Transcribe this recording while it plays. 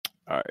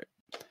All right.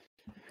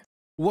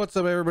 What's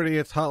up, everybody?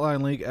 It's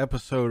Hotline League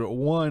episode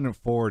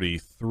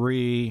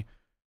 143,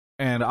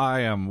 and I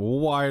am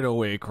wide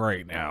awake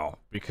right now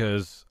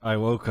because I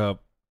woke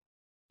up,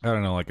 I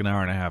don't know, like an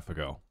hour and a half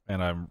ago,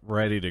 and I'm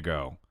ready to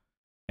go.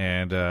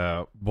 And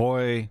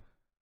boy,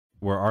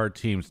 were our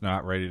teams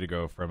not ready to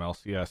go from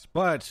LCS,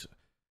 but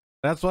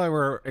that's why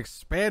we're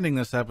expanding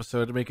this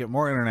episode to make it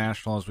more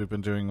international, as we've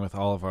been doing with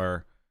all of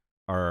our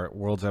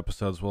Worlds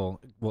episodes. We'll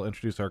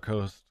introduce our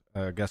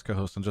guest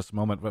co-host in just a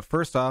moment, but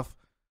first off,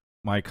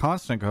 my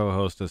constant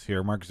co-host is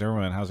here, Mark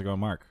Zimmerman. How's it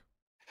going, Mark?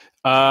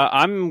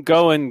 I'm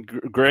going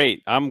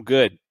great. I'm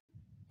good.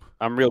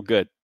 I'm real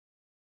good.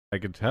 I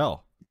could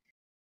tell.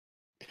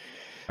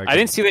 I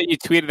didn't see that you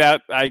tweeted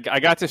out. I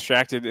got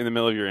distracted in the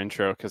middle of your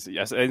intro because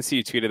I didn't see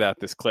you tweeted out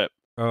this clip.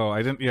 Oh,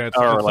 I didn't. Yeah, it's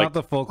like, not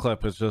the full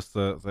clip. It's just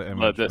the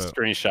image. The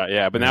screenshot.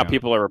 Yeah, but now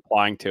people are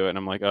replying to it, and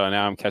I'm like, oh,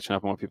 now I'm catching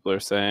up on what people are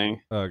saying.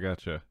 Oh,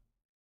 gotcha.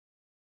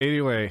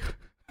 Anyway,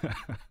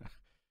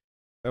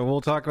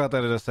 we'll talk about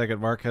that in a second.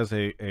 Mark has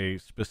a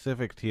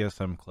specific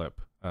TSM clip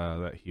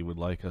that he would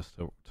like us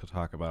to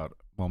talk about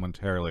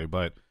momentarily.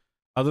 But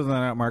other than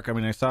that, Mark, I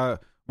mean, I saw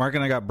Mark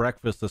and I got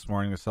breakfast this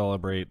morning to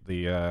celebrate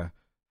the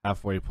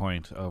halfway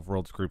point of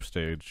World's Group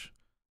Stage,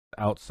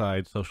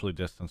 outside, socially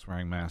distanced,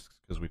 wearing masks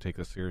because we take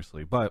this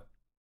seriously. But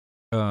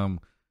how'd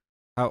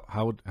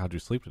you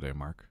sleep today,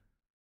 Mark?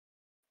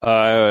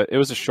 It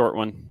was a short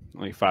one,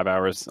 like 5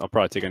 hours. I'll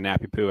probably take a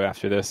nappy poo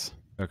after this.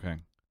 Okay.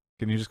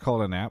 Can you just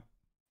call it a nap?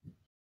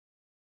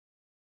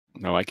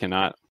 No, I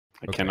cannot.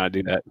 I cannot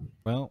do that.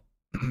 Well,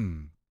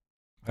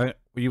 have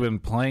you been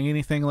playing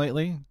anything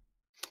lately?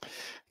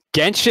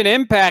 Genshin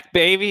Impact,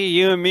 baby.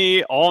 You and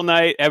me all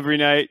night, every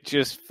night.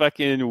 Just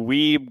fucking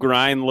weeb,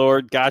 grind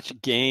lord, gotcha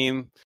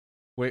game.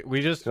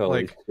 We just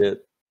Holy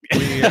shit.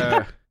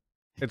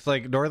 It's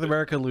like North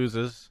America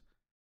loses.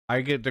 I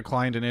get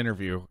declined an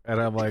interview,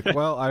 and I'm like,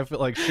 well, I feel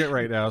like shit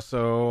right now,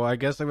 so I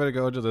guess I'm going to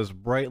go into this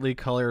brightly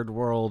colored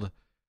world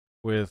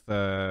with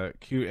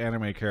cute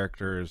anime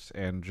characters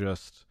and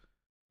just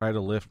try to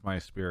lift my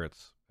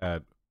spirits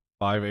at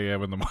 5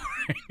 a.m. in the morning.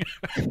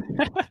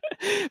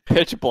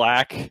 Pitch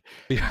black.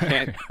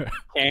 Can't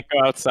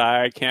go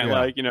outside.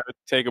 Can't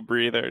take a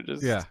breather.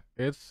 Just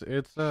it's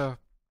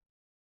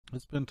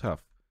been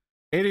tough.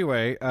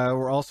 Anyway,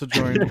 we're also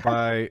joined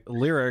by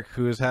Lyric,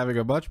 who is having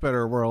a much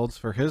better Worlds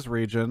for his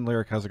region.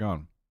 Lyric, how's it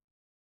going?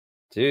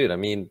 Dude, I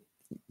mean,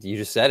 you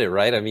just said it,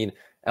 right? I mean,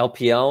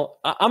 LPL,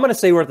 I'm going to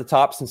say we're at the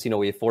top since,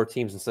 we have 4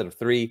 teams instead of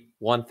 3,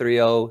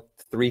 1-3-0,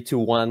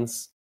 3-2-1s.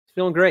 It's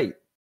feeling great.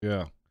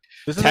 Yeah.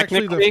 This is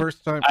actually the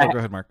first time. Go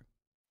ahead, Mark.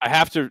 I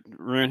have to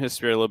ruin his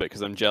spirit a little bit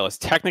because I'm jealous.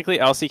 Technically,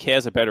 LCK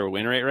has a better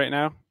win rate right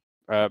now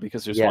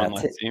because there's one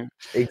less team.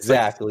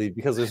 Exactly,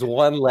 because there's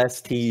one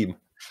less team.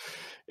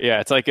 Yeah,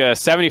 it's like a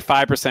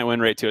 75% win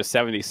rate to a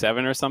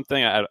 77 or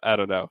something. I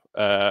don't know.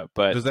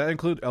 But does that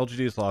include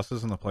LGD's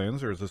losses in the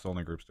play-ins, or is this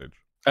only group stage?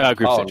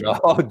 Group stage. No.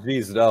 Oh,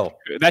 geez, no.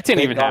 That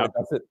didn't even happen.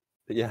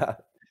 Yeah,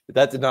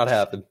 that did not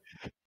happen.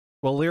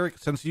 Well, Lyric,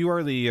 since you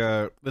are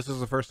this is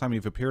the first time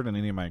you've appeared in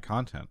any of my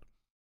content,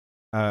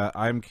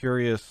 I'm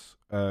curious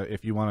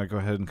if you want to go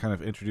ahead and kind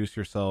of introduce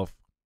yourself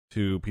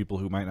to people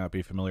who might not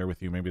be familiar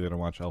with you. Maybe they don't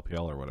watch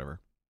LPL or whatever.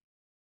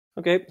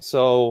 Okay,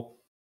 so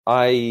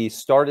I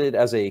started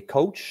as a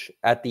coach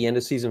at the end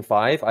of Season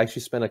 5. I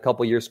actually spent a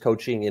couple years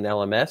coaching in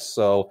LMS,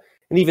 so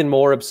an even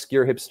more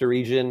obscure hipster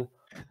region.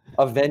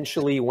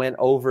 Eventually went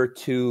over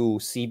to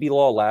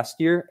CBLOL last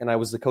year, and I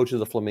was the coach of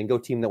the Flamingo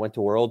team that went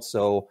to Worlds.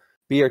 So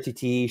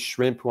BRTT,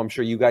 Shrimp, who I'm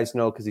sure you guys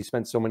know because he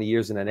spent so many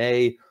years in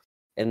NA.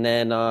 And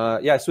then,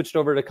 I switched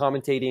over to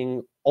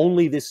commentating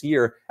only this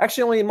year.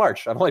 Actually, only in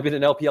March. I've only been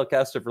an LPL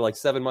caster for like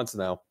 7 months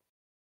now.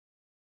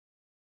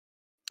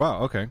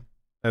 Wow, okay.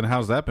 And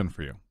how's that been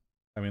for you?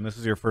 I mean, this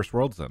is your first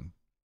Worlds then.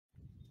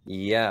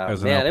 Yeah,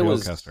 as an man,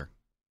 LPL caster.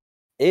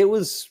 It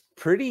was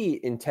pretty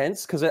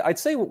intense because I'd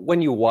say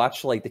when you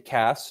watch like the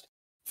cast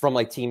from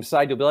like team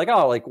side, you'll be like,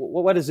 oh, like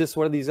what is this?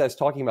 What are these guys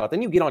talking about?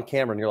 Then you get on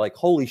camera and you're like,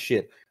 holy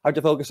shit, I have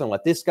to focus on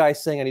what this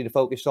guy's saying. I need to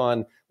focus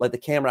on like the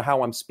camera,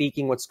 how I'm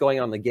speaking, what's going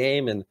on in the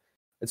game. And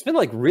it's been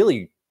like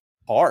really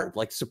hard,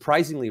 like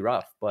surprisingly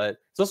rough, but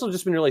it's also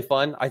just been really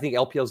fun. I think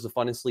LPL is the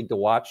funnest league to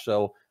watch.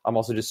 So I'm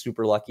also just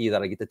super lucky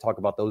that I get to talk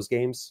about those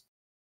games.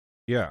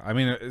 Yeah, I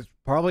mean, it's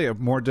probably a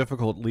more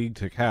difficult league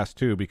to cast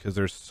too because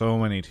there's so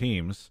many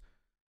teams,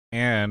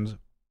 and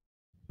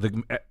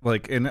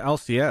like in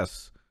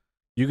LCS,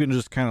 you can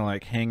just kind of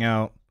like hang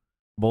out,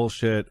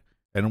 bullshit,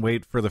 and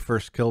wait for the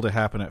first kill to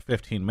happen at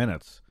 15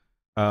 minutes.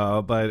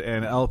 But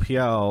in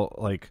LPL,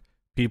 like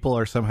people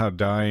are somehow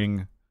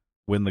dying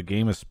when the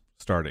game is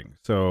starting,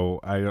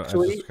 so it's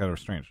just kind of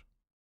strange.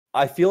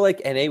 I feel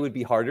like NA would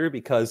be harder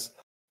because,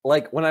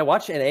 like, when I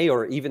watch NA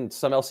or even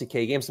some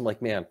LCK games, I'm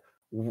like, man,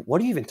 what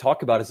do you even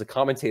talk about as a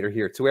commentator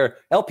here? To where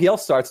LPL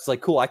starts, it's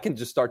like, cool, I can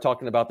just start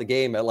talking about the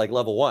game at like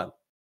level 1.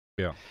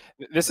 Yeah.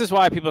 This is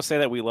why people say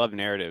that we love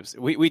narratives.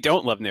 We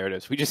don't love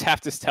narratives. We just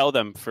have to tell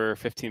them for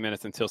 15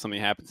 minutes until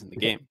something happens in the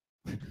game.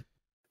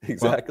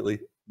 Exactly.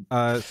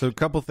 So a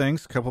couple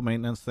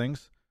maintenance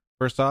things.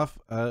 First off,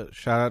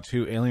 shout out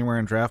to Alienware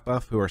and Draft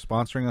Buff who are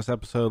sponsoring this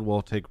episode.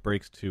 We'll take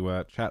breaks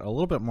to chat a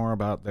little bit more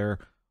about their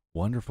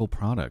wonderful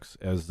products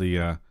as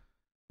the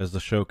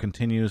show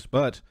continues.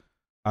 But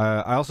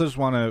I also just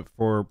want to,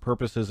 for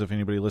purposes of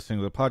anybody listening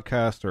to the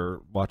podcast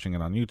or watching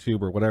it on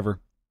YouTube or whatever,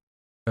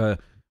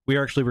 we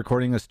are actually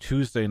recording this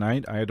Tuesday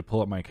night. I had to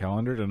pull up my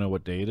calendar to know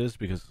what day it is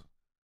because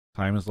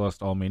time has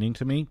lost all meaning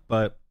to me.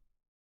 But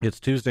it's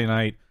Tuesday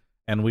night,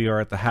 and we are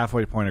at the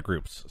halfway point of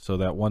groups. So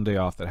that one day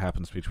off that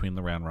happens between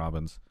the round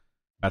robins,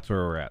 that's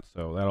where we're at.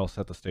 So that'll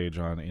set the stage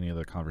on any of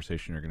the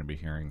conversation you're going to be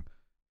hearing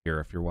here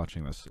if you're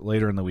watching this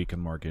later in the week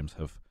and more games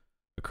have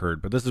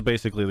occurred. But this is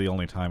basically the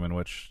only time in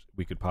which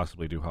we could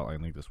possibly do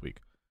Hotline League this week.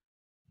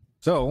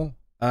 So,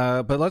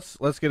 but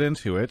let's get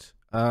into it.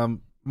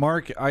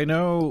 Mark, do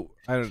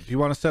you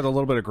want to set a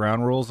little bit of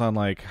ground rules on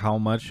like how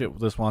much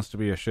this wants to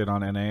be a shit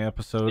on NA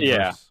episode?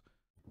 Yeah. Versus,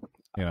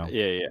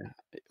 Yeah,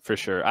 for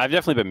sure. I've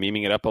definitely been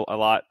memeing it up a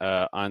lot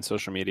on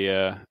social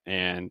media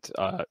and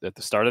at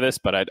the start of this,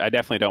 but I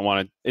definitely don't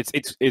want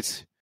to.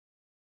 It's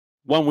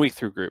 1 week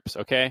through groups.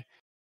 Okay,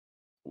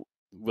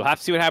 we'll have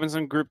to see what happens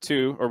in group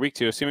 2 or week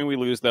 2. Assuming we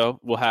lose, though,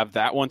 we'll have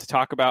that one to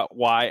talk about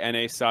why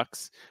NA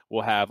sucks.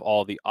 We'll have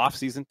all the off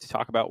season to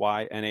talk about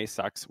why NA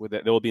sucks. With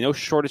it, there will be no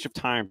shortage of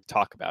time to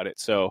talk about it.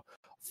 So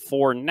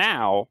for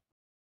now,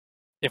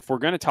 if we're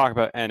going to talk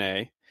about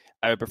NA,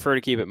 I would prefer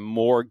to keep it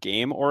more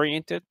game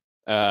oriented.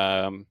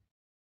 And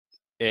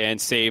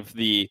save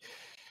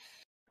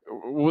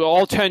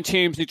all 10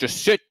 teams need to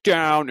sit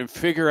down and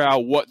figure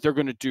out what they're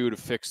going to do to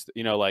fix,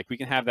 we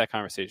can have that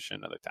conversation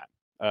another time.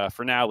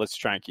 For now, let's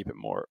try and keep it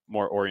more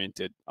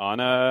oriented on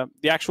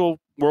the actual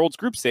World's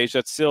group stage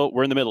that's still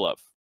we're in the middle of.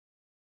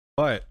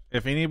 But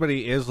if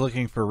anybody is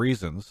looking for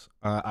reasons,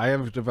 I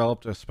have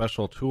developed a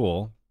special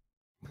tool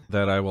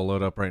that I will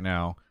load up right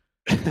now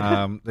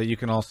that you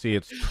can all see.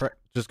 It's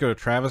just go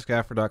to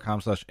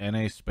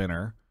travisgaffer.com/NA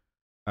spinner.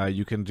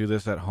 You can do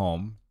this at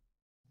home.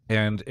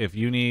 And if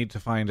you need to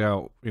find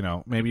out,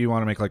 maybe you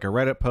want to make like a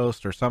Reddit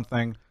post or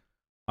something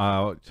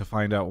to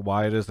find out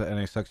why it is that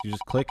NA sucks, you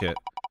just click it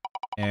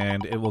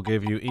and it will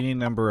give you any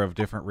number of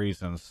different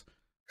reasons.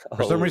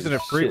 For some reason,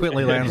 it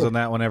frequently lands on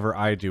that whenever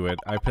I do it.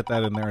 I put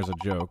that in there as a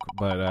joke,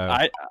 but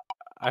I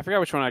forgot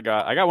which one I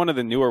got. I got one of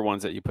the newer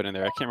ones that you put in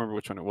there. I can't remember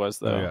which one it was,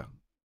 though. Oh, yeah.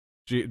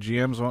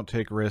 GMs won't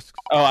take risks.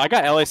 Oh, I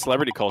got LA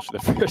Celebrity Culture the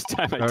first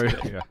time I did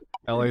it. Yeah.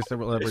 LA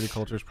Celebrity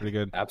Culture is pretty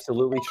good.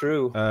 Absolutely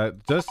true.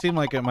 Does seem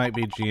like it might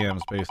be GMs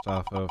based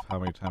off of how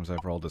many times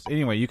I've rolled this.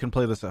 Anyway, you can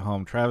play this at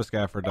home.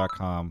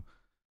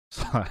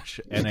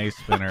 travisgaffer.com/NA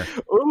spinner.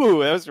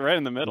 Ooh, that was right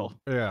in the middle.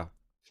 Yeah.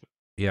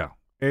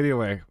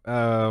 Anyway,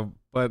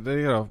 but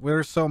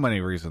there's so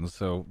many reasons,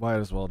 so might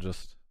as well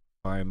just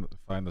find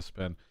the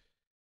spin.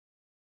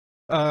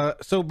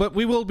 But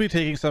we will be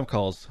taking some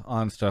calls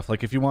on stuff.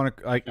 Like if you want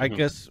to, I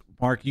guess,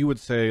 Mark, you would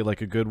say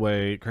like a good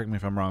way, correct me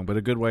if I'm wrong, but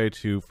a good way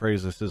to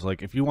phrase this is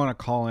like if you want to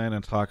call in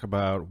and talk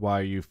about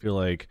why you feel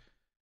like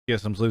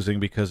TSM's losing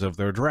because of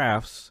their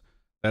drafts,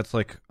 that's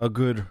like a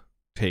good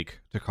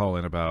take to call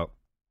in about.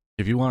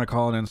 If you want to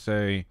call in and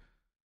say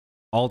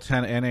all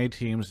 10 NA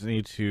teams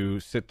need to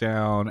sit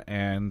down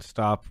and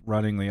stop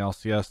running the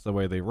LCS the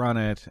way they run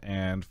it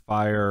and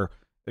fire,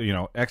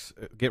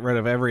 get rid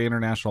of every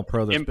international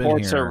pro that's been here.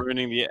 Imports are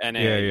ruining the NA.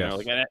 Yeah.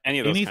 Like any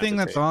of those anything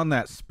that's on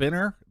that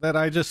spinner that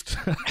I just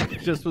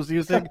was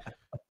using,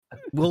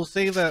 we'll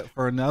save that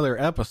for another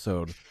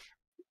episode.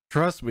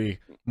 Trust me,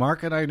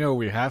 Mark and I know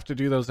we have to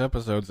do those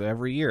episodes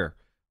every year,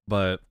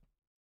 but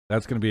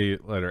that's going to be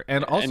later.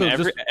 And also,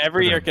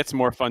 every year it gets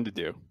more fun to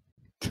do.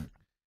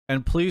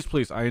 And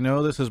please, I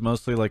know this is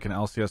mostly like an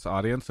LCS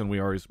audience, and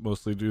we always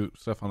mostly do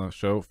stuff on the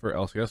show for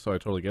LCS, so I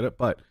totally get it.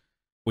 But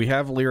we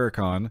have Lyric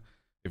on.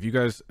 If you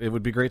guys, it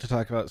would be great to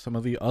talk about some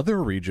of the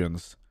other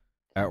regions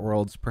at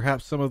Worlds,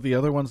 perhaps some of the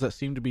other ones that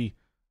seem to be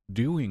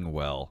doing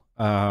well.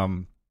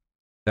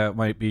 That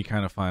might be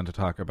kind of fun to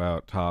talk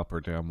about, Top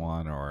or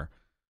Damwon or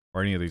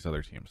any of these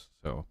other teams.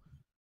 So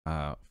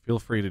feel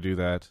free to do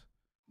that.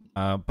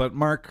 But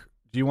Mark,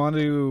 do you want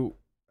to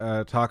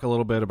talk a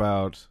little bit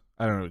about,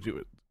 I don't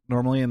know,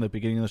 normally in the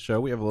beginning of the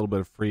show, we have a little bit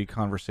of free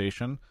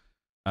conversation.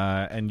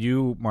 And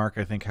you, Mark,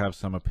 I think have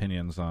some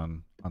opinions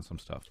on some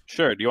stuff.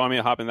 Sure. Do you want me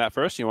to hop in that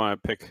first? You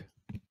want to pick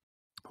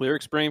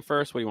Lyric's brain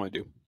first? What do you want to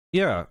do?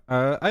 Yeah,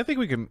 I think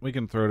we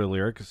can throw to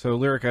Lyric. So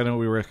Lyric, I know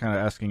we were kind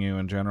of asking you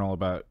in general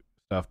about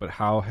stuff, but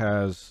how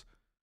has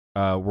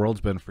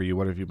Worlds been for you?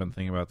 What have you been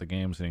thinking about the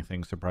games?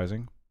 Anything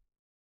surprising?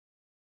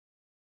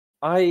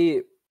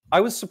 I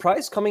was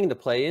surprised coming into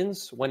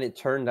play-ins when it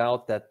turned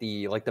out that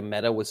the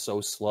meta was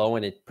so slow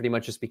and it pretty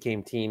much just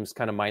became teams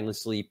kind of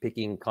mindlessly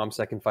picking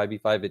ComSec and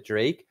 5v5 at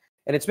Drake.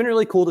 And it's been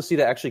really cool to see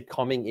that actually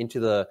coming into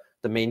the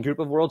main group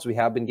of Worlds. We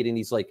have been getting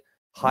these like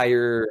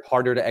higher,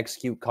 harder to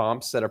execute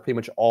comps that are pretty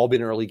much all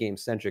been early game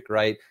centric,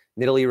 right?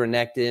 Nidalee,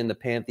 Renekton, the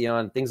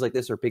Pantheon, things like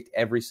this are picked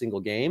every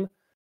single game.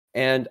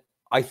 And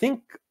I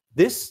think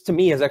this to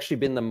me has actually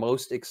been the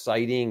most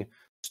exciting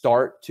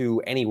start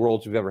to any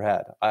Worlds we've ever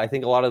had. I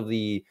think a lot of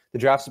the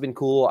drafts have been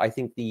cool. I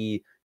think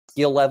the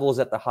skill level is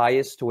at the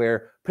highest, to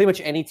where pretty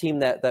much any team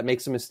that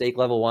makes a mistake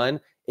level 1,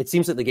 it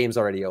seems that the game's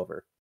already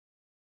over.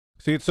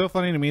 See, it's so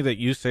funny to me that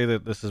you say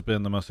that this has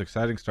been the most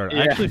exciting start.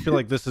 Yeah. I actually feel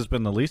like this has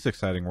been the least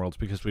exciting Worlds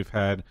because we've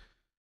had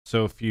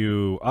so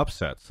few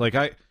upsets. Like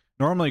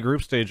normally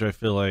group stage, I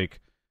feel like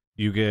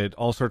you get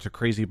all sorts of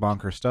crazy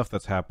bonker stuff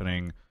that's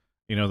happening.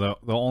 You know,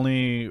 the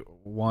only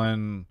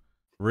one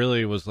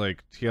really was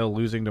like TL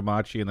losing to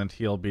Machi and then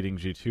TL beating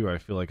G2. I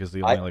feel like is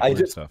the only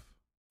weird stuff.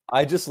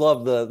 I just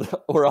love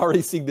we're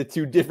already seeing the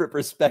two different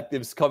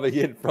perspectives coming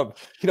in from,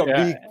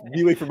 me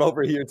viewing from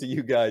over here to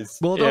you guys.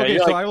 Well, okay,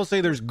 so I will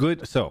say there's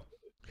good. So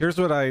here's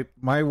what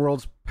my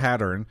World's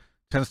pattern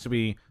tends to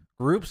be: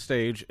 group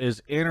stage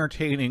is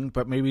entertaining,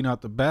 but maybe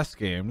not the best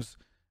games.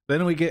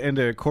 Then we get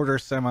into quarter,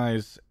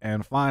 semis,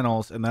 and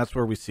finals, and that's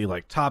where we see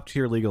like top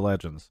tier League of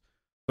Legends.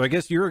 So I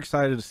guess you're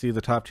excited to see the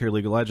top tier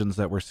League of Legends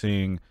that we're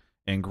seeing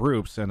in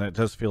groups, and it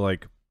does feel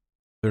like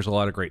there's a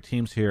lot of great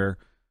teams here.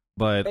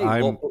 But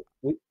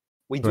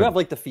we do have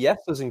like the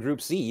Fiestas in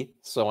Group C,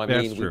 so I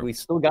mean we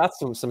still got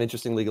some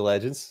interesting League of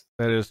Legends.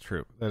 That is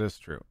true.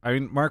 I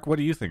mean, Mark, what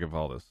do you think of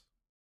all this?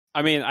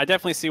 I mean, I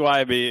definitely see why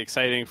it'd be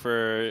exciting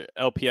for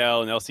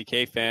LPL and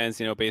LCK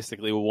fans.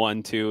 Basically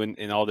 1-2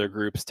 in all their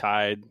groups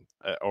tied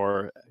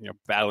or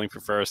battling for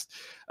first.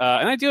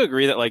 And I do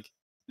agree that like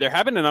there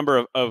have been a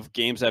number of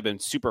games that have been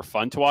super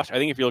fun to watch. I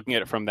think if you're looking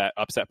at it from that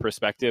upset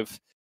perspective,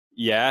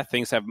 yeah,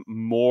 things have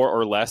more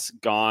or less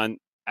gone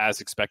as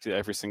expected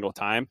every single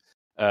time.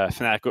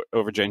 Fnatic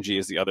over Gen G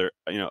is the other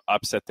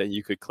upset that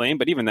you could claim,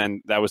 but even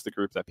then, that was the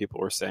group that people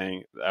were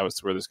saying that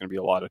was where there's going to be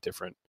a lot of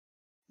different.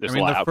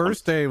 The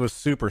first day was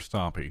super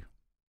stompy.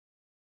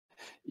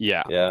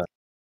 Yeah.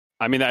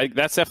 I mean,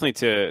 that's definitely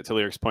to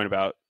Lyric's point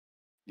about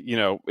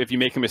if you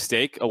make a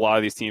mistake, a lot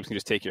of these teams can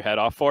just take your head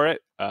off for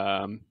it,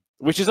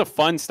 which is a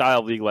fun style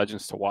of League of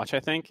Legends to watch. I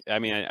think. I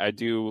mean, I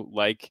do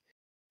like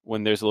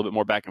when there's a little bit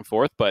more back and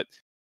forth, but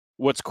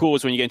what's cool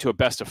is when you get into a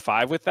best of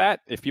 5 with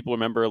that. If people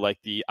remember like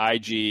the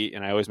IG,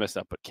 and I always mess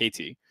up, but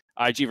KT,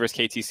 IG versus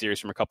KT series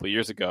from a couple of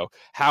years ago,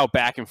 how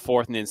back and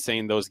forth and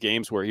insane those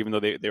games were, even though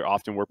they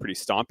often were pretty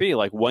stompy,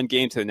 like one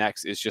game to the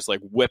next is just like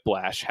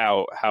whiplash,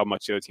 how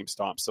much the other team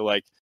stomps. So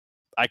like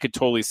I could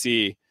totally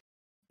see,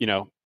 I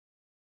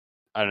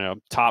don't know,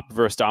 top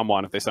versus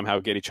Damwon if they somehow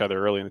get each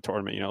other early in the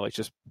tournament, like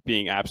just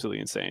being absolutely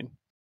insane.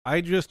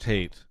 I just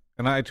hate,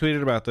 and I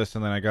tweeted about this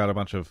and then I got a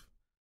bunch of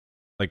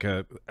like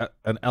an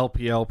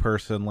LPL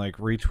person like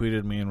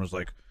retweeted me and was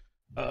like,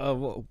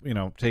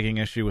 taking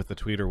issue with the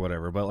tweet or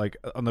whatever. But like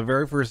on the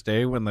very first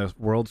day when the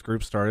Worlds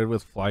group started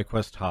with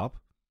FlyQuest top,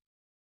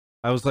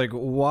 I was like,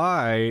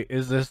 why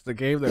is this the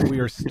game that we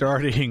are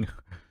starting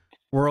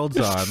Worlds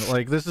on?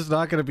 Like, this is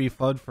not going to be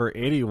fun for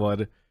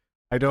anyone.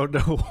 I don't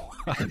know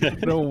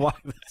why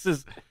this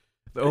is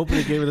the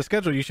opening game of the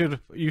schedule.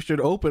 You should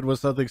open with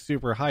something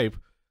super hype.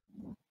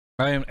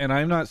 I'm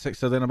not sick.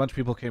 So then a bunch of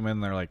people came in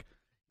and they're like,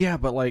 yeah,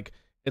 but like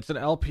it's an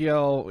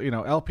LPL,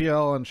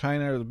 LPL and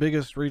China are the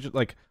biggest region.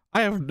 Like,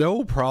 I have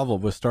no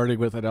problem with starting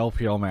with an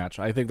LPL match.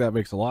 I think that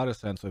makes a lot of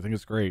sense. I think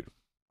it's great.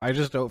 I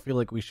just don't feel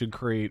like we should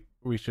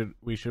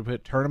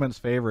put tournament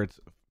favorites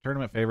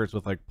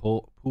with like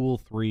pool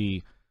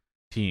 3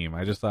 team.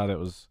 I just thought it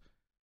was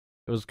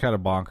kind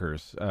of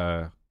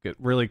bonkers. It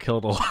really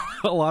killed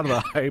a lot of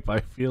the hype. I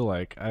feel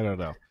like, I don't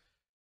know.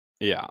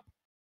 Yeah.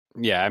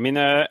 I mean,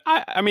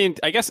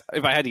 I guess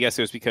if I had to guess,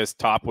 it was because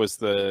top was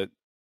the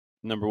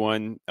number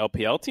 1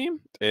 LPL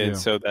team, and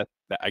so that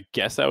I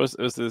guess that was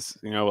this,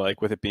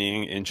 like with it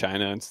being in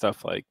China and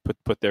stuff, like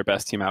put their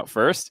best team out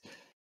first.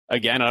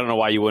 Again, I don't know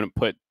why you wouldn't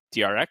put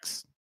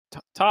DRX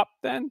top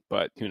then,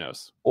 but who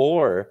knows?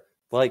 Or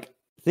like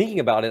thinking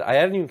about it, I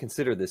hadn't even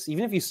considered this.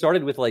 Even if you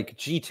started with like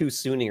G2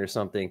 Suning or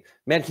something,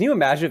 man, can you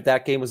imagine if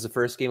that game was the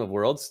first game of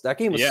Worlds? That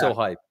game was so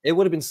hype. It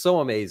would have been so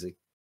amazing.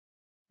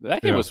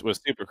 That game was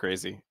super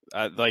crazy.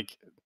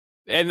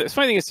 And the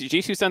funny thing is,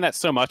 G2's done that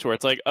so much where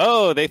it's like,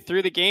 oh, they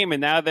threw the game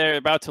and now they're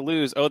about to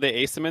lose. Oh, they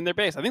aced them in their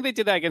base. I think they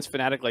did that against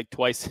Fnatic like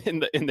twice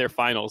in their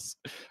finals,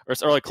 or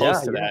like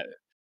close to that.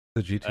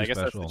 The G2 I guess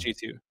special. That's the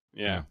G2.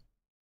 Yeah.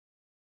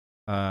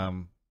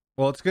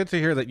 Well, it's good to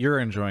hear that you're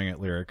enjoying it,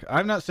 Lyric.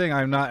 I'm not saying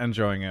I'm not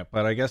enjoying it,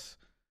 but I guess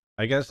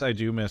I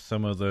do miss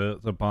some of the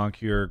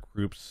bonkier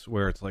groups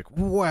where it's like,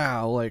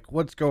 wow, like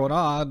what's going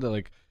on?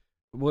 Like,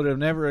 would have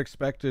never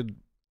expected.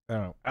 I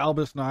don't know,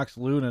 Albus Nox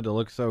Luna to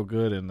look so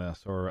good in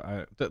this,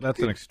 or that's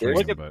an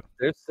extreme. But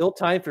there's still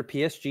time for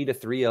PSG to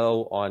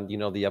 3-0 on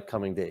the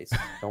upcoming days.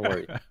 Don't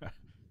worry.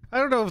 I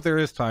don't know if there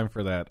is time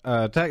for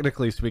that.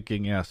 Technically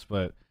speaking, yes,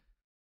 but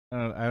I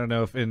don't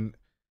know if in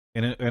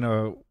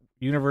a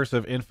universe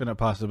of infinite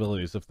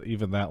possibilities, if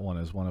even that one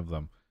is one of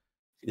them.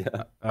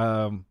 Yeah.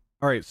 All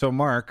right. So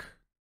Mark.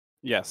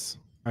 Yes.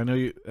 I know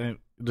you.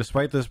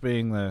 Despite this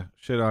being the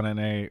shit on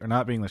NA or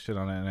not being the shit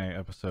on NA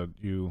episode,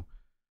 you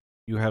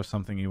have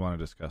something you want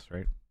to discuss,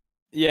 right?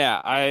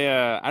 Yeah,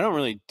 I don't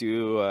really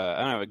do. I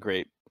don't have a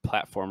great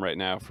platform right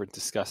now for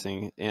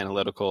discussing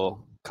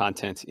analytical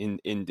content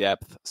in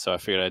depth, so I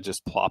figured I'd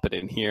just plop it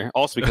in here.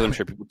 Also, because I'm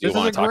sure people do this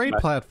want is to talk a great about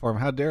platform.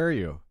 How dare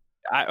you?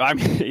 I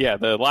mean, yeah,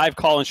 the live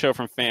call-in show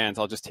from fans,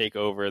 I'll just take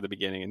over the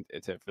beginning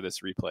for this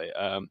replay.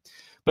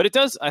 But it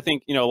does, I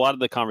think, a lot of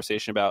the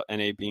conversation about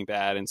NA being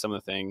bad and some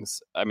of the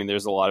things, I mean,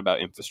 there's a lot about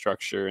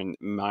infrastructure and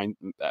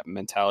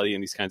mentality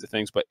and these kinds of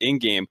things. But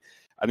in-game,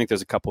 I think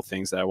there's a couple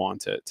things that I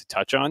want to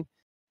touch on.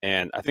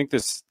 And I think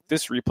this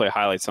replay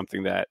highlights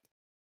something that...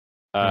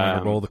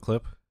 roll the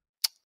clip?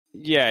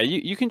 Yeah,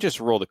 you can just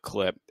roll the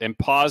clip and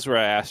pause where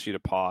I asked you to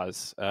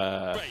pause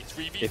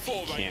if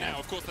you can.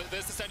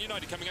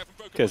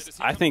 Because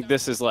I think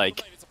this is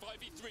like,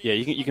 yeah,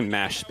 you can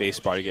mash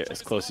spacebar to get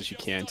as close as you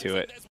can to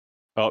it.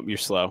 Oh, you're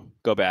slow.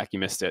 Go back. You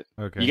missed it.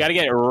 Okay. You got to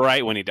get it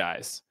right when he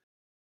dies.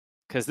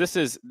 Because this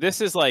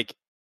is like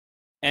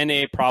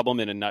NA problem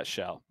in a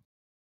nutshell.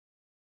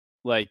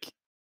 Like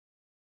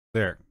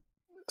there.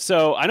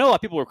 So I know a lot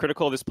of people were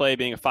critical of this play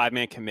being a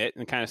 5-man commit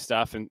and kind of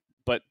stuff,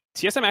 but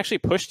TSM actually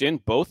pushed in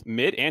both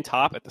mid and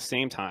top at the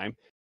same time.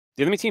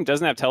 The enemy team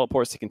doesn't have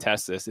teleports to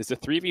contest this. It's a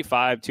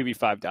 3v5,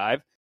 2v5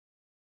 dive.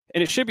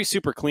 And it should be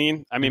super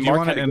clean. I mean,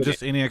 Mark and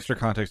just any extra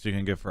context you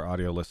can give for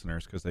audio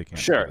listeners because they can't.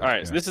 Sure. All right.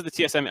 Yeah. So this is the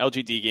TSM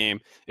LGD game.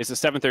 It's a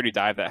 7:30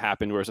 dive that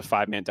happened where it was a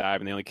 5-man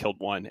dive and they only killed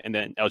one. And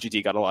then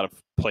LGD got a lot of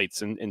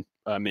plates and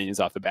minions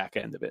off the back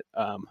end of it.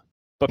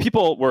 But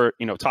people were,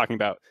 talking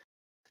about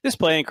this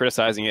play and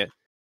criticizing it.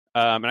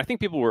 And I think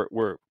people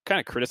were kind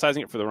of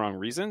criticizing it for the wrong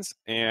reasons.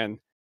 And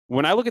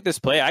when I look at this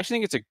play, I actually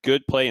think it's a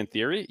good play in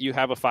theory. You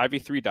have a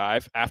 5v3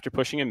 dive after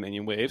pushing in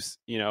minion waves.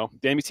 The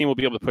enemy team will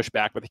be able to push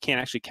back, but they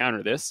can't actually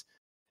counter this.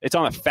 It's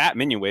on a fat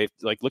minion wave.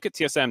 Like, look at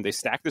TSM. They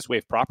stacked this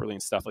wave properly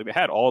and stuff. Like, they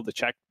had all of the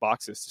check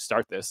boxes to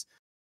start this.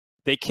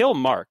 They kill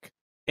Mark.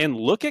 And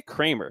look at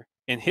Kramer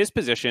in his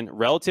position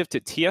relative to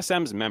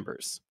TSM's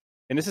members.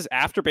 And this is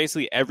after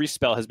basically every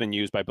spell has been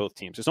used by both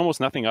teams. There's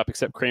almost nothing up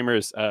except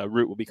Kramer's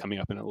root will be coming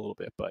up in a little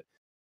bit. But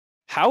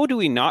how do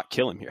we not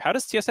kill him here? How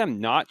does TSM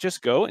not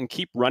just go and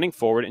keep running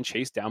forward and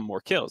chase down more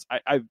kills?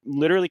 I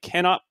literally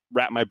cannot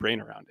wrap my brain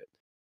around it.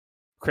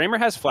 Kramer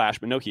has flash,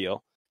 but no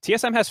heal.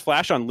 TSM has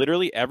flash on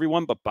literally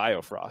everyone but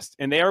Biofrost.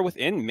 And they are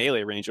within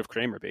melee range of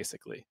Kramer,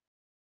 basically.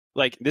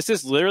 Like, this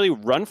is literally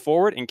run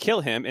forward and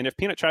kill him. And if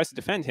Peanut tries to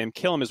defend him,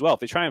 kill him as well.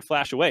 If they try and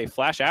flash away,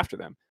 flash after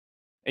them.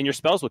 And your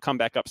spells will come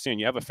back up soon.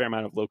 You have a fair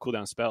amount of low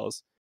cooldown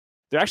spells.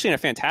 They're actually in a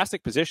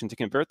fantastic position to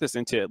convert this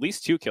into at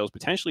least 2 kills,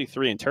 potentially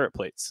 3 in turret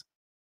plates.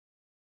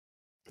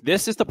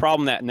 This is the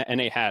problem that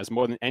NA has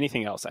more than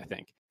anything else, I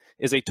think,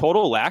 is a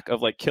total lack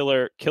of like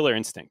killer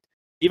instinct.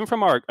 Even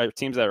from our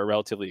teams that are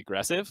relatively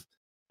aggressive.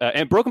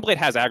 And Broken Blade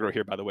has aggro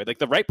here, by the way. Like,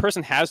 the right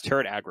person has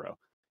turret aggro.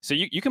 So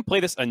you can play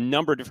this a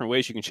number of different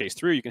ways. You can chase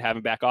through. You can have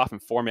him back off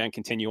and 4-man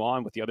continue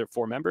on with the other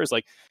 4 members.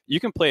 Like, you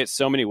can play it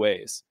so many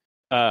ways.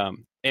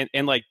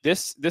 And like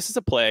this is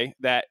a play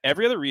that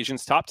every other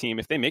region's top team,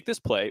 if they make this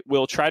play,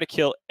 will try to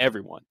kill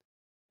everyone.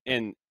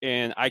 And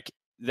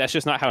that's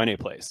just not how NA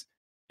plays.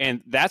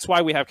 And that's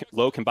why we have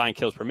low combined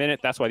kills per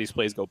minute. That's why these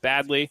plays go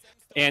badly.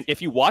 And if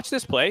you watch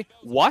this play,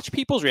 watch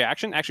people's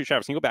reaction. Actually,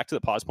 Travis, can you go back to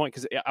the pause point?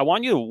 Because I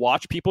want you to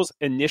watch people's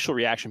initial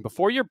reaction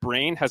before your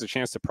brain has a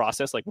chance to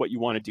process like what you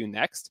want to do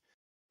next.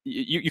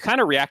 You kind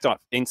of react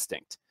off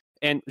instinct.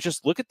 And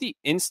just look at the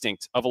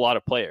instinct of a lot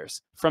of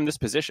players from this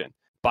position.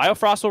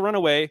 Biofrost will run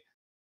away.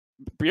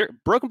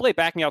 Broken Blade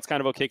backing out is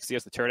kind of okay because he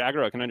has the turret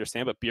aggro. I can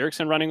understand. But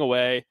Bjergsen running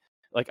away.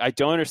 Like, I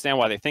don't understand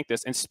why they think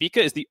this. And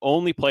Spica is the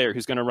only player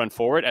who's going to run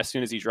forward as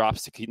soon as he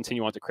drops to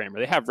continue on to Kramer.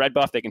 They have red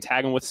buff. They can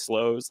tag him with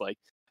slows. Like,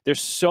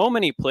 there's so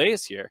many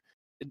plays here.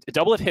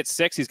 Double if hits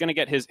 6, he's going to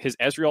get his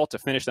Ezreal to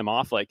finish them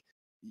off. Like,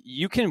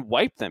 you can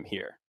wipe them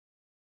here.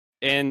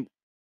 And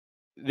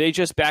they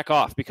just back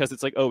off because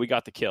it's like, oh, we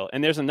got the kill.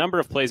 And there's a number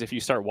of plays, if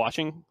you start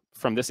watching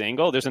from this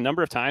angle, there's a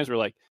number of times where,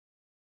 like,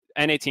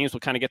 NA teams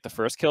will kind of get the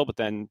first kill, but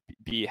then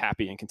be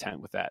happy and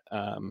content with that.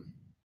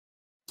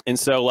 And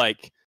so,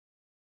 like,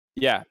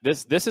 yeah,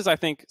 this is, I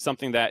think,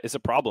 something that is a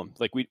problem.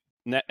 Like,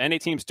 NA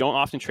teams don't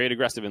often trade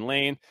aggressive in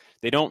lane.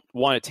 They don't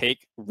want to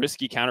take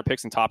risky counter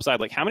picks in topside.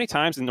 Like, how many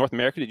times in North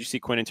America did you see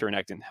Quinn into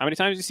Renekton? How many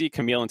times did you see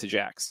Camille into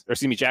Jax? Or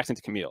excuse me, Jax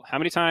into Camille? How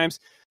many times,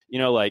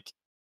 like,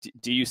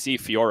 do you see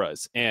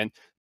Fioras? And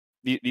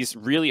these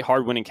really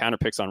hard winning counter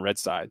picks on red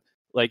side.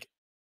 Like,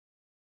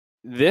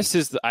 this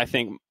is, I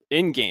think,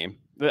 in game.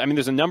 I mean,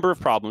 there's a number of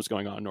problems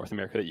going on in North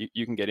America that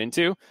you can get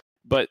into,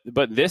 but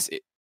this,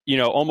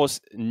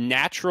 almost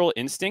natural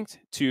instinct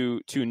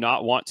to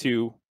not want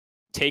to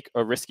take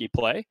a risky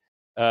play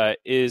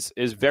is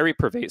very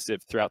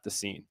pervasive throughout the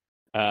scene,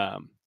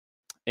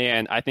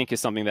 and I think is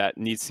something that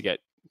needs to get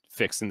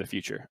fixed in the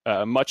future,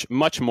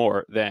 much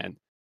more than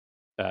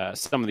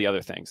some of the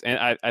other things.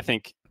 And I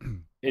think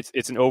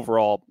it's an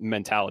overall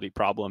mentality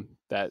problem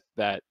that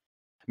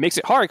makes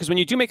it hard, because when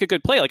you do make a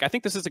good play, like, I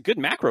think this is a good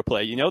macro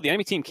play. The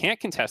enemy team can't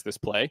contest this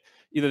play.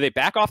 Either they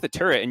back off the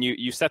turret and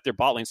you set their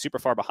bot lane super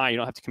far behind. You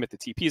don't have to commit the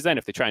TPs then.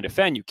 If they try and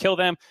defend, you kill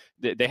them.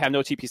 They have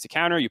no TPs to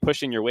counter. You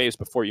push in your waves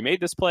before you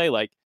made this play.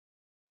 Like,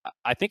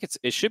 I think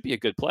it should be a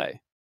good play.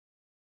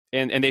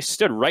 And they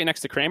stood right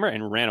next to Kramer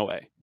and ran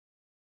away.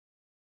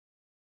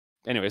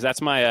 Anyways,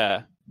 that's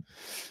my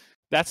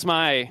that's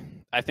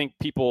I think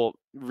people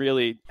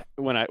really,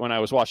 when I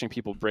was watching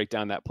people break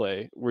down that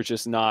play, were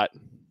just not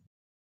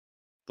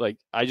like,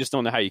 I just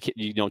don't know how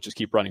you don't just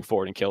keep running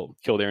forward and kill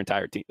their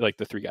entire team, like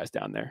the 3 guys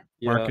down there.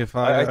 Yeah. Mark, if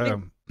I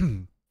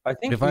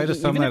think if I had to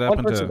sum even that if up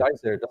one person into, dies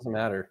there, it doesn't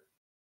matter.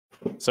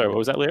 Sorry, what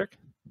was that, Lyric?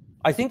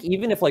 I think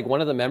even if like one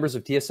of the members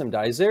of TSM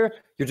dies there,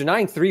 you're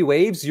denying 3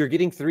 waves, you're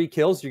getting 3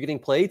 kills, you're getting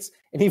plates,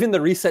 and even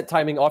the reset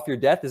timing off your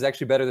death is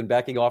actually better than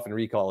backing off and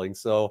recalling.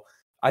 So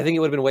I think it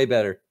would have been way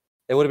better.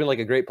 It would have been like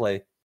a great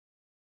play.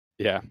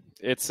 Yeah,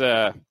 it's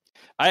I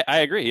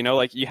agree. You know,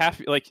 like you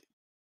have like,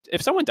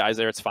 if someone dies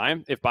there, it's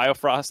fine. If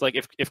Biofrost, like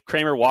if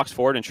Kramer walks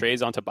forward and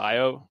trades onto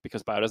Bio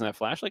because Bio doesn't have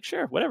flash, like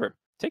sure, whatever,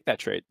 take that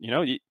trade. You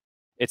know,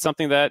 it's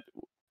something that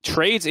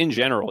trades in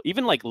general,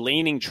 even like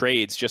laning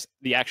trades, just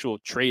the actual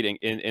trading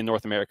in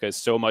North America is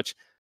so much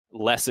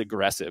less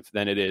aggressive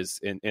than it is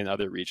in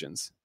other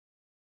regions.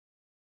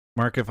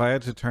 Mark, if I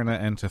had to turn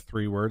that into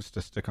 3 words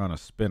to stick on a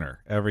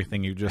spinner,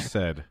 everything you just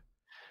said,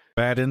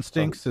 bad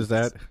instincts, is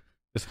that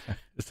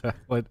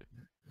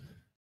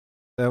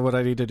what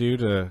I need to do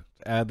to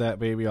add that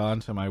baby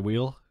onto my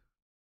wheel?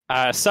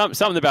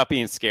 Something about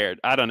being scared.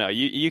 I don't know.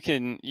 You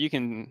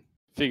can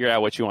figure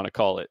out what you want to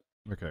call it.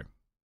 Okay.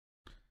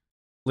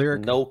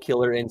 Lyric. No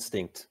killer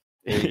instinct.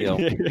 There you go.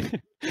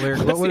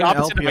 Lyric, what would an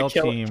LPL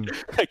team?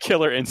 A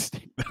killer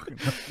instinct.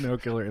 No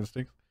killer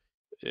instinct.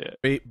 Yeah.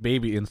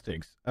 Baby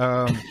instincts.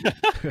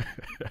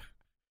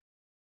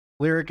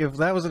 Lyric, if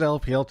that was an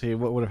LPL team,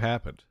 what would have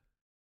happened?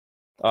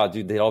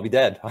 Dude, they'd all be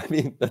dead. I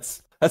mean,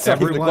 that's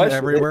everyone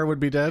everywhere would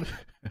be dead.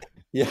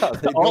 Yeah,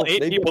 all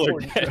 8 people are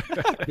dead.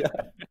 Yeah.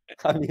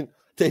 I mean,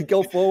 they'd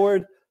go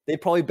forward.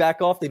 They'd probably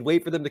back off. They'd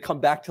wait for them to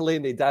come back to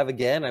lane. They'd dive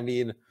again. I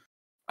mean,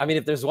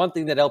 if there's one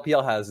thing that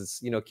LPL has,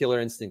 it's killer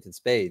instinct in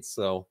spades.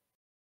 So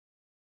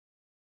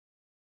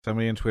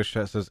somebody in Twitch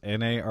chat says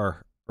NA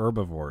are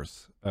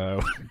herbivores.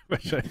 Oh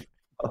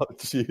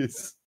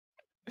jeez.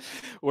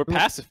 We're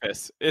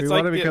pacifists. It's we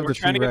like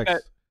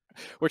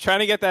we're trying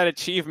to get that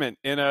achievement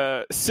in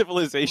a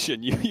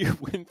civilization. You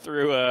win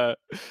through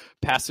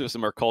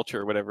pacifism or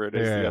culture, whatever it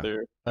is. Yeah. The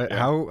other.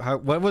 How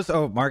what was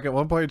Mark, at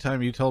one point in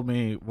time you told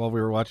me while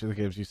we were watching the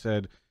games, you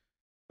said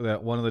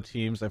that one of the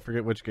teams, I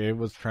forget which game,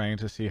 was trying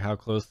to see how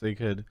close they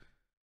could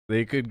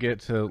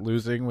get to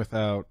losing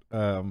without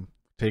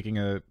getting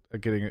it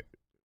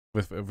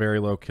with a very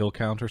low kill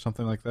count or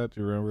something like that.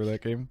 Do you remember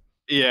that game?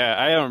 Yeah,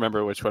 I don't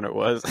remember which one it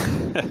was.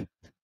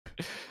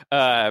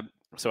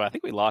 So I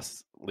think we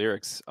lost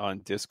Lyrics on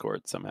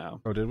Discord somehow.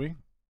 Oh, did we?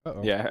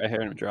 Uh-oh. Yeah, I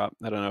heard him drop.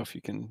 I don't know if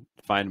you can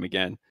find him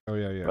again. Oh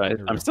yeah. But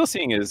I'm still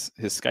seeing his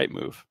Skype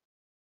move.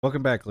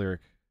 Welcome back,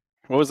 Lyric.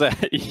 What was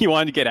that? You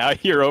wanted to get out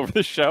here over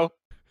the show?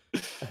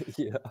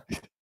 Yeah.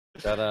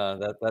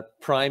 That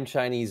prime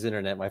Chinese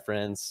internet, my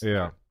friends.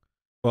 Yeah.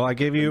 Well, I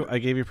gave you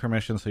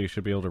permission, so you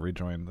should be able to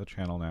rejoin the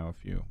channel now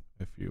if you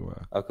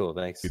oh cool,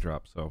 thanks. You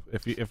drop. So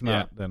if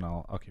not, then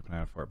I'll keep an eye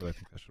out for it. But I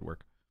think that should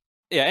work.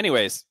 Yeah.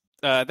 Anyways,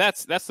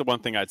 that's the one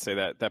thing I'd say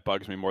that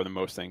bugs me more than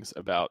most things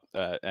about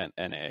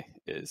NA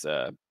is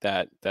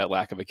that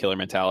lack of a killer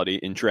mentality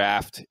in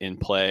draft, in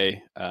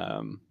play.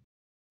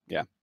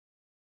 Yeah.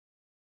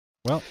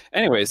 Well.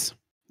 Anyways,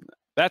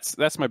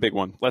 that's my big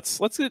one. Let's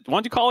get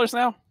 1-2 callers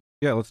now.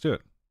 Yeah, let's do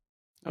it.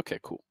 Okay,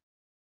 cool.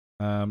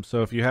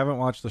 So if you haven't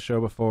watched the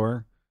show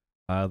before,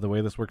 the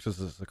way this works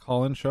is it's a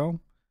call-in show.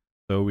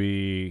 So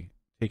we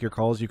take your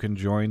calls. You can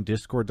join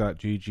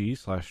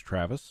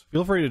discord.gg/Travis.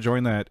 Feel free to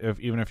join that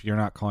even if you're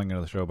not calling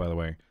into the show, by the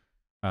way,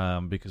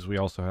 because we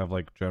also have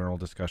like general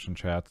discussion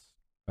chats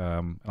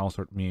and all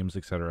sorts of memes,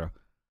 etc.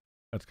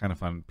 That's kind of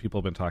fun. People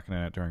have been talking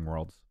in it during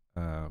Worlds,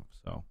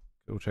 so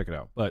go check it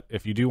out. But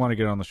if you do want to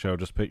get on the show,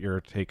 just put your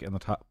take in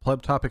the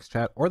pleb topics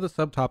chat or the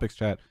subtopics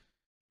chat.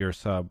 Your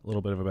sub, a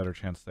little bit of a better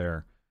chance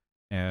there.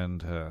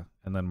 And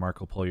then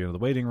Mark will pull you into the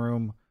waiting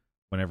room.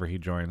 Whenever he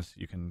joins,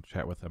 you can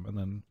chat with him, and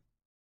then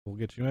we'll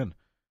get you in.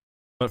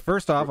 But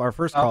first off, our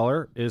first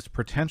caller is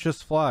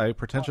Pretentious Fly.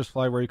 Pretentious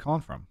Fly, where are you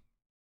calling from?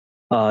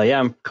 Yeah,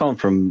 I'm calling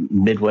from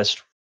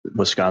Midwest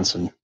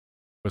Wisconsin.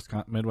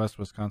 Midwest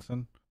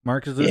Wisconsin.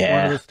 Mark, is this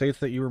one of the states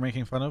that you were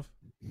making fun of?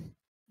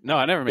 No,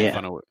 I never made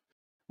fun of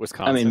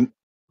Wisconsin. I mean,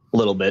 a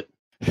little bit.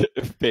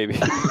 Baby.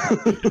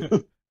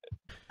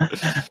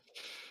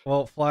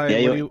 Well, Fly,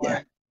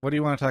 what do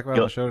you want to talk about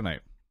on the show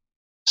tonight?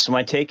 So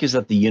my take is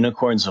that the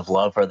Unicorns of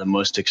Love are the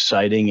most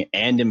exciting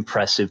and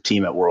impressive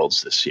team at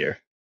Worlds this year.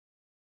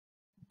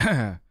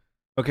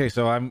 Okay,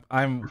 so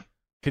I'm.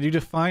 Could you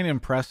define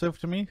impressive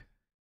to me?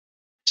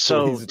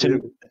 So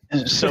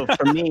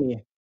for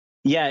me,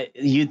 yeah,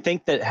 you'd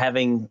think that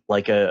having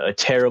like a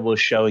terrible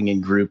showing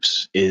in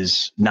groups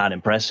is not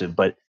impressive,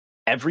 but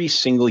every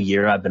single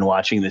year I've been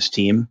watching this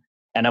team,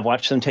 and I've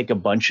watched them take a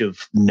bunch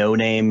of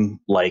no-name,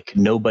 like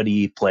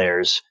nobody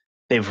players.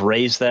 They've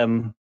raised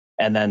them,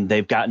 and then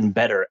they've gotten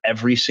better.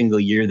 Every single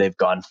year they've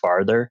gone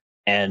farther,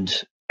 and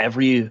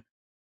every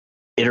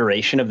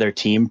iteration of their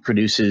team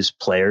produces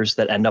players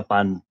that end up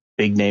on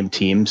big-name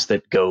teams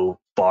that go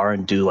far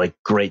and do like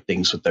great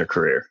things with their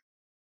career.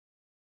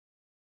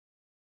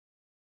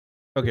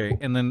 Okay,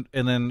 and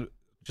then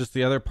just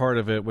the other part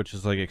of it, which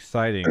is like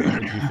exciting.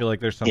 Do you feel like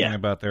there's something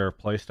about their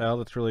play style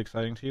that's really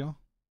exciting to you?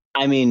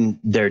 I mean,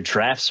 their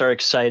drafts are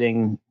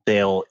exciting.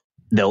 They'll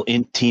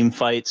int team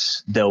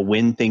fights. They'll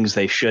win things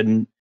they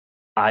shouldn't.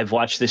 I've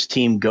watched this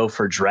team go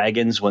for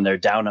dragons when they're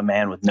down a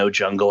man with no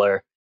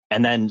jungler,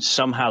 and then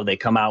somehow they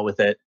come out with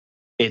it.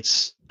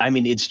 It's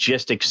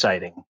just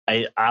exciting.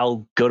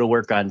 I'll go to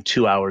work on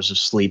 2 hours of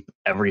sleep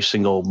every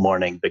single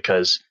morning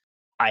because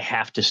I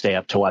have to stay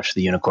up to watch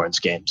the Unicorns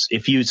games.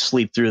 If you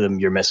sleep through them,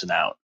 you're missing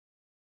out.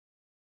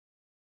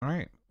 All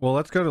right. Well,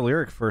 let's go to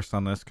Lyric first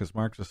on this because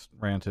Mark just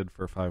ranted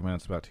for 5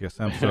 minutes about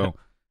TSM. So,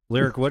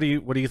 Lyric, what do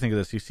you think of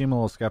this? You seem a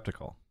little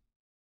skeptical.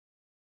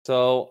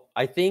 So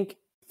I think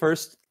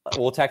first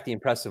we'll attack the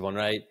impressive one,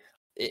 right?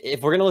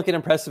 If we're gonna look at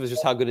impressive as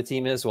just how good a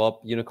team is,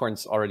 well,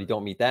 Unicorns already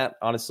don't meet that,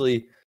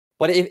 honestly.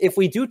 But if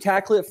we do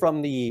tackle it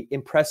from the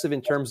impressive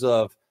in terms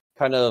of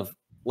kind of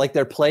like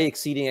their play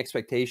exceeding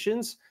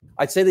expectations,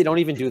 I'd say they don't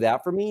even do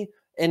that for me.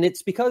 And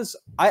it's because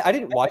I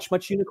didn't watch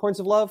much Unicorns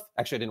of Love.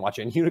 Actually, I didn't watch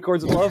any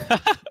Unicorns of Love.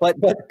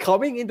 but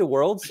coming into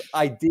Worlds,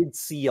 I did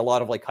see a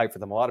lot of like hype for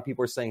them. A lot of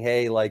people are saying,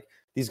 hey, like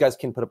these guys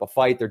can put up a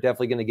fight. They're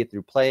definitely going to get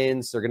through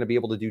play-ins. They're going to be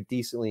able to do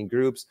decently in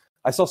groups.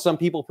 I saw some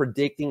people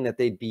predicting that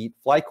they'd beat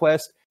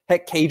FlyQuest.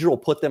 Heck,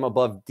 Cadril put them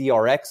above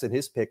DRX in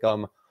his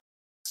pick'em.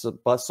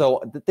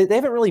 So they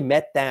haven't really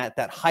met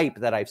that hype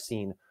that I've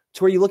seen.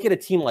 To where you look at a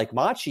team like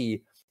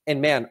Machi, and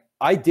man,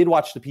 I did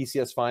watch the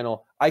PCS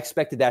final. I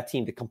expected that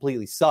team to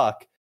completely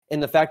suck.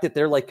 And the fact that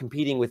they're like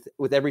competing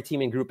with every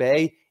team in Group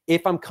A,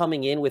 if I'm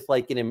coming in with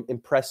like an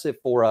impressive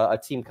for a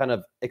team kind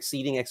of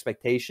exceeding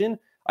expectation,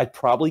 I'd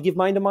probably give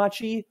mine to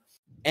Machi.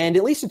 And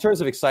at least in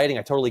terms of exciting,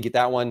 I totally get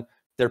that one.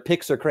 Their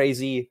picks are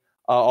crazy.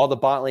 All the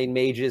bot lane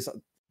mages,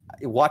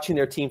 watching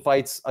their team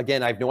fights,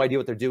 again, I have no idea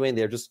what they're doing.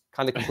 They're just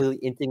kind of completely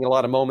inting a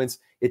lot of moments.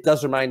 It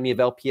does remind me of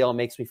LPL,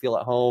 makes me feel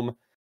at home.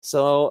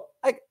 So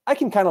I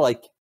can kind of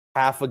like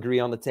half agree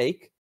on the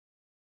take.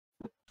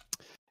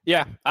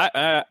 Yeah,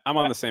 I'm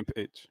on the same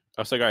page.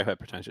 Oh, so go ahead,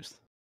 pretentious.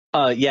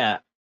 Yeah.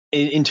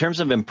 In terms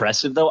of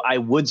impressive, though, I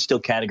would still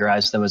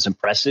categorize them as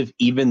impressive,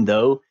 even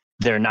though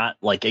they're not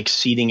like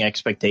exceeding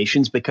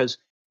expectations, because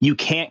you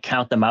can't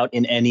count them out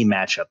in any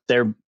matchup.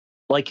 They're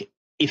like,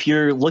 if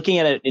you're looking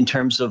at it in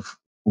terms of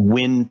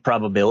win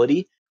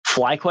probability,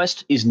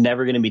 FlyQuest is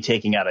never going to be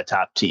taking out a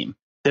top team.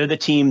 They're the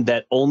team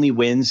that only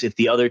wins if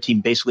the other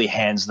team basically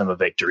hands them a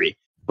victory.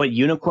 But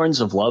Unicorns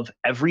of Love,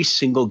 every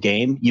single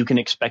game, you can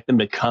expect them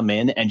to come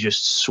in and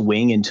just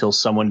swing until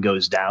someone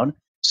goes down.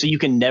 So you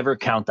can never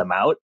count them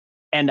out.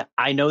 And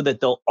I know that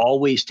they'll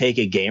always take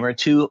a game or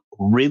two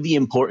really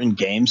important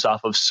games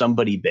off of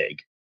somebody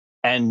big.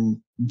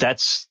 And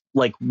that's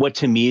like what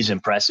to me is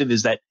impressive,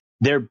 is that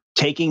they're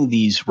taking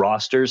these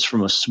rosters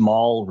from a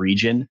small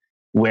region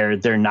where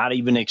they're not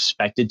even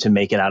expected to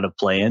make it out of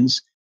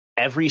play-ins.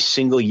 Every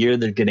single year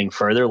they're getting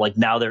further. Like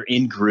now they're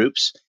in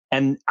groups.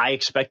 And I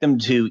expect them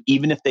to,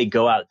 even if they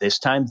go out this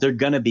time, they're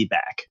going to be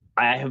back.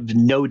 I have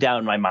no doubt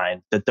in my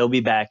mind that they'll be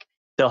back.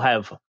 They'll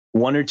have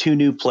one or two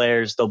new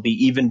players. They'll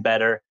be even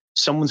better.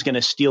 Someone's going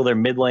to steal their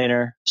mid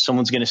laner.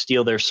 Someone's going to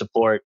steal their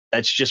support.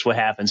 That's just what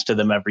happens to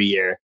them every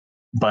year.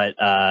 But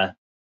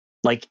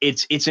like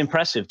it's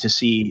impressive to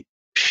see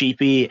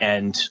Sheepy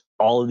and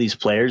all of these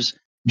players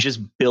just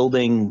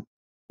building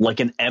like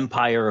an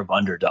empire of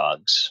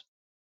underdogs.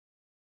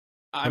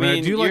 I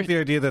mean, do you like the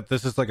idea that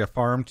this is like a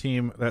farm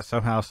team that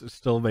somehow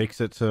still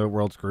makes it to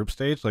World's group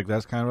stage? Like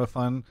that's kind of a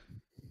fun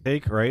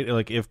take, right?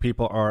 Like if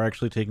people are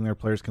actually taking their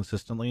players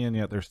consistently and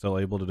yet they're still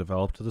able to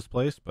develop to this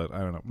place. But I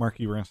don't know. Mark,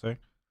 you were going to say?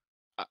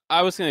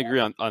 I was going to agree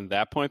on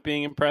that point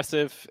being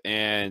impressive.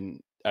 And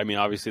I mean,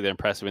 obviously they're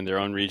impressive in their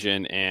own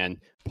region, and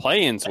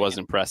play-ins was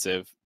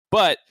impressive,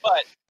 but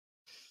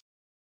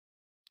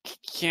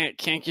can't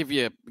give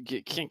you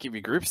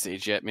group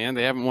stage yet, man.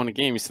 They haven't won a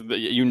game, so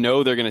you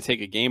know they're going to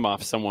take a game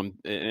off someone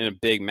in a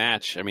big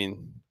match. I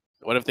mean,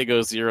 what if they go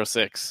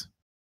 0-6?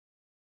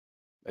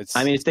 If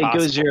they go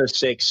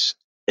 0-6,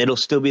 it'll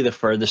still be the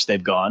furthest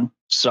they've gone.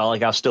 So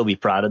like I'll still be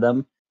proud of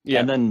them. Yeah.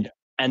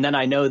 And then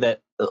I know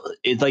that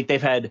it's like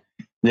they've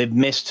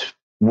missed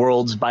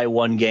Worlds by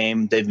one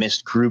game, they've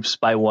missed groups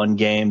by one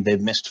game, they've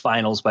missed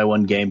finals by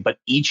one game, but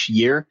each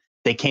year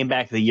they came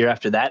back the year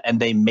after that and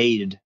they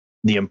made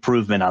the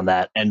improvement on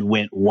that and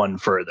went one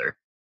further.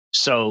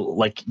 So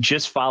like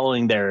just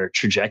following their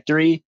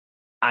trajectory,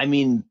 I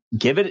mean,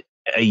 give it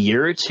a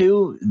year or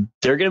two,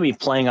 they're going to be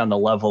playing on the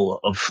level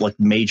of like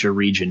major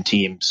region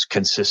teams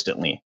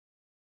consistently.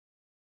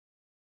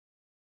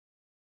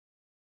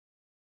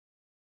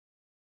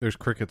 There's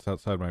crickets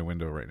outside my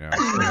window right now,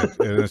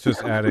 and it's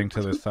just adding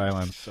to the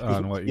silence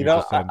on what you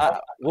just said.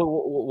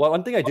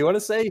 One thing I do want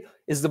to say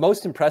is the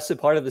most impressive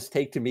part of this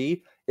take to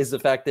me is the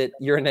fact that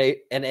you're an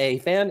A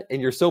fan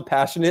and you're so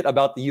passionate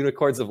about the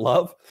Unicorns of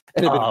Love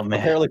and have been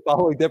apparently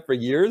following them for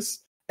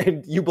years,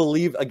 and you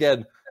believe,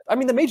 again, I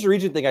mean, the major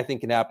region thing I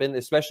think can happen,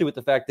 especially with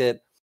the fact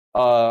that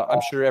I'm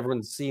sure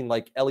everyone's seen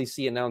like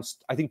LEC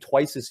announced, I think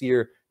twice this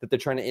year, that they're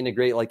trying to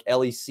integrate like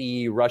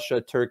LEC,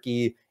 Russia,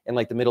 Turkey, and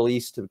like the Middle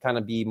East to kind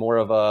of be more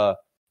of a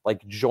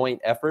like joint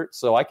effort.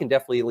 So I can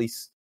definitely at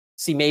least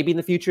see maybe in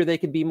the future they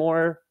could be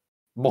more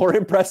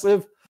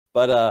impressive,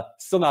 but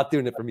still not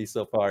doing it for me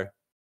so far.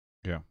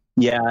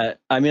 Yeah,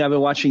 I mean, I've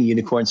been watching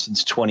Unicorn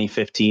since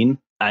 2015.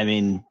 I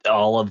mean,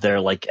 all of their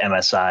like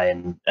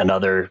MSI and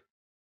other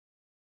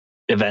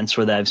events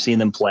where I've seen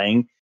them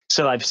playing.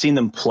 So I've seen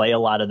them play a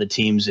lot of the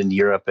teams in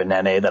Europe and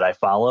NA that I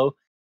follow.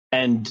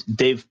 And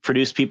they've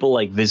produced people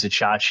like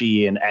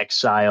Vizicachi and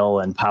Exile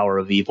and Power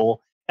of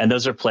Evil. And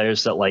those are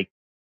players that like,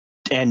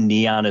 and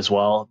Neon as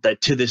well,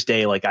 that to this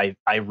day, like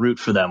I root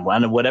for them.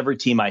 On whatever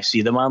team I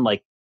see them on,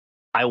 like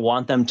I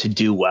want them to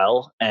do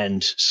well.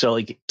 And so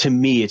like to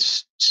me,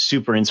 it's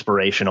super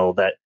inspirational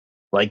that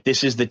like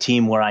this is the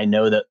team where I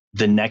know that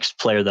the next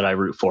player that I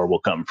root for will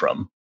come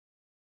from.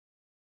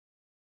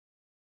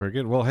 Very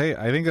good. Well, hey,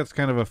 I think that's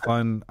kind of a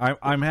fun.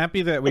 I'm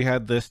happy that we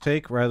had this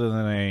take rather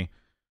than a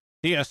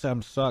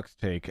TSM sucks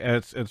take.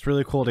 It's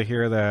really cool to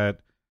hear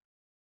that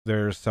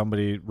there's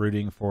somebody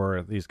rooting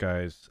for these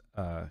guys,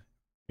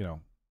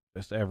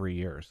 just every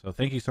year. So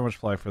thank you so much,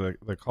 Fly, for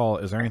the call.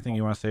 Is there anything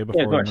you want to say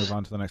before we move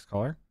on to the next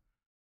caller?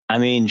 I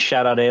mean,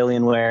 shout out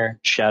Alienware,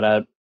 shout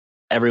out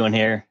everyone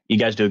here. You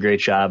guys do a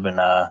great job, and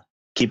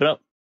keep it up.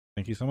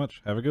 Thank you so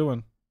much. Have a good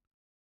one.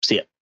 See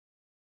ya.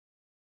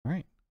 All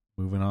right,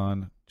 moving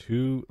on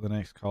to the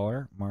next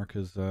caller. Mark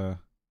is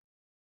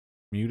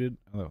muted.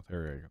 Oh,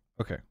 there we go.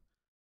 Okay.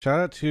 Shout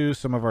out to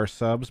some of our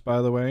subs,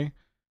 by the way.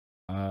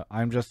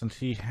 I'm Justin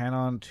T,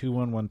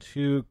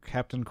 Hanon2112,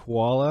 Captain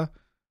Koala,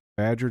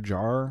 Badger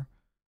Jar,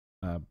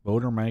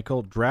 Boater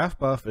Michael. Draft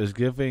Buff is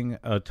giving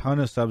a ton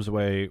of subs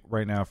away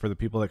right now for the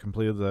people that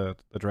completed the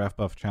Draft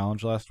Buff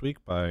challenge last week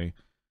by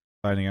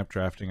signing up,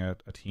 drafting a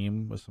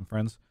team with some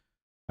friends.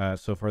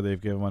 So far, they've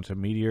given one to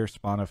Meteor,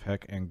 Spawn of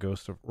Heck, and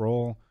Ghost of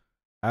Roll.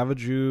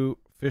 Avaju,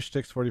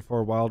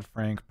 Fishsticks44, Wild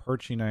Frank,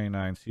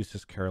 Perchy99,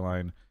 Ceasus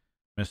Caroline,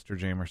 Mr.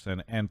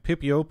 Jamerson, and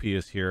Pipiopi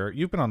is here.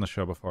 You've been on the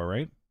show before,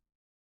 right?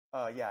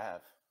 Yeah, I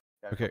have.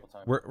 Yeah, okay.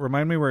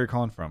 Remind me where you're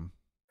calling from.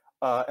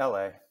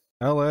 LA.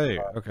 LA.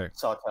 Okay.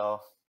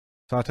 Sawtell.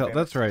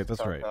 That's right.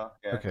 Yeah.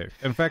 Okay.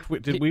 In fact,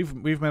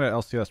 we've met at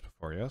LCS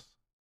before, yes?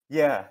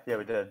 Yeah,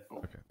 we did.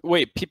 Okay.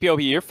 Wait,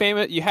 PPOP, you're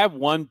famous. You have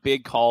one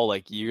big call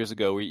like years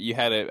ago where you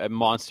had a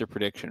monster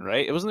prediction,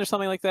 right? Wasn't there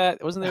something like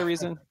that? Wasn't there a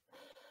reason?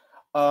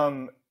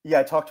 Yeah,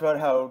 I talked about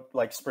how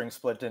like spring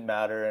split didn't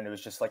matter, and it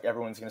was just like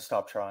everyone's gonna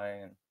stop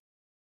trying. And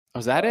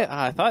was that it?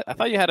 I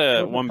thought you had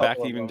one back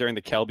even during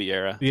the Kelby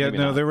era. Yeah, maybe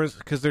no, there was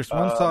because there's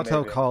one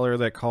Sawtell caller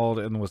that called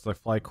and was the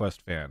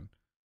FlyQuest fan,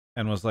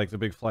 and was like the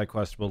big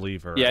FlyQuest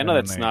believer. Yeah, I know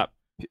that's not.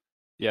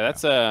 Yeah,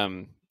 that's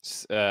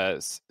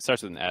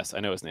starts with an S. I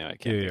know his name. I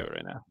can't do it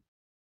right now.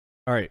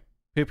 All right,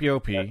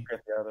 Pipiopi. Yeah,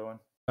 the other one.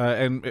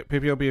 And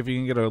Pipiopi, if you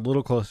can get a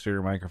little closer to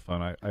your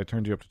microphone, I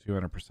turned you up to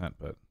 200%,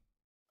 but.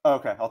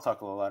 Okay, I'll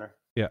talk a little louder.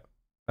 Yeah.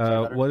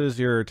 What is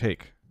your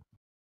take?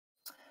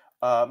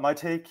 My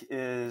take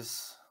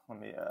is, let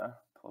me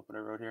pull up what I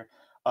wrote here.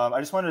 I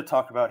just wanted to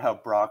talk about how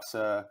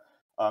Broxah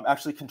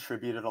actually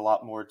contributed a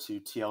lot more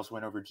to TL's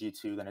win over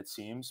G2 than it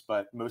seems,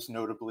 but most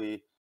notably,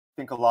 I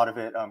think a lot of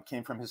it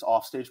came from his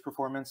offstage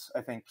performance.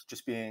 I think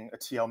just being a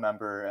TL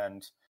member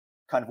and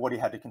kind of what he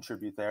had to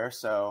contribute there.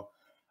 So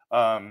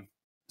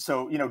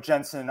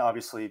Jensen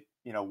obviously,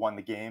 won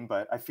the game,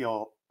 but I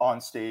feel on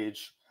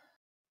stage,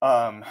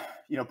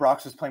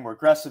 Brox was playing more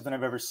aggressive than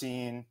I've ever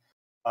seen.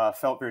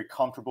 Felt very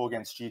comfortable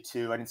against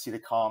G2. I didn't see the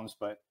comms,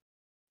 but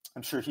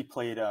I'm sure he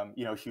played, a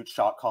huge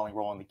shot calling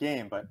role in the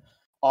game. But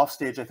off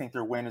stage, I think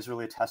their win is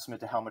really a testament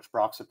to how much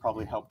Brox had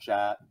probably helped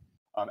Jat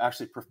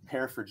actually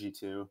prepare for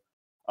G2,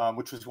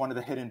 which was one of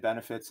the hidden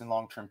benefits and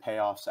long-term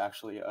payoffs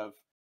actually of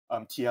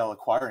TL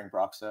acquiring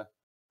Broxah,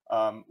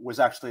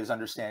 was actually his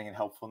understanding and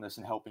helpfulness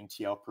in helping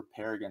TL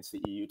prepare against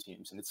the EU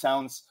teams. And it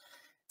sounds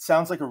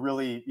like a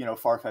really,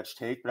 far-fetched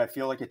take, but I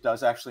feel like it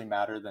does actually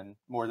matter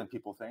more than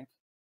people think.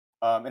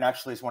 And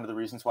actually is one of the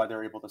reasons why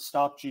they're able to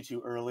stop G2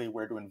 early,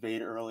 where to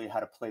invade early, how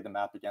to play the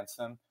map against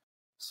them.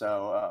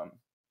 So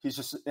he's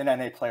just an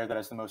NA player that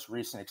has the most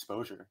recent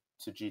exposure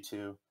to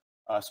G2,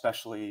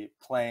 especially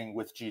playing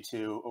with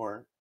G2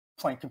 or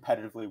playing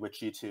competitively with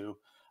G2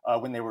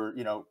 when they were,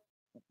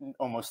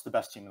 almost the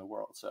best team in the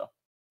world. So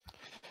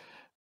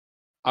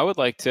I would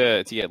like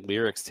to get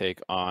Lyric's take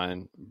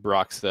on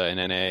Broxah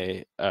and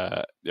NA,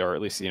 or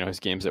at least, his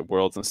games at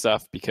Worlds and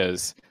stuff,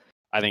 because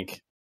I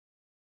think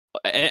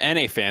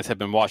NA fans have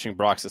been watching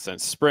Broxah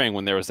since spring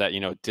when there was that,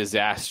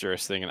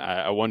 disastrous thing. And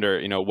I wonder,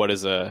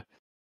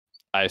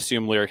 I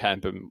assume Lyric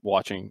hadn't been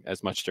watching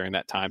as much during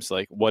that time. So,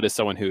 like, what does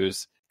someone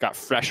who's got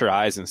fresher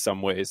eyes in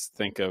some ways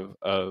think of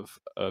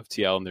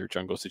TL and their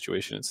jungle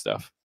situation and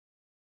stuff?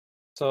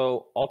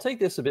 So I'll take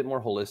this a bit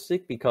more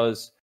holistic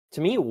because to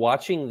me,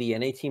 watching the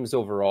NA teams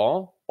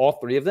overall, all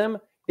three of them,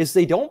 is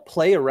they don't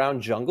play around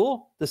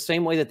jungle the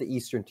same way that the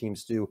Eastern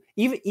teams do.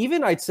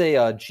 Even I'd say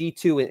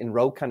G2 and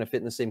Rogue kind of fit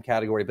in the same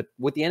category, but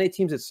with the NA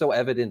teams, it's so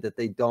evident that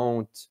they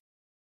don't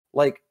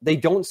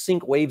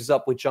sync waves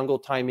up with jungle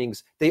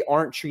timings. They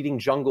aren't treating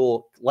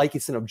jungle like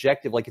it's an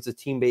objective, like it's a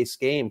team-based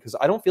game, because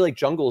I don't feel like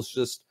jungle is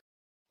just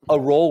a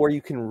role where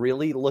you can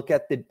really look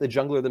at the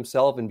jungler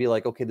themselves and be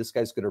like, okay, this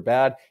guy's good or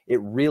bad.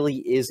 It really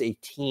is a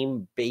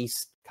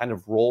team-based kind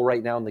of role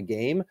right now in the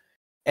game.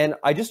 And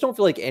I just don't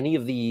feel like any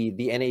of the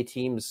NA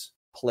teams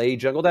play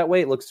jungle that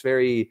way. It looks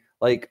very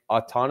like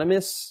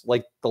autonomous,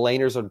 like the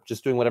laners are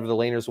just doing whatever the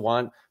laners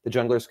want. The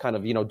jungler's kind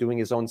of, doing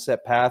his own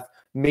set path.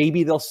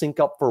 Maybe they'll sync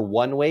up for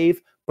one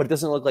wave, but it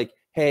doesn't look like,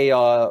 hey,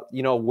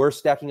 we're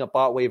stacking up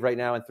bot wave right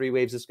now, and 3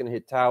 waves is going to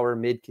hit tower.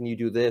 Mid, can you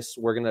do this?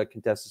 We're going to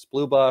contest this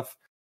blue buff.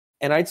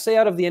 And I'd say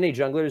out of the NA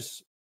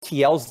junglers,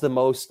 TL's the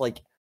most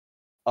like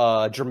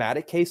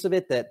dramatic case of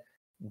it, that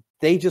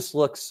they just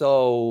look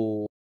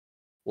so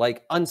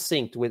like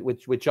unsynced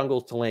with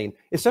jungle to lane,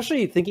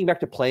 especially thinking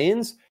back to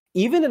play-ins.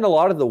 Even in a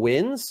lot of the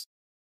wins,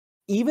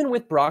 even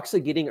with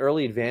Broxah getting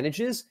early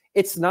advantages,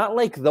 it's not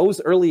like those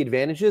early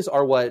advantages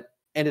are what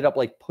ended up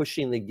like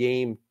pushing the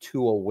game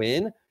to a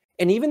win.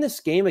 And even this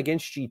game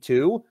against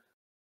G2,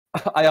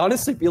 I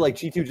honestly feel like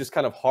G2 just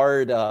kind of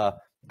hard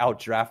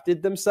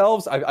outdrafted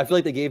themselves. I feel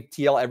like they gave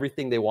TL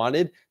everything they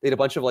wanted. They had a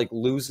bunch of like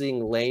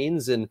losing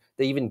lanes, and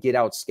they even get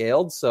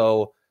outscaled.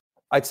 So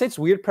I'd say it's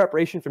weird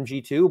preparation from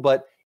G2,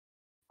 but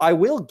I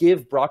will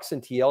give Brox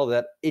and TL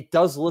that it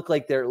does look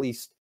like they're at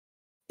least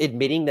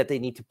admitting that they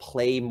need to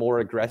play more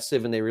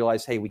aggressive, and they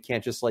realize, hey, we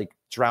can't just like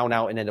drown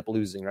out and end up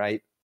losing,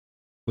 right?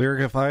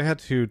 Lyric, if I had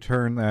to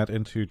turn that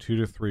into 2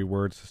 to 3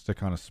 words to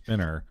stick on a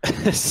spinner.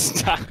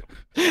 Stop.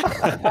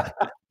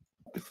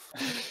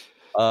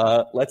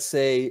 Let's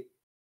say,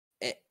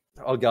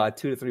 oh God,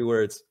 2 to 3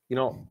 words.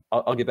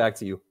 I'll get back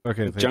to you.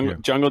 Okay,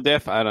 jungle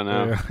diff? I don't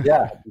know.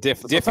 Yeah.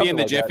 Diffy and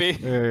the Jiffy?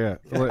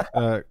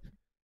 Yeah.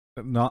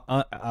 Not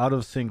out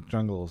of sync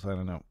jungles. I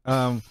don't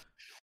know.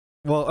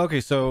 Well,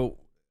 okay, so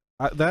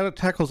that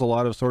tackles a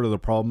lot of sort of the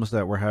problems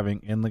that we're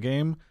having in the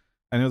game.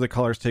 I know the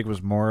Color's take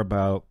was more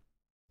about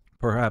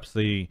perhaps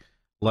the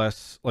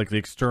less like the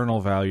external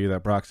value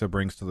that Broxah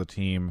brings to the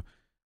team.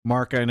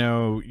 Mark, I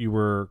know you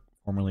were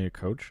formerly a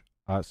coach,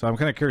 so I'm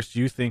kind of curious. Do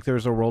you think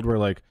there's a world where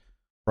like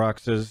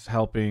Broxah's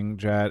helping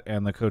Jet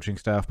and the coaching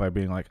staff by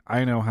being like,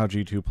 I know how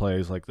G2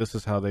 plays, like this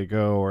is how they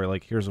go, or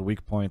like here's a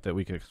weak point that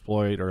we could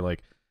exploit, or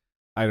like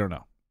I don't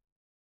know.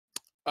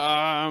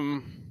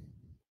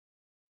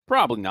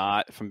 Probably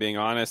not, if I'm being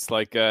honest.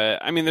 Like,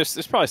 I mean,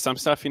 there's probably some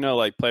stuff,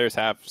 like players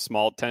have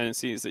small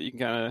tendencies that you can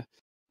kind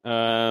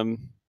of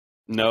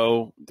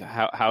know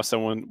how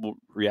someone will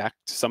react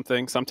to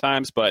something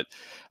sometimes. But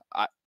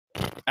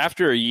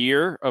after a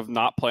year of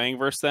not playing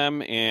versus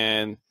them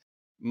and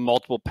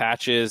multiple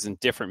patches and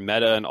different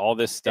meta and all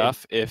this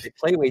stuff, they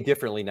play way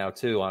differently now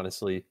too,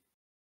 honestly.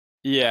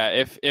 Yeah,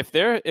 if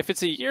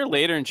it's a year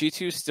later and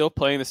G2 is still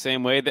playing the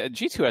same way, that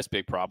G2 has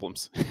big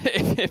problems.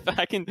 if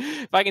I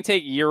can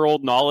take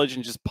year-old knowledge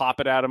and just pop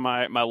it out of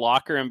my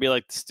locker and be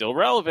like still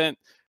relevant,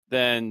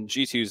 then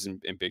G2's in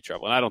big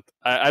trouble. And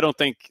I don't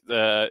think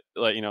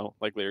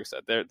like Lyric said,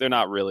 they're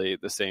not really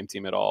the same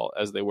team at all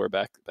as they were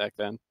back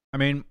then. I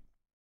mean,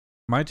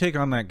 my take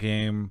on that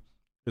game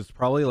is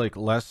probably like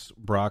less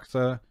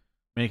Broxah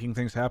making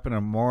things happen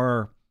and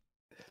more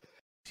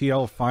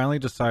TL finally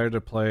decided to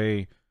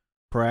play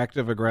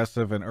proactive,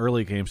 aggressive, and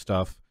early game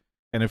stuff.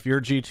 And if you're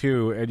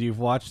G2 and you've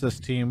watched this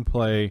team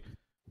play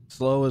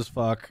slow as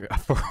fuck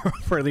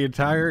for the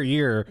entire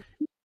year,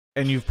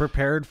 and you've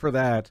prepared for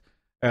that,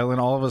 and then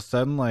all of a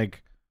sudden,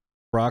 like,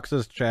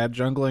 Broxah's Chad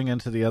jungling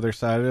into the other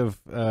side of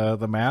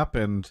the map,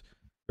 and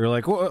you're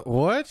like,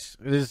 what?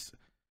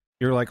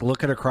 You're like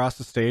looking across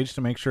the stage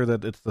to make sure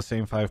that it's the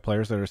same 5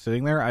 players that are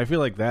sitting there. I feel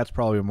like that's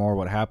probably more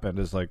what happened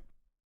is like,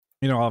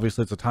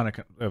 obviously it's a ton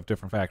of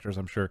different factors,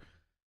 I'm sure.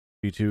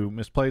 G2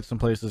 misplayed some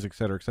places, et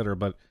cetera,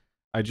 but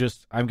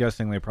I'm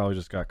guessing they probably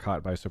just got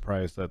caught by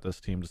surprise that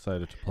this team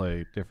decided to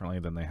play differently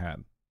than they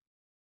had.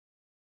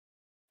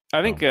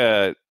 I think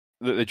the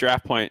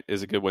draft point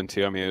is a good one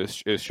too. I mean,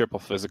 it was triple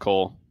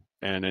physical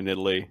and in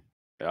Italy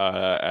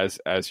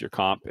as your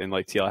comp, and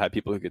like TL had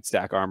people who could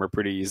stack armor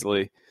pretty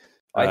easily.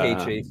 I hate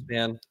Jace,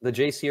 man. The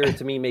Jace here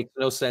to me makes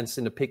no sense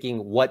into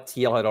picking what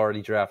TL had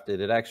already drafted.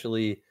 It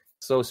actually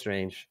so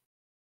strange.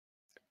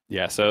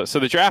 Yeah, so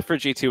the draft for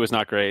G2 was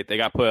not great. They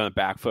got put on the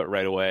back foot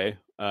right away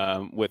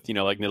with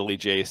like Nidalee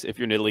Jace. If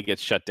your Nidalee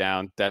gets shut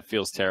down, that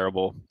feels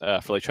terrible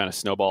for like trying to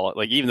snowball it.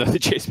 Like even though the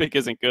Jace pick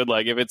isn't good,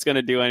 like if it's going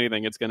to do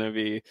anything, it's going to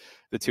be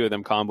the two of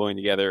them comboing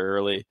together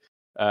early.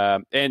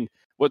 And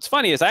what's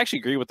funny is I actually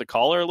agree with the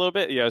caller a little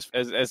bit.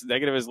 As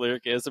negative as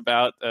Lyric is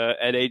about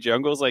NA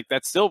jungles, like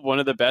that's still one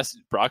of the best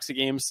Broxah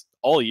games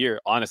all year.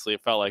 Honestly,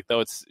 it felt like,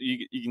 though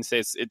you can say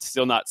it's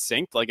still not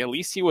synced. Like at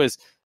least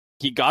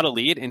he got a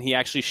lead and he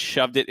actually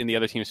shoved it in the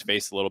other team's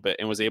face a little bit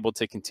and was able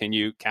to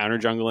continue counter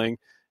jungling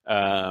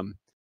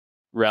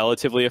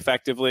relatively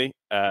effectively.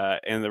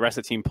 And the rest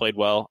of the team played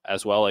well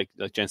as well. Like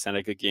Jensen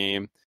had a good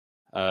game.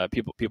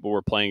 People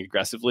were playing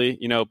aggressively,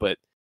 but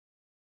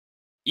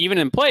even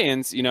in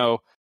play-ins,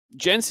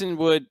 Jensen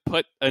would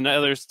put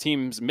another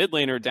team's mid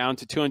laner down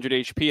to 200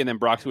 HP and then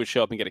Broxah would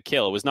show up and get a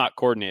kill. It was not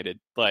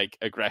coordinated like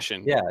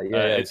aggression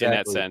exactly. in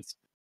that sense.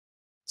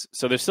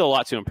 So there's still a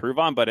lot to improve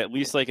on, but at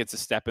least like it's a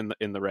step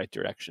in the right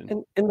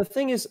direction. And the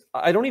thing is,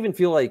 I don't even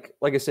feel like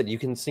I said, you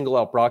can single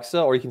out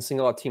Broxah or you can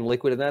single out Team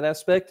Liquid in that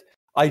aspect.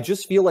 I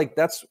just feel like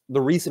that's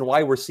the reason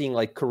why we're seeing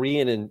like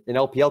Korean and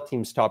LPL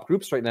teams top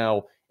groups right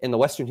now, and the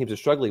Western teams are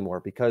struggling more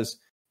because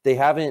they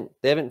haven't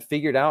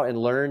figured out and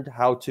learned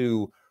how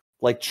to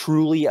like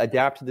truly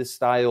adapt to this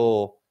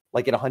style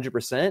like at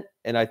 100%.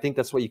 And I think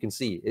that's what you can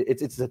see.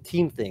 It's a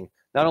team thing,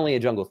 not only a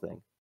jungle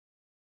thing.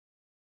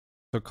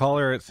 So,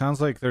 caller, it sounds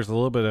like there's a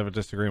little bit of a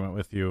disagreement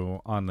with you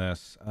on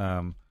this.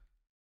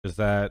 Is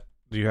that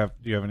do you have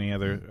any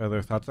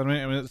other thoughts? I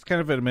mean, it's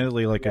kind of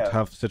admittedly like a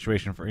tough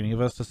situation for any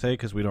of us to say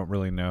because we don't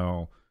really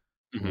know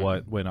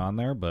what went on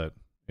there. But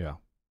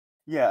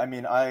yeah, I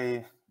mean,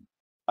 I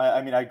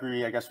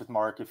agree. I guess with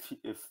Mark,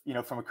 if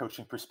from a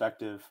coaching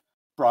perspective,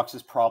 Brox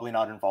is probably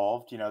not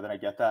involved. Then I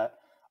get that.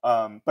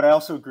 But I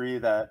also agree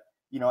that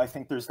I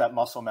think there's that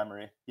muscle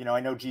memory. I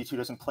know G2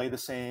 doesn't play the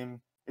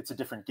same. It's a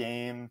different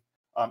game.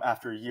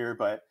 After a year,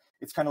 but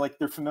it's kind of like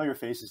they're familiar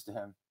faces to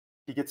him.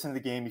 He gets into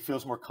the game, he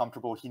feels more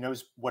comfortable, he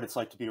knows what it's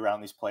like to be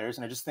around these players,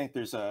 and I just think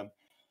there's a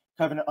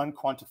kind of an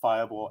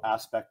unquantifiable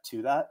aspect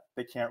to that.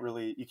 You can't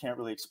really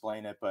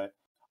explain it, but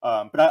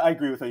I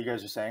agree with what you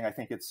guys are saying. I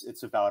think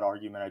it's a valid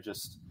argument.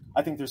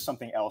 I think there's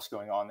something else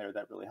going on there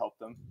that really helped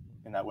them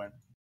in that win.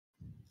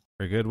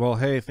 Very good. Well,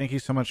 hey, thank you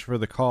so much for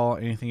the call.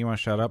 Anything you want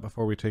to shout out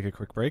before we take a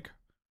quick break?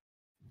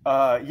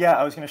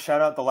 I was going to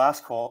shout out the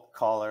last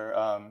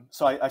caller.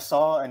 So I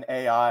saw an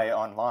AI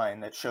online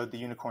that showed the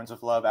Unicorns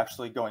of Love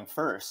actually going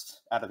first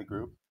out of the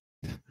group.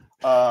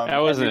 That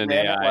wasn't an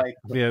AI.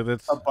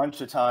 That's a bunch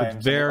of times.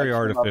 It's very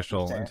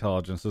artificial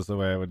intelligence is the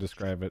way I would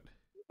describe it.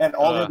 And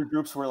all the other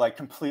groups were like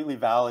completely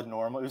valid,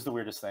 normal. It was the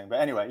weirdest thing.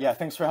 But anyway,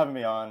 thanks for having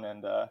me on,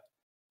 and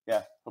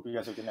hope you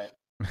guys have a good night.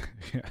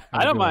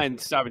 I don't mind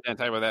stopping down and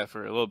talking about that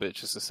for a little bit,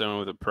 just as someone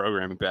with a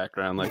programming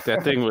background. Like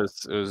that thing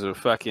was a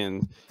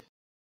fucking.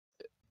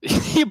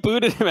 You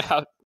booted him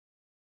out.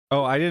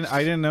 Oh, I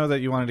didn't know that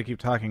you wanted to keep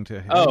talking to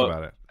him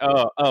about it.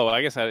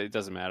 I guess it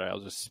doesn't matter.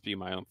 I'll just spew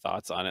my own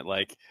thoughts on it.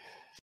 Like,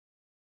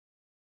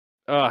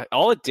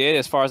 all it did,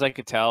 as far as I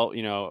could tell,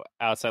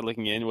 outside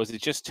looking in, was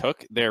it just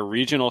took their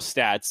regional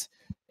stats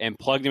and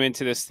plugged them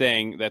into this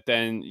thing that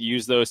then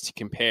used those to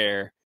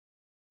compare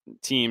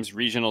teams'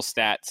 regional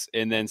stats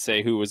and then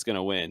say who was going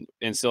to win.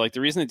 And so, like, the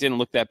reason it didn't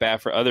look that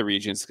bad for other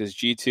regions because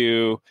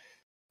G2.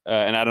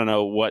 And I don't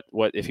know what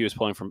if he was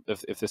pulling from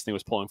if this thing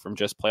was pulling from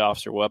just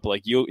playoffs or what, but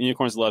like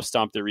Unicorns Love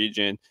stomped the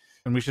region.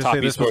 And we should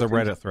say this was a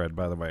Reddit thread,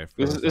 by the way.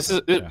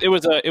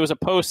 It was a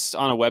post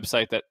on a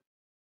website that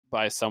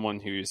by someone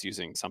who's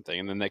using something,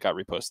 and then they got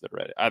reposted to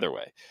Reddit. Either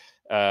way,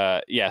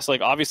 so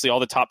like obviously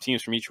all the top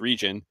teams from each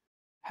region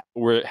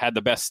had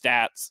the best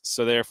stats,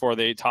 so therefore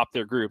they topped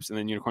their groups, and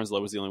then Unicorns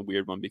Love was the only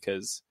weird one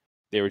because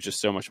they were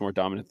just so much more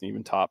dominant than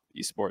even top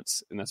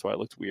esports, and that's why it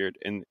looked weird.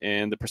 And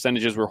the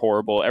percentages were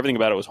horrible. Everything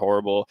about it was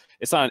horrible.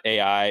 It's not an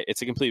AI.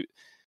 It's a complete.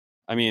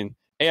 I mean,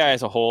 AI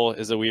as a whole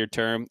is a weird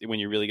term when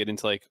you really get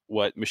into like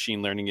what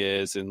machine learning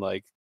is and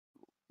like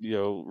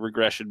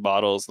regression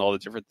models and all the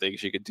different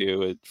things you could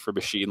do for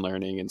machine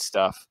learning and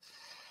stuff.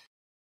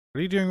 What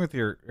are you doing with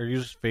are you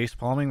just face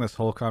palming this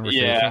whole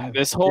conversation? Yeah,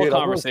 this whole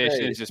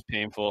conversation is just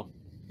painful.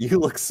 You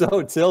look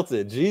so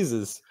tilted,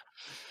 Jesus.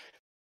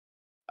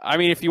 I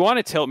mean, if you want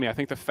to tilt me, I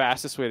think the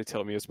fastest way to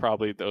tilt me is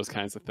probably those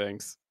kinds of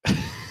things.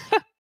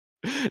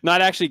 Not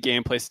actually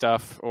gameplay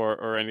stuff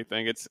or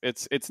anything.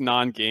 It's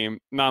non-game,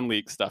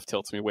 non-league stuff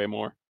tilts me way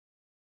more.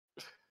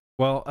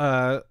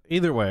 Well,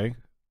 either way,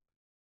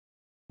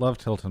 love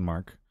Tilton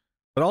Mark,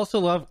 but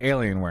also love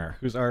Alienware,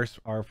 who's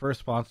our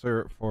first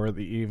sponsor for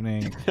the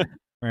evening.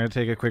 We're going to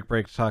take a quick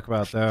break to talk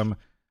about them.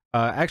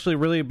 Actually,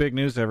 really big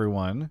news,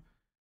 everyone.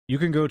 You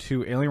can go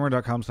to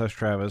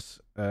alienware.com/Travis.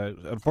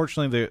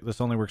 Unfortunately,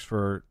 this only works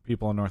for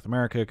people in North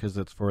America because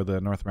it's for the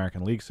North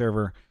American League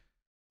server.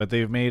 But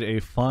they've made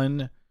a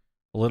fun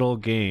little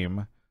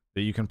game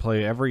that you can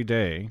play every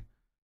day.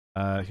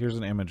 Here's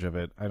an image of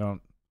it. I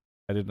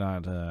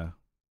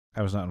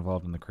was not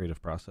involved in the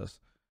creative process.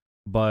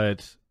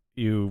 But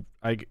you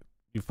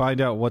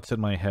find out what's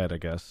in my head, I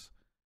guess.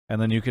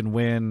 And then you can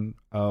win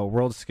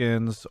world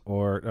skins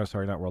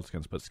not world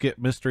skins, but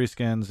mystery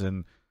skins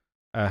and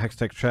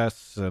Hextech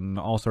chests and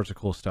all sorts of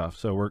cool stuff.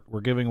 So we're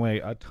giving away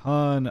a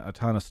ton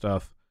of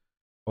stuff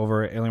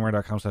over at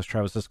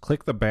alienware.com/Travis. Just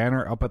click the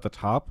banner up at the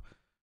top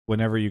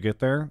whenever you get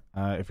there.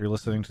 If you're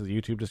listening to the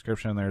YouTube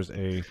description, there's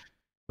a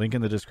link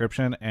in the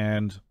description.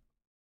 And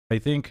I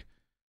think,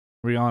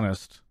 to be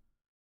honest,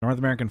 North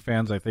American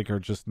fans, I think, are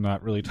just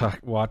not really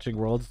watching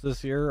Worlds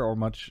this year or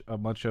much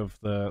of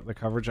the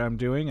coverage I'm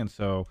doing. And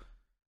so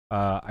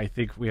I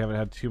think we haven't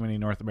had too many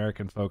North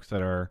American folks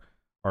that are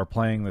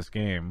playing this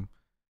game.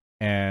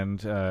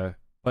 And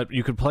but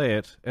you could play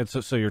it, and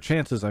so your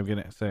chances,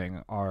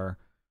 are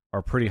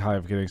pretty high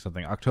of getting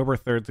something. October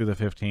 3rd through the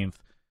 15th,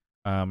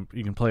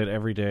 you can play it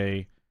every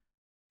day,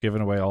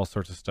 giving away all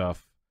sorts of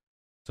stuff.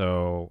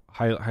 So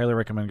highly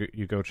recommend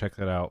you go check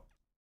that out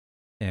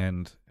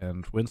and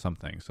win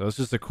something. So it's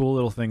just a cool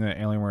little thing that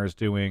Alienware is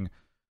doing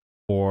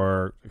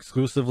for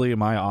exclusively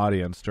my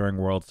audience during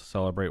Worlds to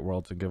celebrate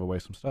Worlds and give away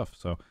some stuff.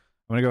 So I'm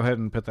gonna go ahead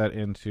and put that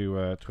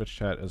into Twitch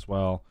chat as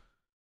well.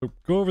 So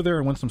go over there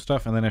and win some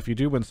stuff, and then if you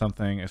do win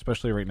something,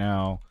 especially right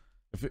now,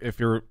 if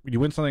you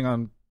win something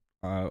on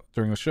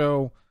during the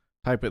show,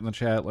 type it in the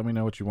chat. Let me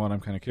know what you want. I'm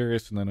kind of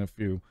curious. And then if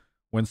you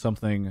win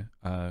something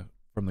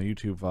from the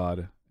YouTube VOD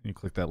and you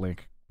click that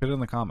link, put it in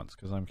the comments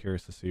because I'm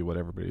curious to see what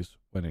everybody's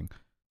winning.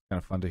 Kind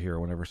of fun to hear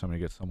whenever somebody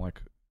gets some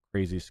like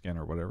crazy skin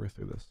or whatever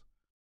through this.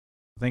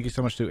 Thank you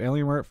so much to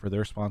Alienware for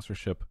their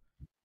sponsorship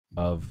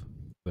of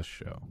the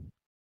show.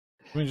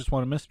 We just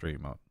want a mystery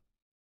emote.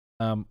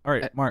 All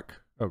right, Mark.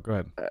 Oh, go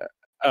ahead.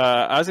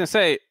 I was gonna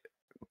say,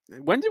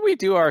 when did we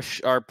do our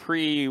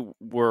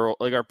pre-world,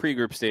 like our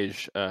pre-group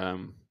stage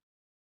Hotline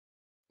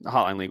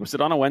League? Was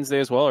it on a Wednesday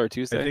as well or a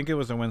Tuesday? I think it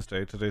was a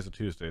Wednesday. Today's a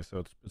Tuesday,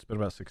 so it's been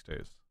about 6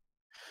 days.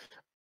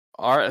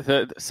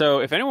 So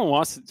if anyone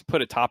wants to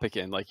put a topic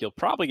in, like, you'll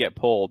probably get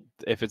pulled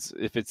if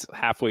it's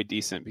halfway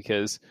decent,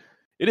 because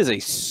it is a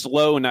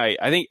slow night.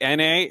 I think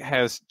NA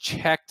has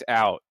checked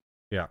out.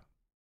 Yeah,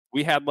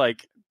 we had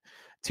like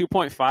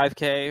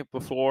 2.5K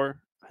before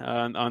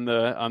on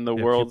the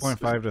Worlds.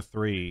 2.5 to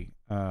 3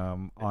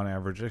 on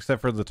average,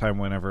 except for the time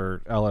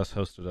whenever LS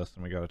hosted us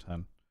and we got a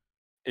 10.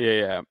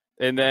 Yeah.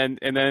 And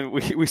then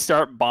we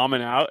start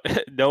bombing out.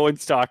 No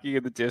one's talking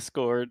in the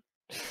Discord.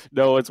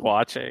 No one's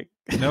watching.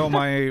 No,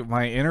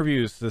 my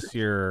interviews this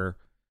year,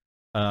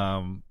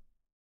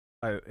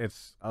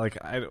 it's like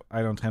I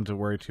don't tend to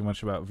worry too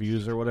much about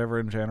views or whatever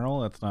in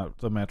general. That's not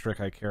the metric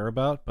I care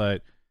about,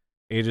 but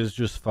it is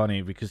just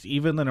funny because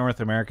even the North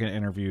American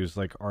interviews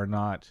like are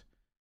not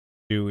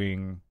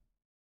doing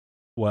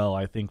well.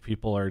 I think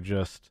people are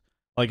just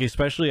like,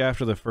 especially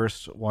after the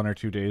first 1 or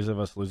 2 days of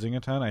us losing a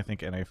ton, I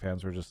think NA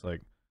fans were just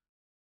like,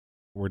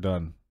 we're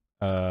done.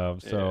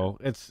 So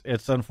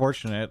it's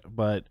unfortunate,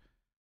 but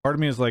part of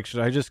me is like,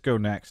 should I just go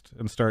next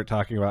and start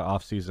talking about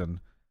off season?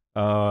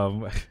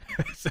 Soon,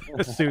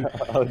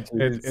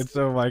 and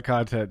so my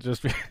content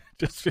just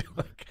feel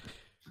like,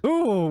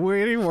 ooh,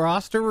 waiting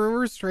roster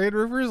rumors, trade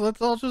rumors.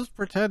 Let's all just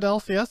pretend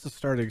LCS is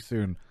starting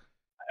soon.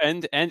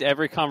 And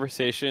every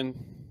conversation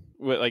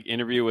with like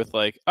interview with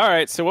like, all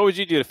right, so what would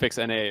you do to fix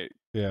NA?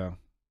 Yeah,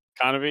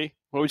 Conaby,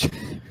 what would you?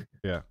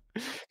 Yeah,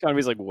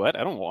 Conaby's like, what?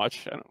 I don't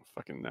watch. I don't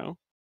fucking know.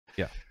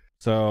 Yeah.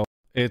 So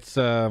it's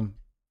so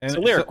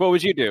Lyric, what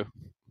would you do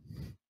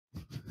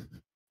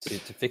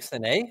to fix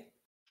an A?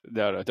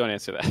 No, don't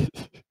answer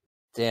that.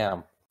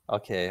 Damn.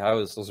 Okay, I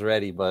was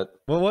ready, but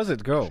what was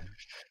it? Go.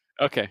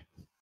 Okay.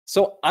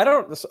 So I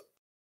don't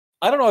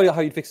know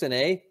how you'd fix an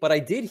A, but I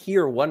did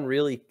hear one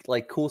really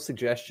like cool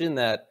suggestion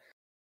that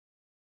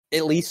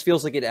at least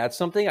feels like it adds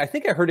something. I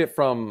think I heard it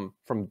from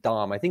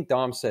Dom. I think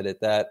Dom said it,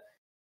 that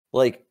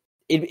like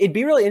it'd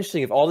be really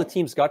interesting if all the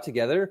teams got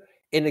together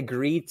and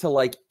agreed to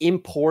like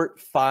import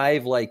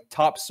 5 like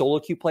top solo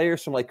queue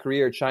players from like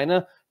Korea or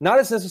China, not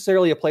as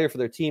necessarily a player for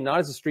their team, not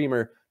as a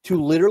streamer,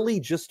 to literally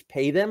just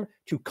pay them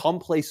to come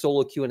play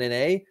solo queue in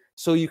NA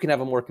so you can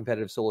have a more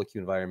competitive solo queue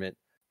environment.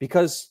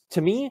 Because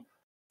to me,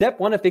 step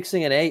one of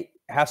fixing NA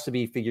has to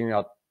be figuring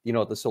out,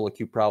 the solo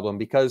queue problem.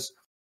 Because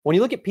when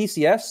you look at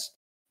PCS,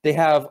 they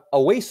have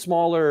a way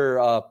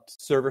smaller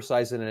server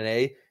size than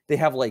NA. They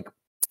have like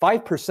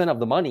 5% of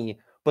the money.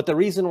 But the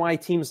reason why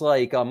teams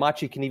like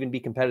Machi can even be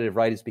competitive,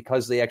 right, is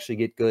because they actually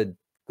get good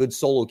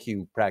solo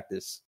queue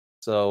practice.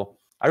 So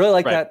I really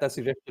like that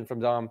suggestion from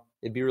Dom.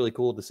 It'd be really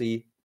cool to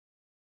see.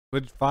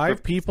 Would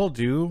 5 people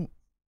do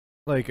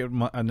like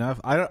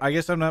enough? I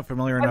guess I'm not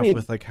familiar enough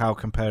with like how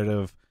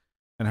competitive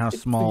and how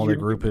small the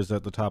group is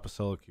at the top of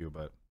solo queue,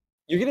 but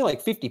you're getting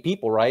like 50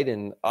 people, right?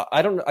 And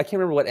I can't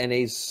remember what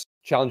NA's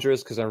challenger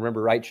is because I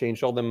remember Riot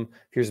changed all them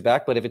years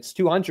back. But if it's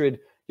 200.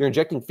 You're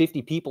injecting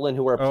 50 people in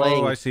who are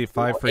playing. Oh, I see.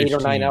 5 for 8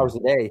 or 9 team. hours a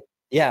day.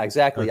 Yeah,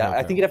 exactly. Okay,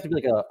 I think it'd have to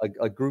be like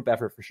a group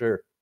effort for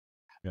sure.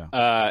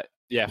 Yeah.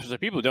 For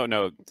people who don't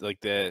know, like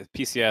the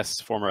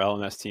PCS former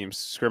LMS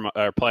teams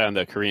play on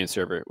the Korean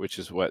server, which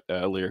is what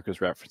Lyric was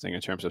referencing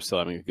in terms of still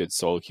having a good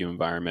solo queue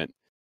environment.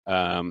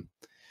 But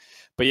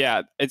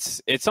yeah,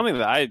 it's something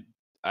that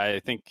I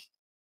think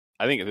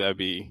that would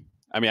be.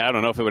 I mean, I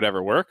don't know if it would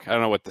ever work. I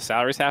don't know what the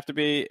salaries have to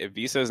be,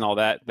 visas and all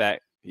that.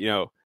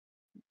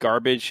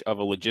 Garbage of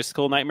a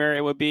logistical nightmare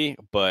it would be,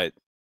 but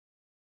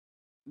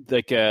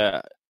like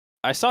I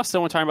saw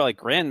someone talking about like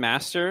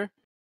Grandmaster,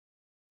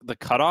 the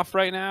cutoff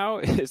right now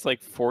is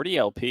like 40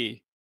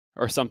 LP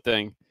or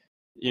something,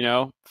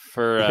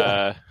 for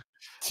NA.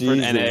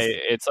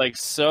 It's like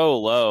so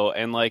low,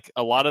 and like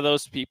a lot of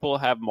those people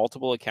have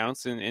multiple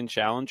accounts in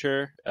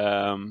Challenger.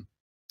 So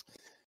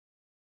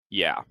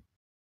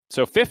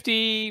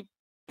 50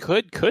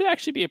 could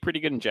actually be a pretty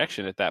good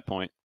injection at that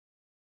point.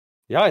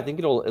 Yeah, I think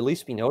it'll at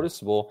least be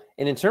noticeable.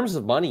 And in terms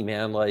of money,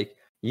 man, like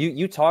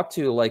you talk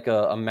to like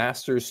a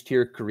Masters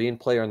tier Korean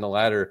player on the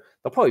ladder,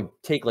 they'll probably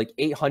take like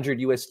 800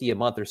 USD a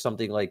month or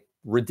something like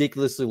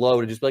ridiculously low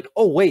to just be like,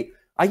 oh, wait,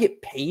 I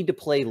get paid to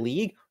play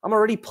League? I'm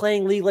already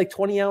playing League like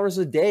 20 hours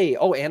a day.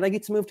 Oh, and I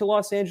get to move to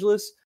Los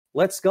Angeles?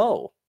 Let's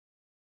go.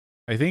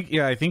 I think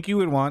you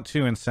would want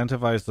to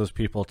incentivize those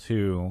people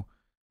to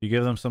You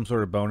give them some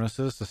sort of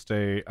bonuses to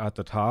stay at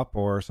the top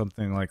or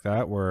something like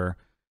that, where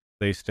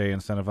they stay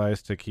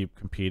incentivized to keep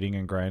competing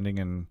and grinding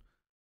and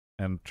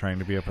trying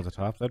to be up at the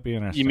top. That'd be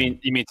interesting.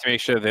 You mean to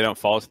make sure they don't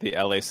fall to the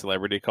LA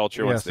celebrity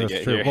culture once they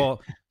get here?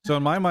 Well, so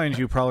in my mind,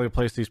 you probably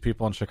place these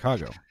people in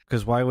Chicago,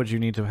 because why would you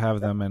need to have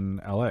them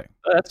in LA?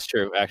 That's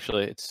true.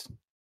 Actually, it's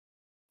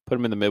put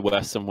them in the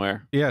Midwest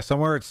somewhere. Yeah,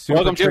 somewhere it's super.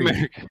 Welcome to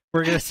America.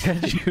 We're gonna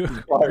send you.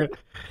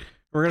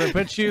 We're gonna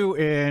put you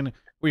in.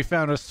 We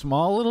found a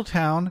small little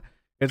town.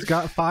 It's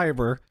got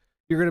fiber.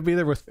 You're going to be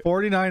there with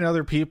 49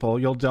 other people.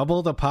 You'll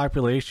double the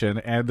population,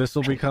 and this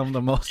will become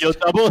the most. You'll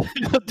double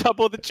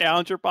the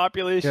challenger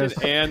population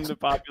and the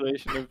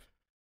population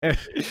of.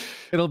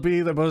 It'll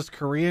be the most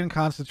Korean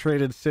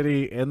concentrated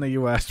city in the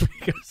U.S.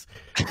 because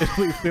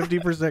it'll be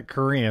 50%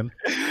 Korean.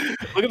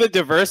 Look at the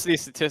diversity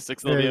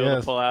statistics they'll be able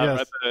to pull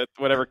out at the,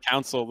 whatever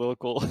council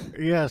local.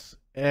 Yes,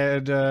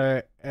 and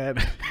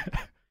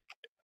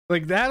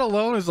like that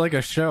alone is like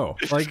a show.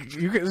 Like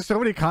you get so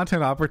many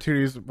content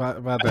opportunities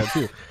about that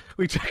too.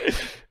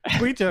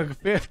 We took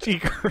 50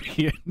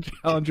 Korean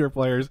challenger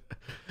players,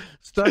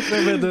 stuck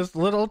them in this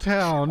little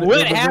town.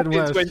 What happens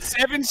Midwest. When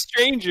 7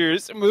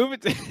 strangers move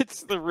it?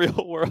 It's the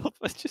real world.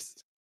 Let's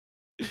just.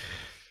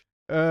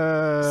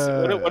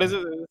 What is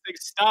it? Like,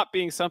 stop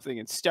being something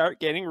and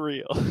start getting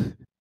real.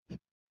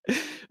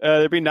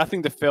 There'd be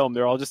nothing to film.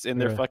 They're all just in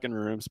their fucking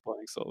rooms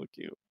playing solo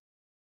queue.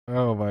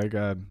 Oh my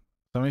god.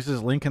 Somebody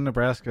says Lincoln,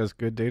 Nebraska has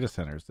good data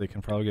centers. They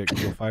can probably get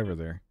Google Fiber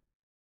there.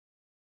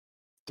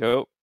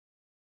 Dope.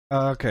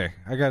 Okay,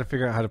 I got to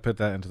figure out how to put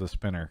that into the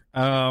spinner.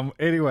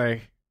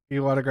 Anyway,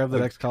 you want to grab the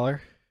next caller?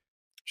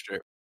 Sure.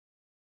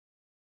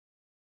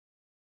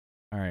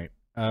 All right.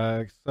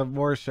 Some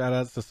more shout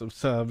outs to some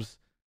subs.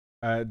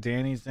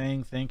 Danny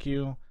Zhang, thank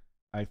you.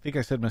 I think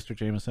I said Mr.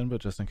 Jameson,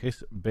 but just in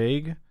case.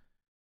 Big,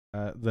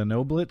 the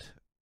Noblet,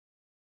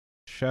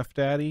 Chef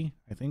Daddy,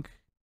 I think.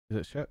 Is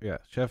it Chef? Yeah,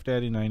 Chef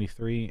Daddy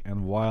 93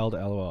 and Wild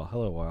LOL.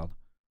 Hello, Wild.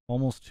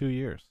 Almost 2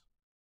 years.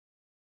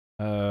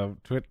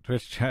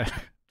 Twitch chat.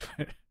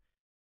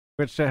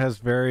 Twitch chat has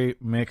very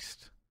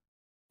mixed.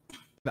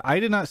 I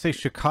did not say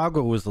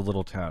Chicago was the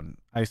little town.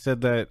 I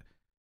said that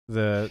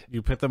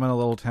you put them in a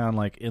little town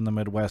like in the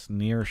Midwest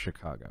near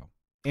Chicago.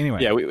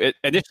 Anyway, yeah,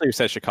 initially we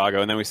said Chicago,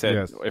 and then we said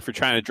if we're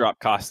trying to drop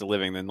cost of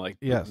living, then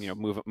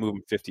move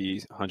them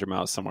 50, 100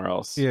 miles somewhere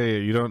else. Yeah,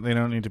 they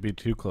don't need to be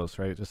too close,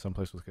 right? Just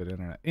someplace with good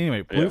internet.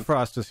 Anyway, Blue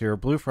Frost is here.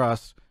 Blue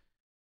Frost,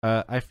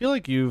 I feel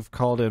like you've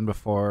called in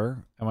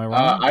before. Am I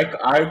wrong?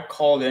 I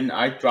called in.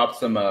 I dropped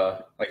some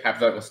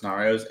hypothetical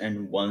scenarios,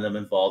 and one of them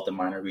involved the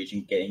minor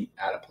region getting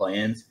out of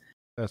play-ins.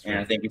 That's right. And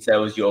I think you said it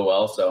was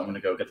UOL, so I'm going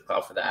to go get the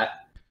clout for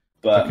that.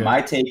 But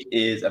my take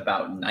is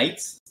about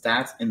Knight's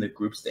stats in the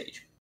group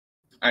stage.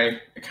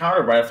 I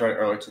encountered a thread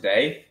earlier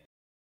today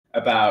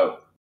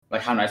about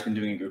how Knight's been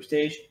doing in group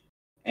stage,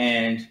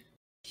 and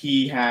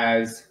he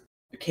has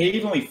a KD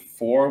of only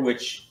 4,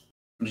 which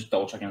I'm just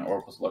double checking on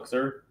Oracle's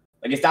Elixir.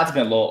 His stats have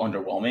been a little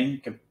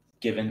underwhelming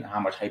given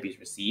how much hype he's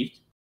received.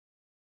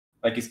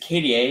 His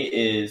KDA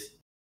is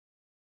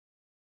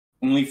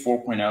only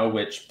 4.0,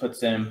 which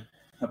puts him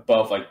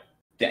above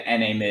the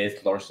NA Miz,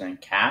 Larson,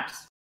 and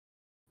Caps.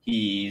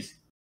 He's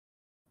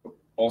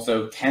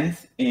also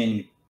 10th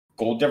in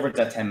gold difference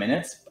at 10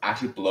 minutes,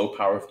 actually below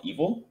Power of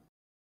Evil.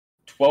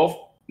 12th,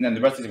 and then the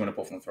rest is going to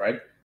pull from the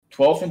thread.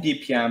 12th in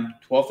DPM,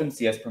 12th in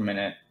CS per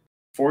minute,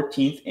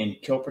 14th in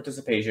kill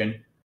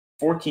participation,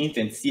 14th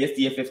in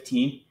CSD at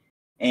 15,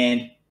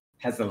 and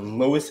has the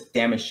lowest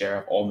damage share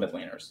of all mid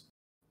laners.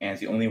 And is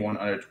the only one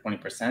under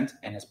 20%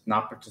 and has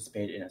not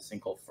participated in a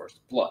single first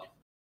blood.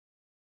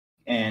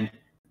 And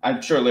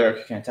I'm sure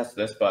Lyric can attest to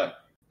this, but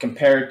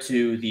compared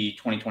to the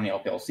 2020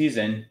 LPL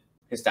season,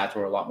 his stats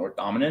were a lot more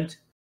dominant.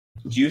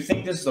 Do you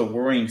think this is a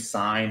worrying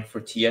sign for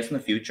TS in the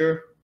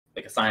future?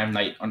 A sign of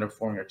Knight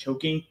underperforming or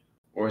choking?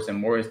 Or is it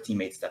more his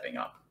teammates stepping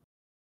up?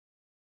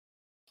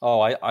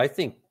 Oh, I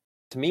think,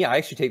 to me, I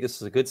actually take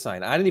this as a good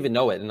sign. I didn't even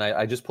know it, and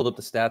I just pulled up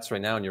the stats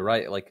right now, and you're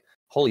right.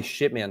 Holy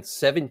shit, man.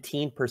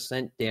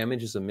 17%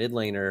 damage as a mid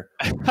laner.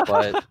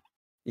 But,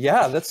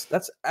 yeah,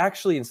 that's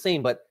actually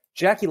insane. But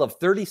JackeyLove,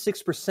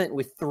 36%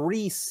 with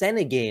 3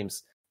 Senna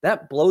games.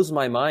 That blows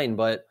my mind,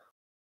 but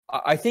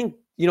I think,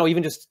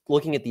 even just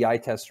looking at the eye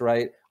test,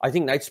 right? I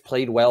think Knight's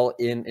played well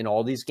in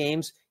all these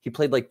games. He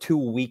played 2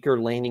 weaker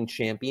laning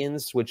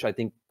champions, which I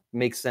think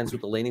makes sense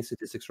with the laning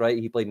statistics, right?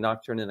 He played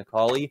Nocturne and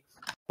Akali.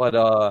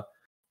 But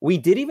we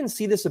did even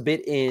see this a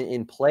bit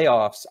in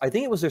playoffs. I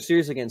think it was their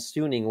series against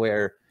Tuning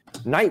where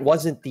Knight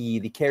wasn't the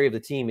carry of the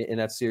team in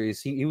that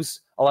series. He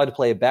was allowed to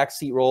play a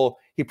backseat role.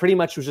 He pretty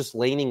much was just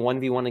laning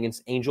 1v1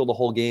 against Angel the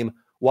whole game,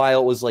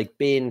 while it was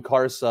Bin,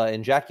 Karsa,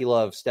 and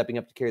JackeyLove stepping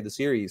up to carry the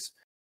series.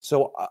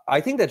 So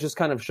I think that just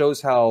kind of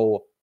shows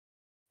how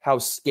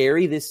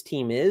scary this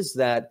team is,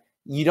 that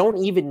you don't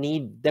even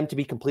need them to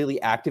be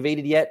completely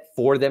activated yet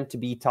for them to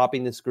be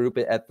topping this group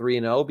at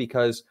 3-0,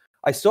 because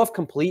I still have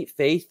complete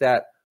faith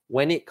that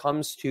when it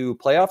comes to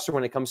playoffs or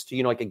when it comes to,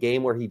 a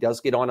game where he does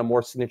get on a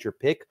more signature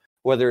pick,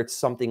 whether it's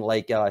something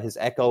like his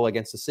Echo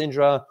against the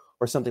Syndra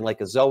or something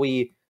like a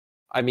Zoe,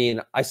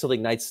 I still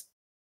think Knight's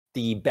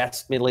the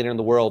best mid laner in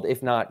the world,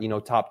 if not,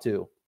 top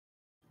 2.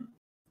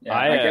 Yeah,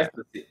 I guess.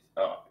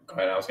 Go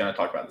ahead. I was going to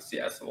talk about the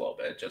CS a little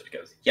bit, just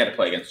because he had to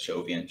play against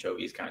Chovy, and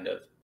Chovy's kind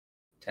of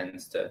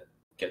tends to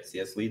get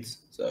CS leads.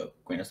 So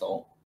grain of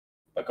salt.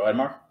 But go ahead,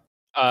 Mark.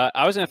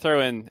 I was going to throw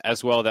in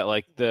as well that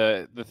like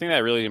the thing that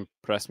really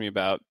impressed me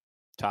about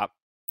Top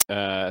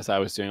as I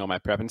was doing all my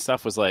prep and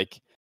stuff was like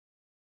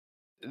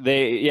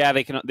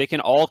they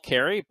can all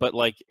carry, but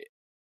like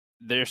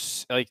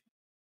there's like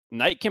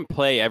Knight can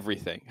play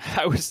everything.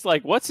 I was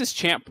like, what's his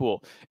champ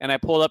pool? And I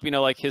pulled up,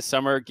 like his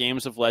summer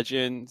Games of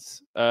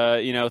Legends,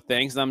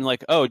 things. And I'm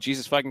like, oh,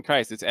 Jesus fucking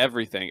Christ. It's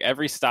everything.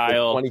 Every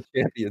style. 20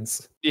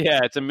 champions. Yeah,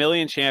 it's a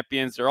million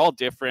champions. They're all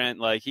different.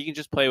 Like he can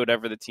just play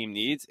whatever the team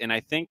needs. And I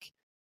think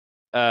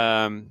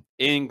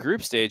in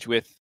group stage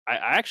I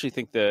actually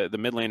think the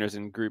mid laners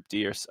in Group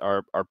D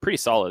are pretty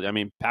solid. I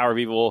mean, Power of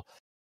Evil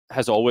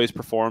has always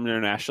performed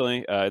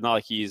internationally. Not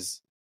like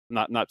he's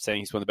not saying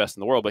he's one of the best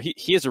in the world, but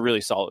he is a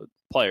really solid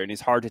player, and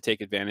he's hard to take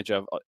advantage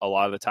of a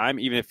lot of the time.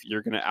 Even if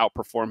you're going to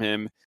outperform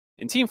him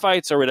in team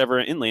fights or whatever,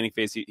 in laning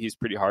phase, he's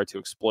pretty hard to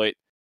exploit.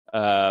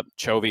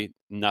 Chovy,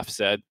 enough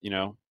said,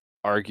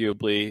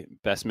 arguably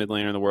best mid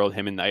laner in the world.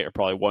 Him and Knight are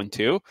probably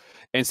 1-2.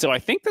 And so I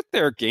think that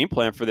their game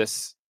plan for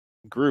this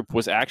group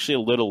was actually a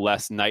little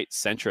less Knight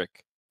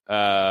centric.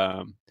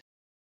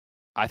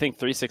 I think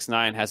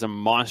 369 has a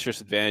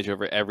monstrous advantage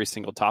over every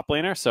single top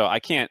laner. So I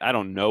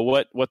don't know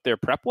what their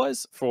prep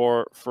was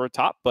for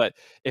top, but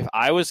if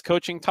I was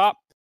coaching top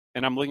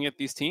and I'm looking at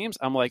these teams,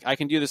 I'm like, I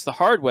can do this the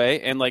hard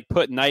way and like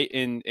put Knight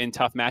in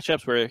tough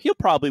matchups where he'll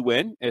probably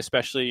win,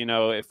 especially,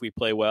 if we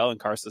play well and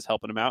Karsa's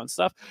helping him out and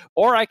stuff.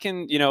 Or I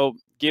can,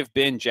 give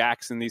Bin,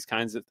 Jax and these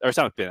kinds of, or it's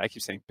not Bin, I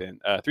keep saying Bin,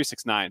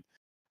 369.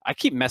 I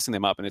keep messing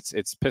them up and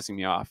it's pissing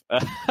me off.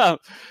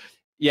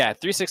 Yeah,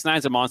 369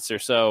 is a monster.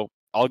 So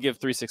I'll give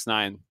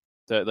 369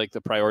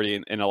 the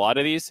priority in a lot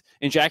of these.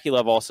 And Jackie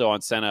Love also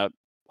on Senna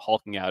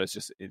hulking out is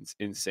just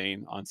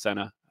insane on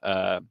Senna.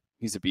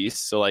 He's a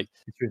beast. So like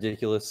it's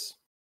ridiculous.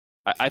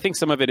 I think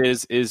some of it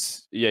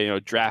is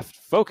draft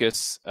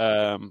focus.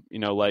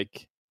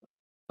 Like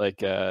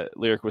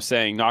Lyric was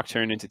saying,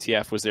 Nocturne into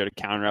TF was there to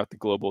counter out the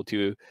global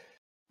to.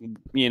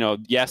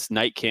 Yes,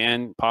 Knight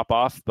can pop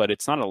off, but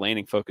it's not a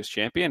laning focused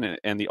champion,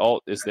 and the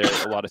ult is there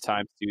a lot of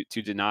times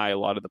to deny a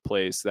lot of the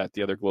plays that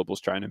the other global's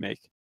trying to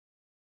make.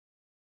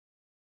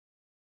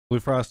 Blue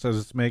Frost, does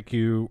this make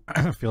you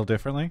feel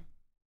differently?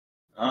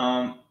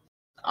 I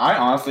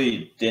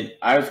honestly didn't.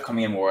 I was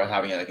coming in more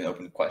having like an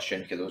open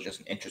question because it was just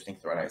an interesting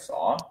thread I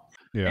saw.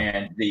 Yeah.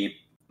 And the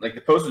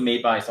post was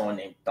made by someone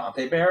named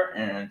Dante Bear,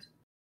 and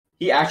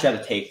he actually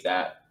had to take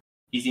that.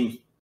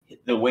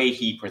 The way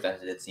he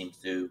presented it seems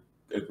to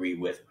agree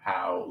with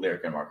how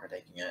Lyric and Mark are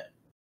taking it.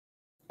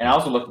 And I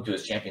also looked into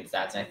his champion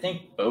stats, and I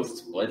think both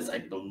splits, I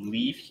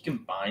believe he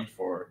combined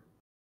for,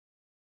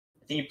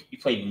 I think he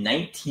played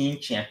 19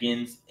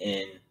 champions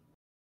in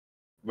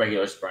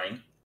regular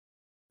spring.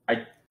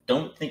 I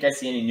don't think I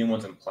see any new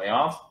ones in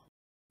playoffs,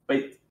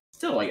 but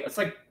still, it's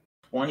like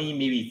 20,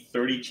 maybe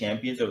 30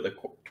 champions over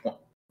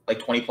the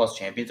 20 plus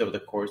champions over the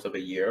course of a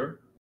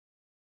year.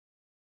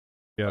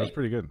 Yeah, that's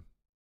pretty good.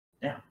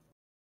 Yeah.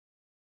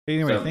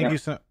 Anyway, thank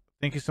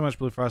you so much,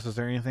 Blue Frost. Is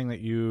there anything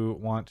that you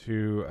want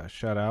to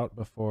shout out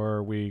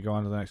before we go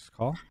on to the next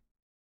call?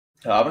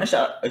 I'm going to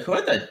shout who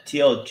had the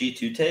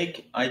TLG2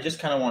 take. I just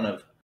kind of want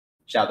to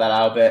shout that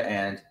out a bit,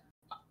 and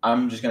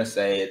I'm just going to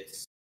say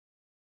it's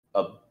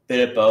a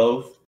bit of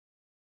both.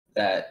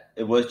 That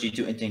it was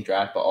G2 inting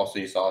draft, but also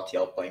you saw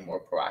TL playing more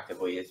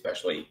proactively,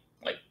 especially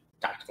like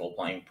tactical,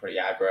 playing pretty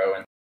aggro,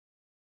 and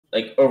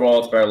like overall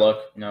it's better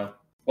look. We'll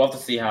have to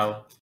see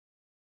how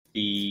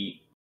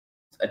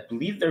I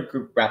believe their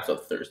group wraps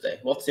up Thursday.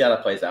 We'll have to see how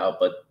that plays out,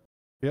 but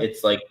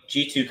It's like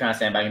G2 kind of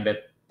sandbagging a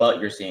bit, but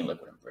you're seeing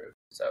Liquid improve.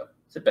 So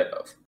it's a bit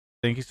both.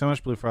 Thank you so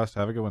much, Blue Frost.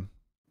 Have a good one.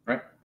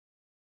 Right.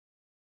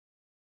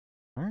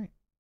 All right.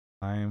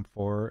 Time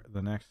for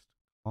the next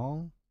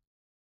call.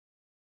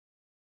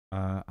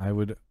 I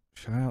would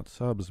shout out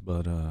subs,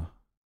 but I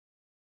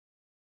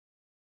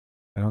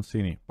don't see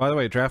any. By the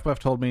way, Draft Buff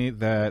told me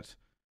that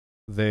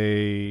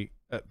there's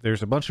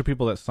a bunch of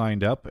people that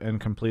signed up and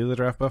completed the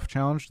Draft Buff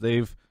challenge.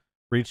 They've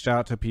reached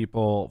out to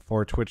people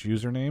for Twitch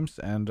usernames,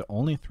 and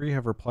only 3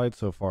 have replied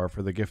so far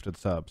for the gifted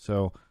sub.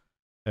 So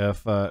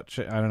if I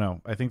don't know,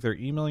 I think they're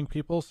emailing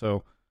people.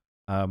 So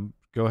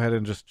go ahead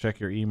and just check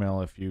your email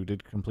if you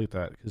did complete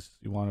that, because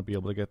you want to be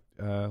able to get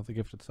the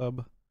gifted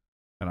sub,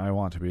 and I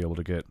want to be able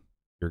to get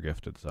your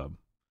gifted sub.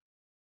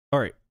 All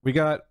right, we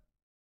got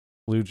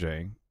Blue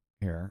Jay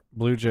here.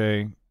 Blue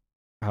Jay,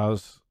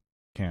 how's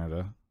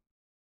Canada?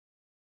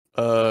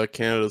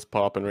 Canada's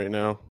popping right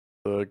now.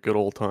 The good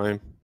old time.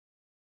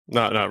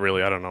 Not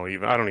really. I don't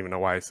even know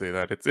why I say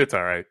that. It's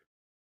all right.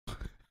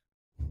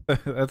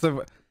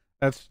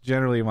 That's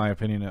generally my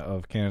opinion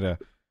of Canada.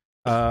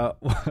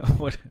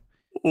 What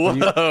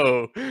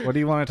do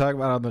you want to talk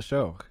about on the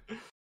show?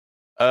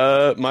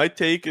 My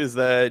take is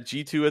that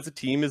G2 as a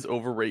team is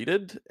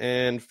overrated,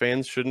 and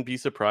fans shouldn't be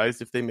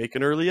surprised if they make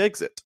an early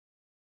exit.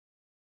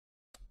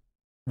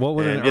 What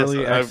would an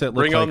early exit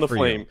look like? Bring on the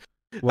flame.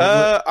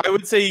 I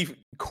would say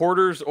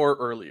quarters or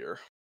earlier.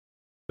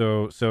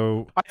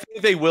 So I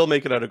think they will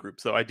make it out of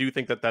groups, though. I do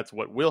think that that's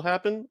what will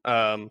happen.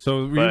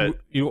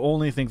 You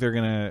only think they're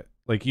gonna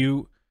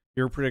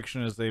your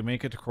prediction is they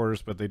make it to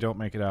quarters, but they don't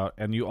make it out,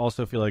 and you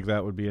also feel like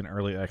that would be an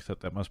early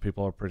exit, that most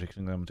people are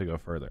predicting them to go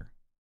further.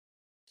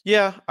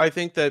 Yeah, I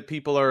think that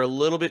people are a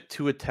little bit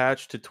too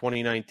attached to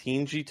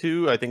 2019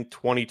 G2. I think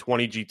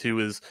 2020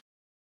 G2 is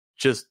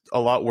just a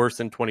lot worse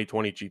than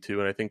 2020 G2,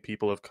 and I think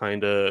people have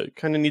kind of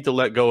need to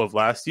let go of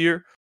last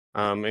year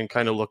and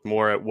kind of look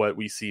more at what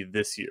we see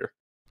this year.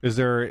 Is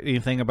there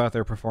anything about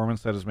their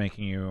performance that is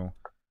making you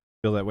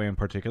feel that way in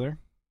particular?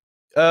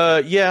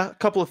 Yeah, a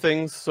couple of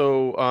things.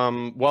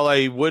 So while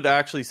I would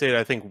actually say that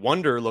I think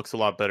Wunder looks a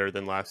lot better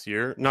than last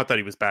year, not that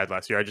he was bad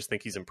last year, I just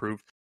think he's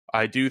improved.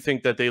 I do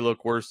think that they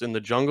look worse in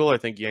the jungle. I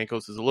think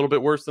Jankos is a little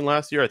bit worse than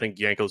last year. I think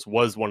Jankos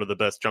was one of the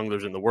best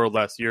junglers in the world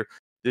last year.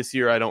 This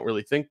year, I don't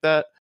really think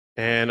that.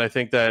 And I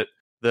think that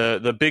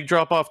the big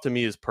drop-off to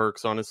me is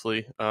Perkz,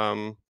 honestly.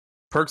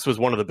 Perkz was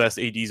one of the best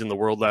ADs in the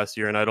world last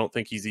year, and I don't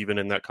think he's even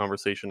in that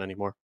conversation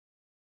anymore.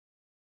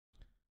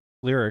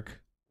 Lyric,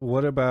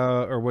 what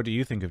do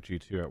you think of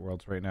G2 at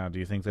Worlds right now? Do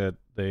you think that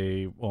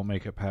they won't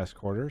make it past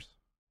quarters?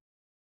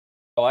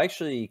 Oh, I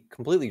actually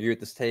completely agree with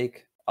this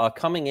take.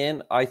 Coming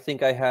in, I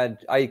think I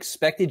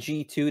expected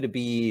G2 to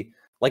be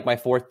like my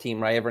fourth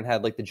team, right? Everyone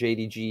had like the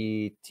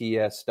JDG,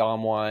 TS,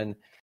 Dom1.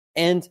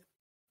 And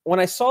when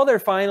I saw their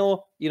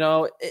final,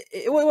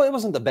 it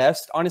wasn't the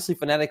best. Honestly,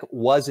 Fnatic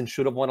was and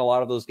should have won a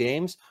lot of those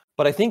games.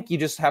 But I think you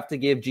just have to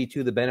give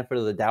G2 the benefit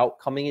of the doubt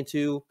coming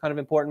into kind of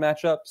important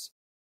matchups.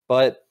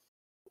 But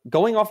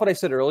going off what I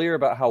said earlier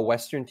about how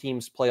Western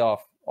teams play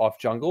off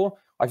jungle,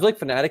 I feel like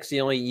Fnatic's the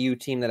only EU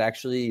team that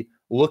actually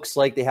looks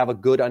like they have a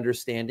good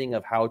understanding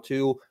of how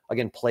to,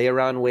 again, play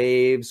around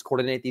waves,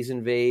 coordinate these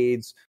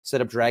invades,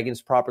 set up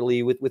dragons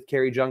properly with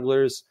carry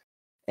junglers.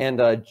 And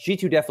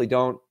G2 definitely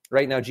don't.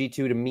 Right now,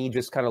 G2 to me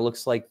just kind of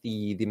looks like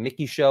the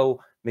Mickey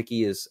show.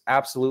 Mickey is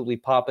absolutely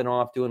popping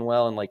off, doing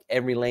well in like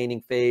every laning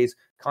phase,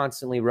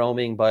 constantly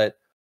roaming. But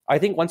I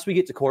think once we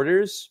get to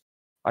quarters,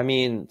 I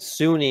mean,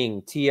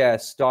 Suning,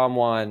 TS,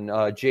 Dom1,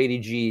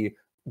 JDG,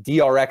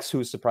 DRX,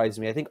 who surprised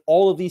me. I think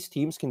all of these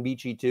teams can beat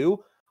G2.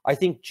 I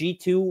think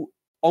G2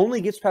 only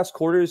gets past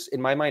quarters,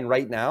 in my mind,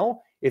 right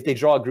now, if they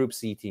draw a Group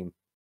C team.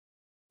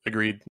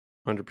 Agreed,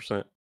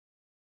 100%.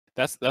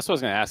 That's what I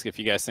was going to ask, if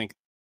you guys think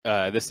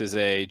this is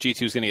a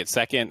G2 is going to get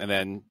second and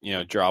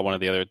then draw one of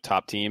the other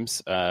top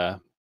teams. Yes,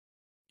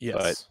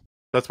 but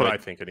that's what I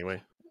think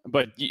anyway.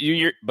 But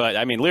but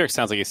I mean, Lyric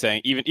sounds like he's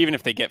saying even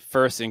if they get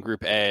first in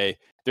Group A,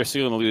 they're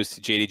still going to lose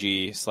to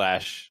JDG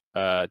 /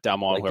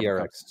 Dom1, like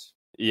DRX.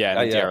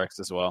 Yeah, and DRX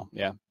as well.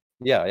 Yeah.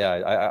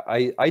 Yeah.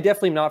 I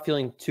definitely am not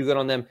feeling too good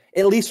on them,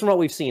 at least from what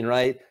we've seen,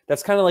 right?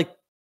 That's kind of like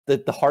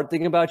the hard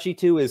thing about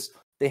G2 is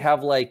they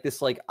have like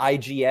this like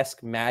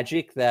IG-esque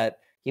magic that,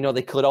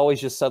 they could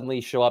always just suddenly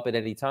show up at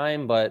any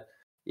time. But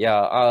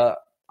yeah,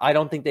 I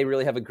don't think they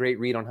really have a great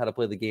read on how to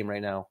play the game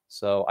right now.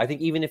 So I think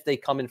even if they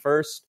come in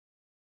first,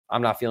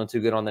 I'm not feeling too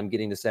good on them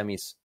getting to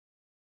semis.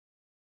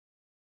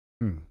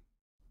 Do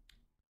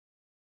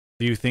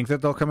you think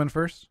that they'll come in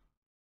first?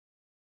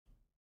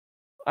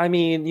 I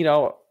mean,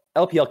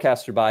 LPL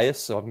caster bias,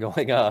 so I'm going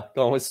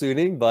with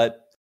Suning,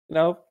 but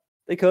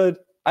they could.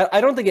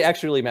 I don't think it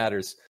actually really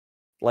matters.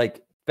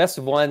 Like best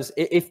of ones,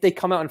 if they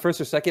come out in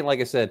first or second, like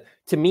I said,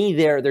 to me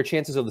their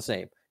chances are the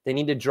same. They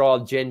need to draw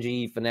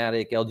Gen.G,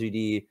 Fnatic,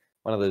 LGD,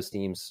 one of those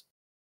teams.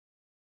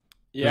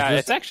 Yeah,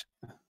 it's actually.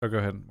 Oh, go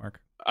ahead, Mark.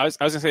 I was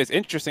gonna say it's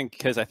interesting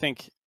because I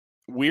think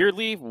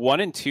weirdly 1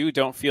 and 2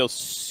 don't feel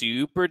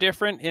super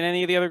different in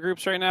any of the other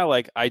groups right now.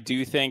 Like I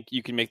do think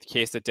you can make the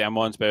case that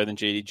Dam1's better than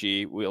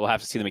JDG. We'll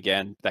have to see them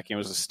again. That game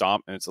was a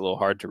stomp and it's a little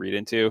hard to read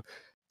into.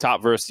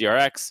 Top versus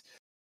DRX.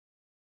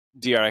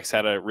 DRX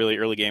had a really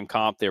early game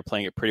comp. They were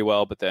playing it pretty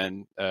well, but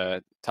then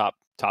top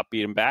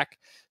beat them back.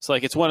 So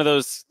like it's one of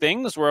those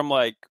things where I'm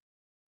like,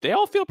 they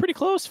all feel pretty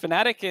close.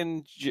 Fnatic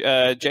and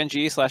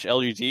Gen.G /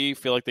 LGD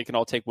feel like they can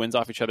all take wins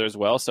off each other as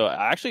well. So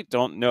I actually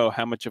don't know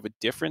how much of a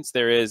difference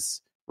there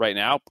is right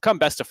now. Come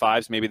best of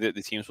fives, maybe the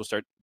teams will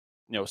start,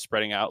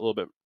 spreading out a little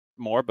bit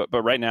more. But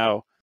right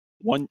now,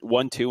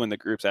 1-2 in the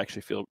groups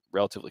actually feel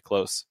relatively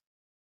close.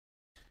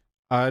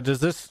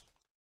 Does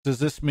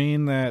this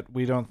mean that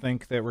we don't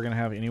think that we're going to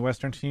have any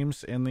Western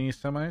teams in the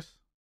semis?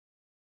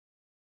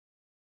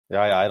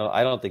 Yeah,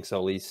 I don't think so.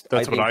 At least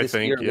that's what I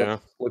think. Yeah,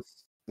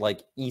 looks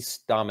like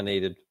East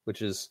dominated,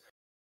 which is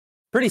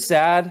pretty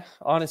sad,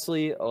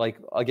 honestly. Like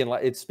again,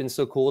 it's been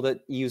so cool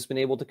that EU's been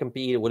able to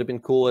compete. It would have been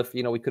cool if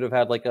we could have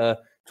had like a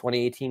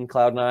 2018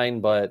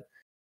 Cloud9, but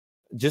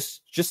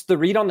just the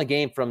read on the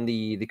game from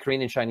the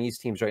Korean and Chinese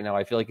teams right now,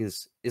 I feel like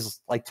is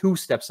like 2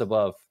 steps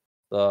above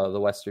the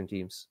Western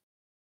teams.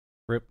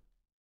 Rip.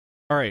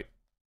 All right.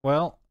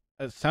 Well,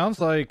 it sounds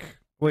like.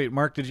 Wait,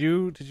 Mark, did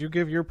you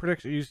give your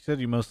prediction? You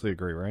said you mostly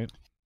agree, right?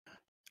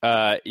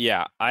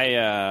 Yeah,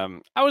 I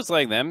was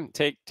letting them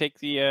take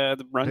the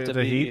brunt of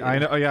the heat. I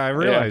know. Yeah, I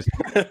realized.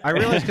 Yeah. I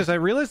realized because I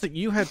realized that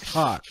you had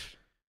talked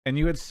and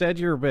you had said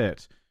your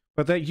bit,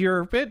 but that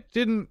your bit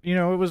didn't. You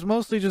know, it was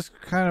mostly just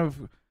kind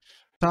of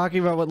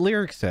talking about what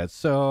Lyric said.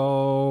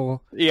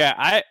 So yeah,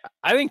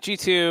 I think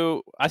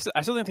G2. I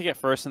still think they get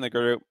first in the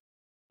group.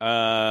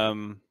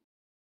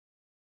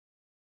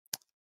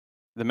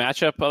 The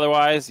matchup,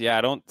 otherwise, yeah,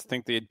 I don't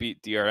think they'd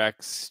beat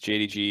DRX,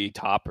 JDG,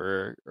 Top,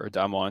 or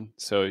Damwon.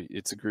 So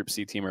it's a Group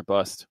C team or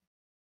bust.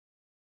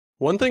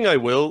 One thing I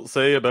will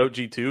say about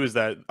G2 is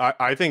that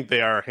I think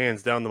they are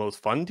hands down the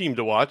most fun team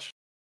to watch.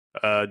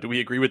 Do we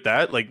agree with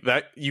that? Like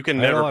that, you can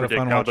never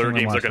predict how their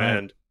games are going to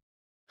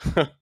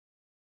end.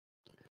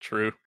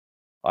 True.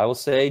 I will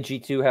say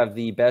G2 have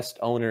the best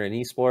owner in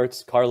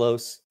esports.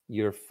 Carlos,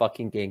 you're a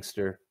fucking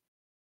gangster.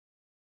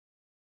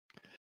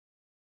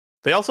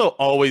 They also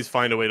always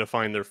find a way to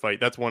find their fight.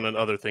 That's one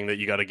other thing that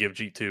you got to give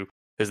G2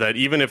 is that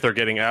even if they're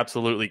getting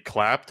absolutely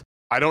clapped,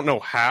 I don't know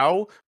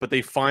how, but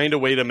they find a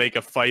way to make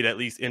a fight at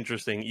least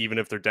interesting, even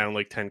if they're down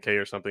like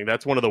 10K or something.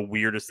 That's one of the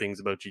weirdest things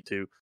about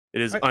G2.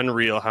 It is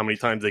unreal how many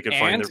times they can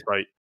find their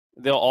fight.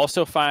 They'll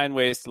also find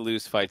ways to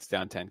lose fights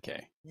down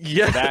 10K.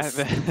 Yes, that's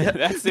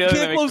the you other.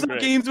 Can't close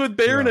out games with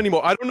Baron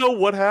anymore. I don't know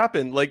what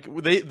happened. Like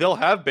they'll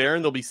have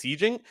Baron, they'll be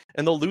sieging,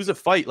 and they'll lose a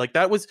fight. Like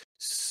that was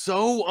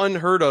so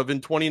unheard of in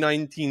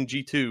 2019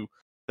 G2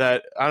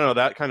 that I don't know.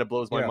 That kind of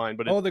blows my mind.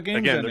 But the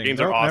game's ending. Their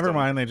games are awesome. Never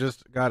mind. They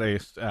just got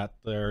aced at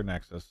their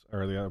Nexus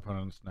or the other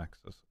opponent's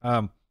Nexus.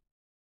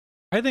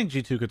 I think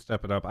G2 could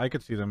step it up. I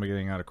could see them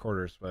getting out of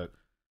quarters, but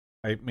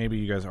maybe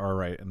you guys are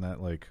right in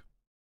that like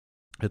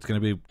it's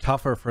going to be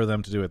tougher for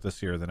them to do it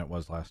this year than it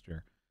was last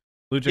year.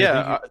 Blue Jay,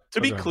 to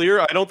be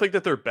clear, I don't think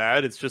that they're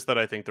bad. It's just that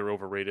I think they're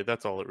overrated.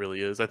 That's all it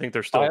really is. I think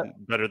they're still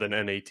better than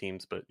NA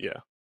teams, but yeah.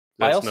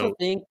 I also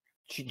think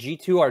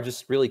G2 are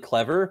just really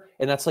clever,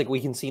 and that's like we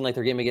can see in like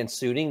their game against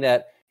Suiting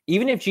that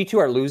even if G2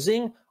 are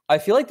losing, I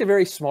feel like they're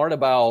very smart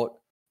about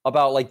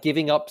like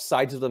giving up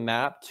sides of the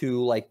map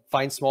to like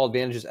find small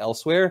advantages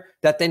elsewhere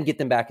that then get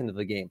them back into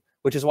the game,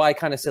 which is why I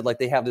kind of said like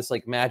they have this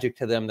like magic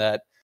to them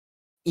that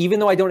even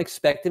though I don't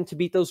expect them to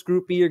beat those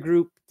Group B or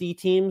Group D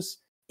teams,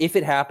 if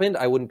it happened,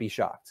 I wouldn't be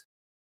shocked.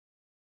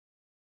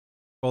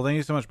 Well, thank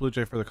you so much, Blue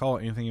Jay, for the call.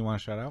 Anything you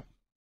want to shout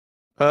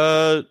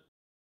out?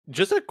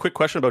 Just a quick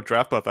question about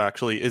Draft Buff,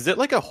 actually. Is it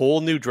like a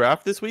whole new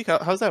draft this week?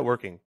 How's that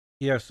working?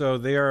 Yeah, so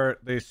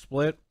they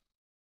split.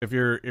 If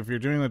you're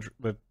doing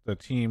the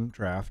team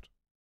draft,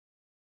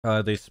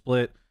 they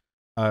split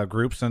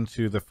groups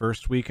into the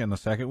first week and the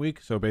second week.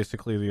 So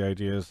basically, the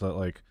idea is that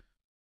like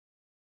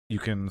you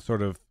can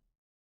sort of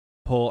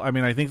pull. I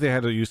mean, I think they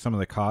had to use some of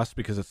the cost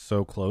because it's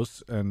so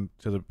close and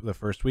to the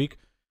first week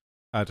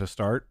to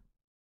start,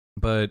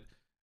 but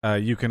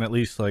you can at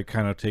least like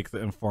kind of take the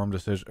informed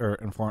decision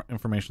or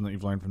information that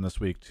you've learned from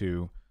this week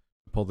to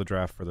pull the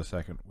draft for the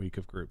second week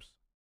of groups.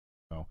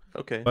 So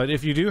okay, but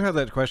if you do have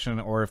that question,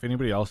 or if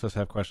anybody else does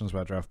have questions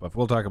about Draft Buff,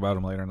 we'll talk about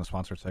them later in the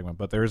sponsored segment.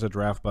 But there is a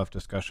Draft Buff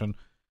discussion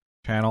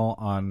channel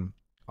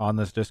on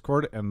this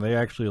Discord, and they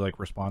actually like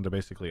respond to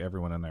basically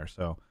everyone in there.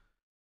 So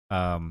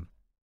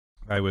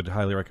I would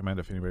highly recommend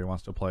if anybody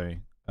wants to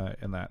play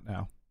in that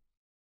now.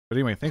 But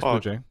anyway, thanks, Blue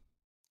Jay.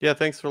 Yeah,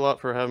 thanks a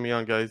lot for having me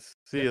on, guys.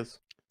 See you.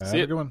 Have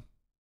a good one.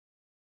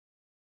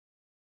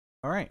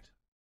 All right.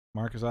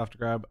 Mark is off to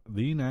grab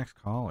the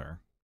next caller.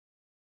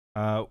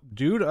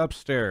 Dude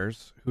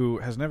upstairs, who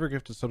has never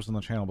gifted subs on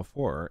the channel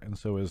before, and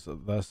so is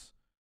thus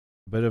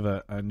a bit of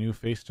a new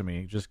face to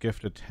me, just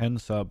gifted 10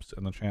 subs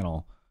in the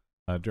channel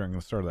during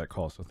the start of that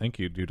call. So thank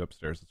you, Dude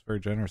upstairs. It's very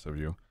generous of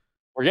you.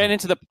 We're getting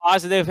into the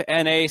positive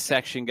NA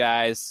section,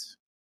 guys.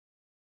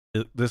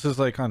 This is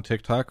like on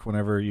TikTok.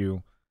 Whenever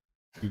you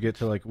get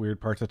to like weird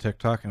parts of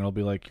TikTok, and it'll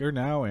be like, you're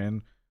now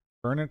in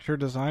furniture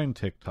design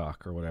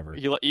TikTok or whatever.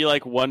 You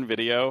like one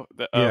video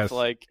of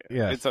like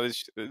it's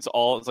like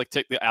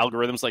the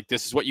algorithms like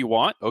this is what you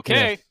want.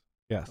 Okay,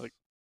 yes. Like,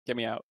 get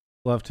me out.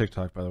 Love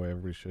TikTok, by the way.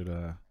 Everybody should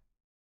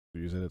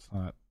use it. It's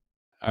not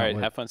all right.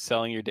 Have fun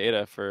selling your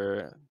data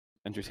for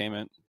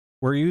entertainment.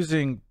 We're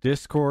using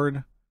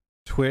Discord,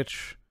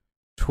 Twitch,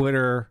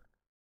 Twitter,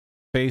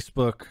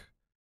 Facebook,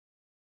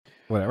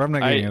 whatever. I'm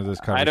not getting into this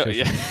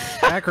conversation.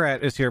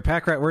 Packrat is here.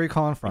 Packrat, where are you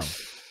calling from?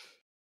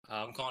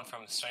 I'm calling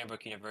from Stony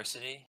Brook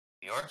University,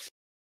 New York.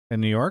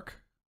 In New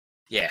York?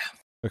 Yeah.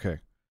 Okay.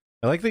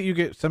 I like that you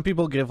get some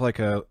people give like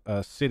a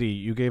city.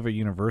 You gave a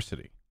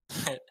university.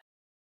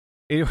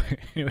 Anyway,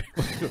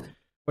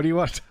 what do you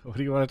want? What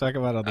do you want to talk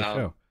about on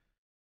the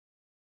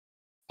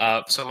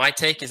show? So my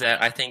take is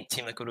that I think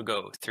Team Liquid will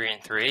go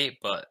 3-3,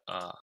 but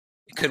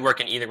it could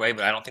work in either way.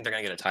 But I don't think they're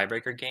gonna get a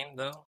tiebreaker game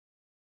though.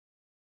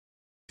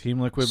 Team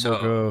Liquid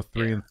will go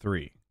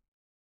 3-3.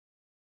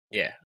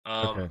 Yeah.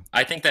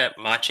 I think that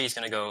Machi is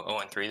going to go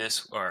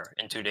 0-3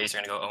 in 2 days.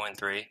 They're going to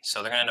go 0-3.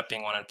 So they're going to end up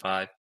being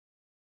 1-5.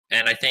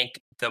 And I think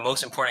the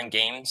most important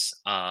games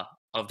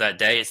of that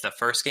day is the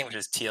first game, which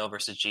is TL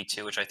versus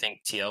G2, which I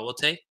think TL will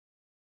take.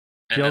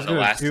 And TL's then the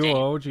last 2-0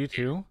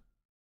 G2?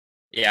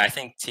 Yeah, I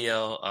think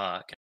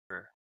TL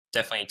can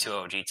definitely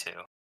 2-0 G2.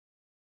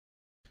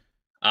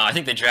 I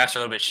think the drafts are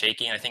a little bit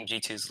shaky, and I think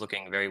G2 is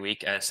looking very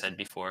weak, as said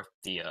before.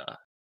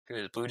 Who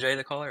is Blue Jay,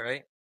 the caller,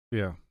 right?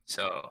 Yeah.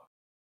 So...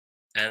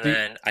 And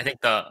then I think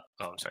I'm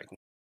sorry.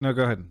 No,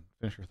 go ahead and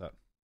finish your thought.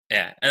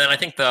 Yeah, and then I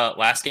think the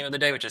last game of the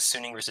day, which is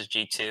Suning versus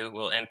G2,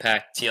 will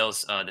impact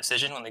TL's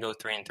decision when they go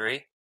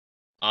 3-3.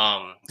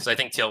 Because I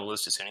think TL will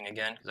lose to Suning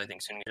again, because I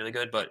think Suning is really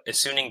good. But if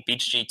Suning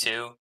beats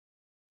G2,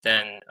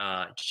 then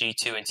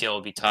G2 and TL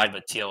will be tied,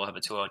 but TL will have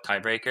a 2-0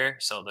 tiebreaker,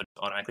 so they'll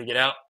automatically get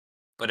out.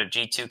 But if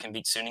G2 can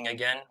beat Suning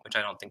again, which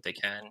I don't think they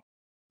can,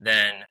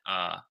 then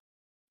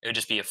it would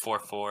just be a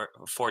 4-4,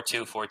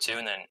 4-2, 4-2,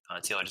 and then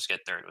TL will just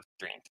get third with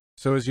 3-3.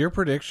 So is your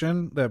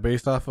prediction that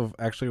based off of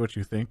actually what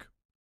you think,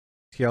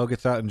 TL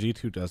gets out and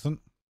G2 doesn't?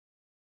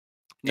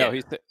 No,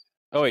 yeah.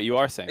 Oh wait, you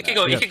are saying it could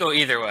go. Yes. It could go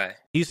either way.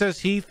 He says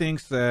he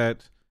thinks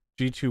that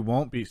G2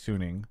 won't beat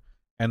Suning,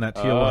 and that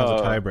TL will have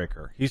a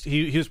tiebreaker.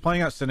 He was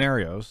playing out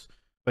scenarios,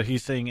 but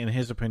he's saying in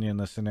his opinion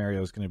the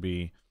scenario is going to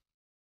be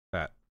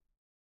that.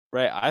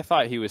 Right. I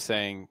thought he was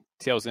saying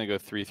TL was going to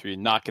go 3-3,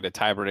 not get a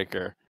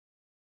tiebreaker,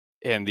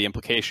 and the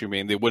implication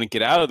being they wouldn't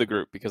get out of the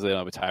group because they don't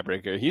have a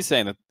tiebreaker. He's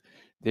saying that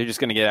they're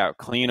just going to get out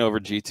clean over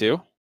G2.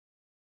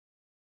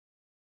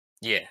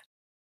 Yeah.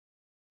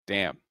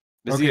 Damn.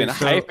 This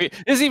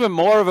is even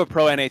more of a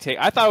pro NA take.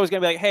 I thought it was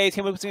going to be like, hey,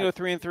 Team Liquid's going to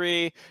go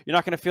 3-3. You're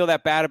not going to feel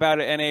that bad about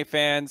it, NA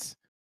fans.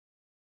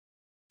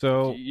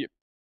 So,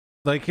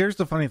 here's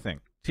the funny thing.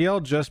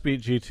 TL just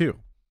beat G2.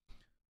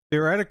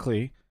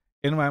 Theoretically,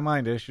 in my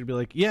mind, I should be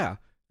like, yeah,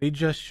 they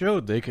just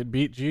showed they could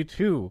beat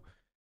G2.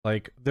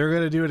 Like, they're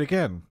going to do it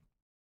again.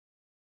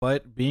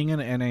 But being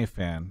an NA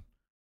fan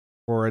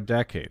for a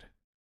decade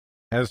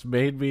has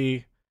made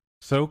me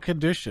so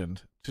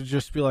conditioned to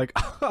just be like,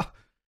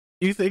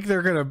 you think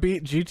they're going to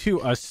beat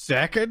G2 a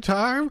second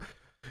time?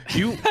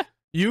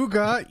 You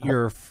got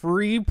your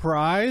free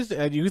prize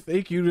and you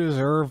think you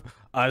deserve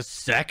a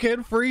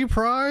second free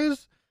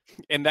prize?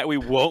 And that we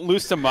won't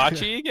lose to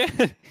Machi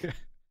again?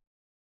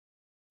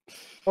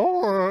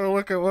 Oh,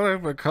 look at what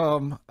I've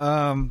become.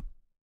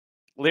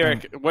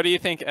 Lyric, what do you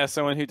think as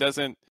someone who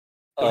doesn't...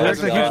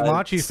 Lyric's a huge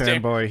Machi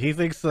fanboy. He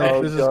thinks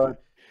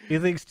he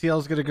thinks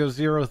TL's going to go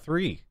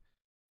 0-3.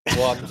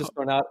 Well, I'm just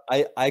throwing out.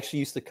 I actually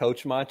used to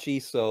coach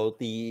Machi, so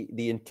the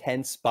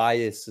intense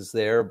bias is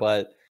there.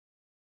 But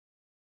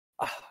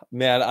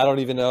man, I don't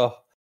even know.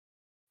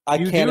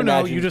 You can't do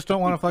know. You just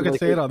don't want to fucking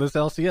say it on this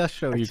LCS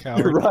show. You coward.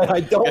 You're right. I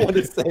don't want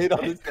to say it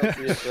on this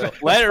LCS show.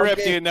 Let it rip,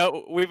 dude.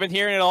 No, we've been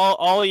hearing it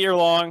all year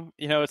long.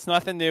 You know, it's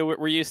nothing new.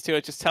 We're used to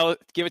it. Just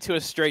give it to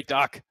us straight,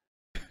 Doc.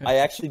 I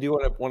actually do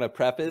want to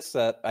preface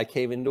that I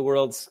came into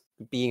Worlds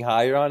being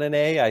higher on NA.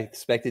 I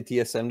expected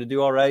TSM to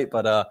do all right,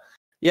 but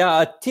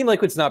yeah, Team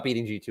Liquid's not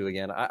beating G2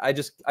 again. I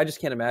just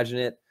can't imagine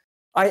it.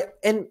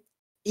 And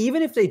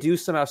even if they do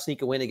somehow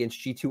sneak a win against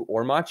G2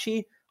 or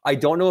Machi, I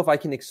don't know if I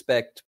can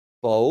expect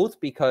both,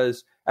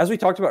 because as we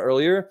talked about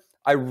earlier,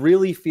 I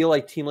really feel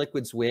like Team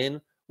Liquid's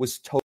win was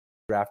totally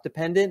draft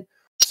dependent.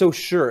 So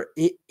sure,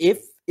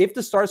 if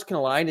the stars can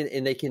align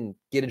and they can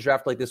get a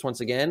draft like this once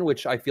again,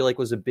 which I feel like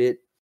was a bit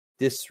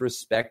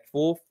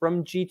disrespectful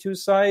from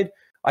G2's side,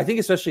 I think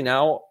especially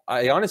now,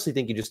 I honestly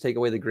think you just take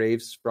away the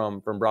Graves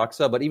from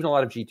Broxa, but even a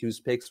lot of G2's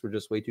picks were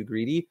just way too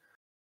greedy.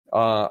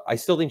 I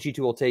still think G2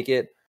 will take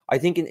it. I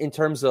think in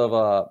terms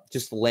of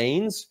just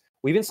lanes,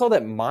 we even saw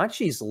that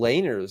Machi's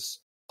laners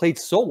played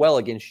so well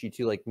against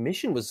G2. Like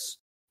Mission was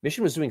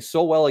doing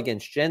so well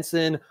against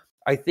Jensen.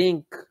 I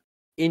think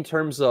in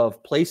terms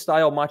of play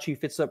style, Machi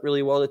fits up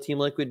really well to Team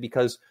Liquid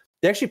because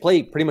they actually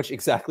play pretty much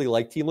exactly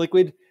like Team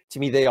Liquid. To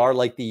me, they are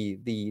like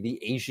the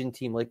Asian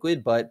Team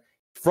Liquid, but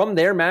from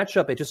their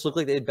matchup, it just looked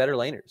like they had better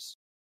laners.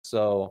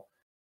 So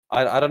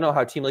I don't know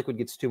how Team Liquid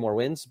gets 2 more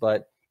wins,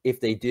 but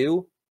if they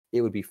do,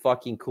 it would be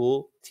fucking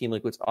cool. Team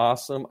Liquid's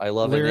awesome. I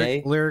love NA.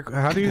 Lyric,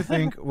 what do you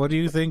think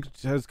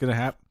is going to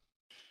happen?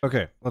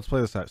 Okay, let's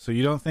play this out. So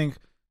you don't think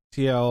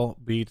TL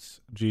beats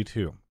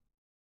G2.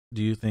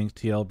 Do you think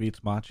TL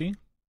beats Machi?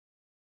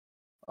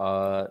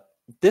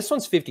 This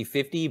one's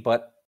 50-50,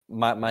 but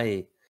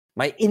my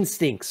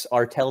instincts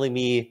are telling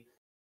me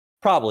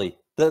probably.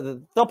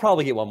 They'll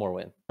probably get 1 more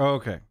win.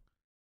 Okay.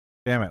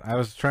 Damn it. I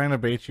was trying to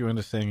bait you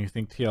into saying you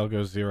think TL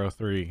goes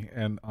 0-3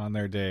 and on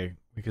their day,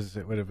 because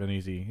it would have been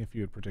easy if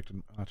you had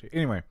predicted Machi.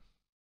 Anyway.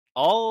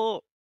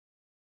 I'll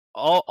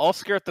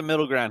skirt the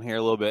middle ground here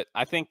a little bit.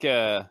 I think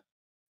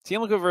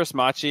Team Liquid versus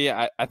Machi,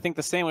 I think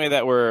the same way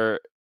that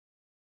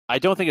I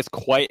don't think it's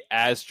quite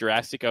as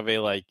drastic of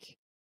a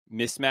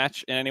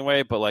mismatch in any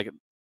way, but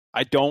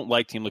I don't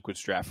like Team Liquid's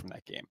draft from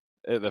that game.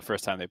 The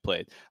first time they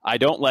played, I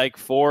don't like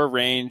 4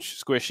 range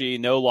squishy,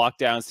 no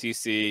lockdown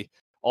CC.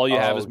 All you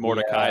have is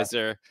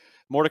Mordekaiser.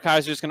 Yeah.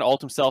 Mordekaiser's going to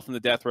ult himself in the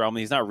death realm.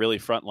 He's not really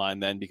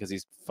frontline then because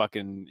he's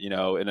fucking in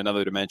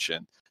another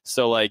dimension.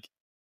 So I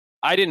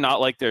did not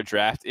like their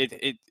draft.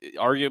 It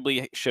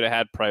arguably should have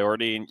had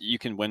priority, and you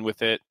can win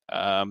with it.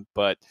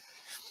 But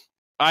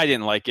I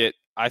didn't like it.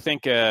 I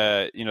think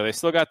they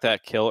still got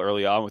that kill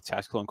early on with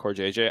Tactical and Core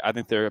JJ. I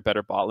think they're a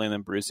better bot lane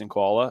than Bruce and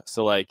Koala.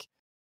 So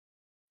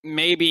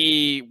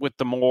maybe with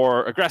the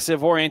more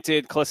aggressive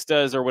oriented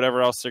Callistas or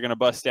whatever else they're going to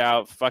bust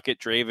out, fuck it,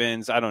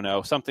 Dravens, I don't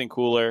know, something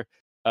cooler,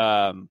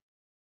 and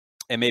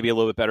maybe a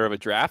little bit better of a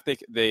draft,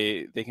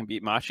 they can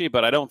beat Machi,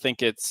 but I don't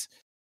think it's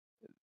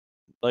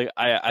like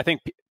I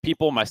think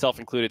people, myself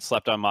included,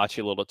 slept on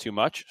Machi a little too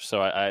much.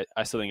 So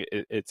I still think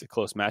it's a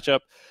close matchup.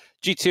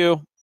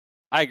 G2,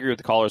 I agree with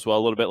the caller as well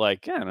a little bit.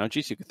 Like, yeah, I don't know,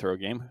 G2 could throw a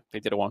game. They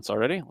did it once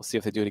already. Let's see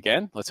if they do it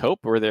again. Let's hope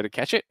we're there to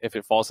catch it if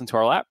it falls into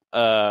our lap.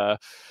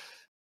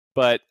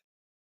 But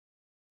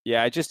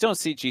yeah, I just don't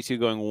see G2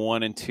 going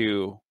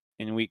 1-2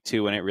 in week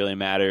 2 when it really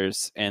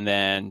matters, and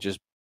then just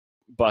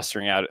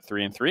busting out at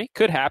 3-3.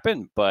 Could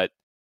happen, but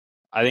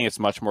I think it's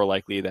much more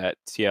likely that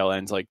TL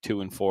ends like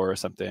 2-4 or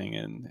something.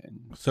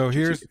 And so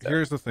here's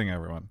the thing,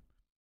 everyone.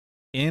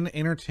 In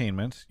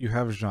entertainment, you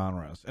have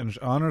genres, and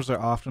genres are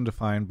often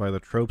defined by the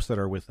tropes that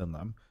are within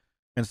them.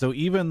 And so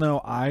even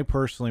though I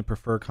personally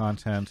prefer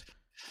content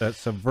that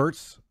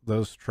subverts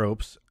those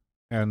tropes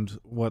and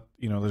what,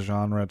 the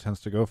genre tends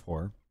to go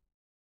for,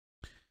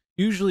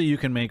 usually you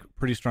can make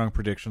pretty strong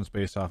predictions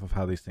based off of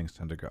how these things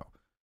tend to go.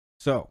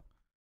 So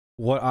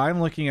what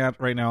I'm looking at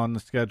right now on the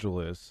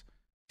schedule is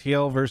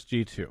TL versus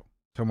G2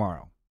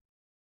 tomorrow,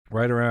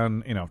 right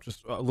around,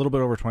 just a little bit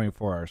over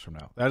 24 hours from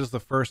now. That is the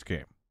first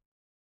game.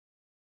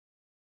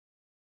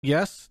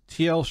 Yes,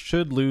 TL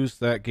should lose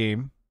that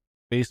game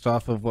based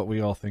off of what we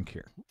all think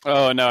here.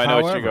 Oh, no, I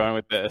know what you're going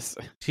with this.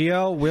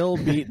 TL will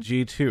beat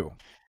G2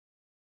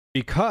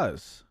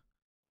 because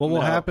what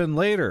will happen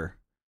later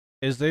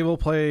is they will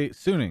play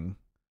Suning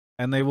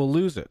and they will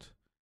lose it.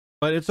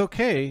 But it's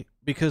okay,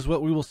 because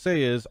what we will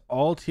say is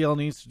all TL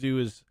needs to do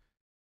is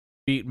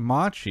beat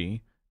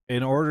Machi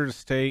in order to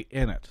stay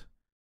in it.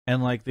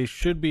 And they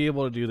should be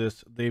able to do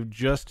this. They've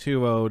just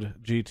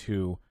 2-0'd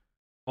G2.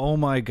 Oh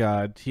my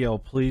god,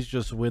 TL, please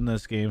just win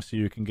this game so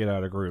you can get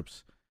out of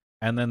groups.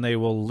 And then they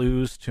will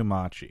lose to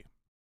Machi.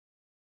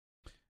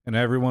 And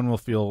everyone will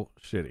feel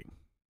shitty.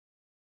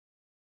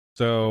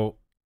 So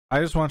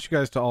I just want you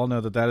guys to all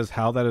know that is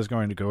how that is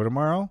going to go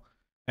tomorrow.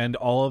 And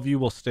all of you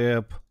will stay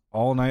up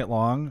all night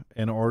long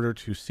in order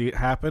to see it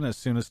happen. As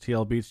soon as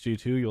TL beats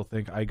G2, you'll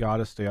think, I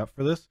gotta stay up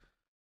for this.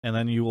 And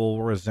then you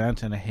will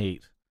resent and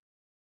hate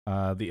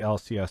the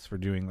LCS for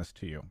doing this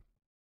to you.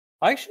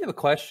 I actually have a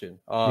question.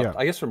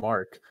 I guess for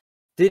Mark.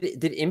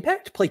 Did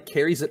Impact play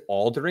carries at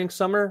all during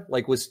summer?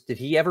 Did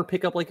he ever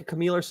pick up a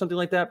Camille or something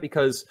like that?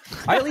 Because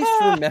I at least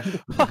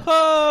remember.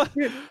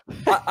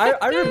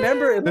 I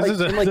remember it.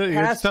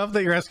 It's tough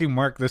that you're asking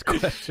Mark this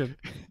question.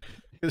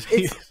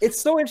 It's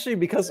so interesting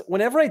because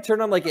whenever I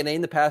turn on NA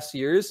in the past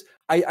years,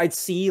 I'd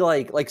see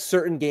like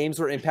certain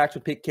games where Impact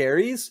would pick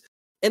carries,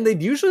 and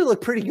they'd usually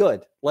look pretty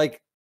good.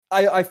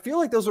 I feel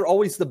like those are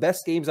always the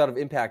best games out of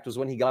Impact was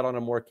when he got on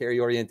a more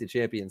carry-oriented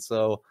champion.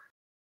 So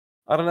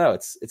I don't know.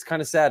 It's kind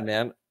of sad,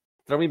 man.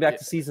 Throw me back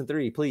to season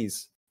 3,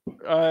 please.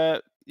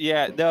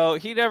 Yeah, no,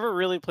 he never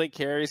really played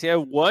carries. He had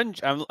one.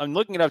 I'm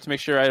looking it up to make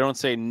sure I don't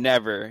say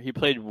never. He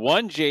played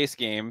one Jace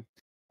game.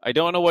 I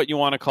don't know what you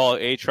want to call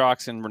it,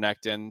 Aatrox and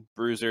Renekton,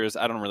 Bruisers.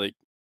 I don't really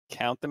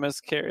count them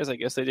as carries. I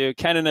guess they do.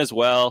 Kennen as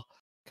well,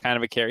 kind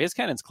of a carry. His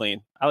Kennen's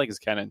clean. I like his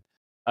Kennen.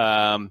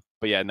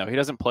 But yeah, no, he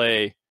doesn't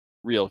play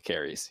real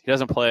carries. He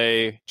doesn't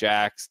play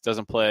Jax,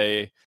 doesn't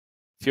play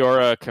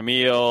Fiora,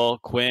 Camille,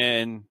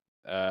 Quinn,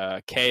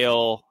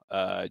 Kayle,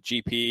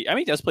 GP. I mean,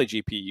 he does play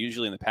GP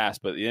usually in the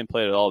past, but he didn't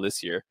play it at all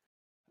this year.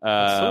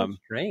 That's so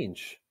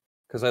strange,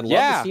 because I'd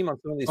love to see him on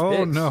some of these picks.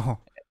 Oh, no.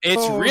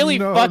 It's really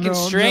fucking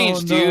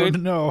strange,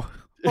 dude. No.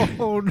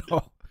 Oh,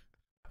 no.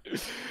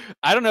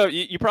 I don't know.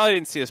 You probably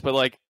didn't see this, but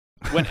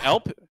when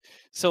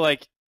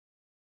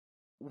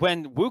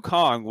when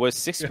Wukong was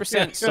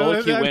 60%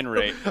 solo queue win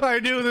rate. I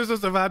knew this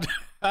was about to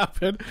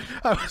happen.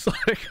 I was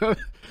like,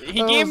 he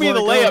gave me the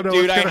layup,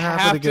 dude.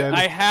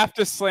 I have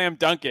to slam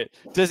dunk it.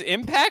 Does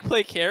Impact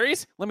play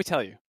carries? Let me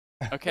tell you.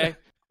 Okay.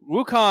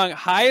 Wukong,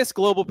 highest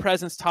global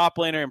presence top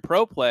laner in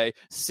pro play,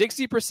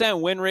 60%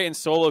 win rate in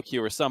solo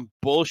queue or some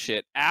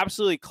bullshit.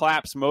 Absolutely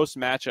claps most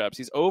matchups.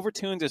 He's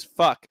overtuned as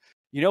fuck.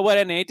 You know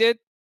what NA did?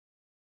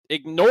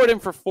 Ignored him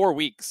for 4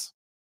 weeks.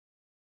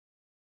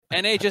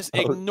 NA just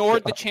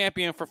ignored the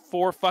champion for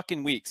 4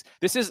 fucking weeks.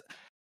 This is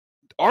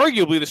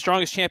arguably the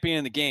strongest champion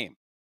in the game.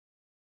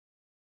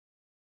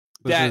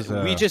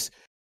 We just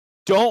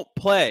don't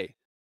play.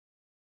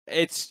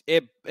 And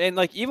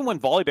even when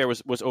Volibear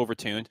was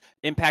overtuned,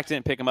 Impact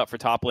didn't pick him up for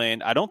top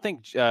lane. I don't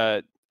think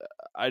I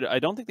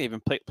don't think they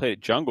even played at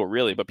jungle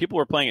really, but people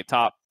were playing at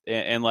top,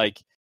 and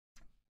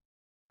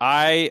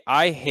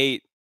I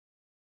hate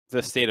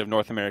the state of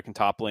North American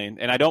top lane,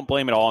 and I don't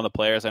blame it all on the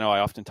players. I know I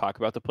often talk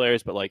about the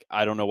players, but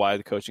I don't know why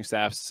the coaching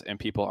staffs and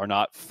people are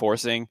not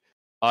forcing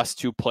us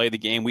to play the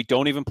game. We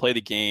don't even play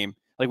the game.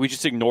 We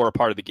just ignore a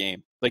part of the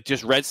game.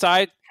 Just red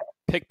side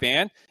pick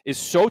ban is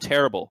so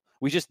terrible.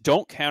 We just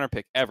don't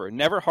counterpick ever.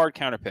 Never hard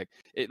counterpick.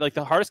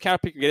 The hardest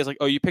counterpick you get is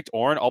oh, you picked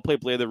Ornn, I'll play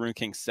Blade of the Rune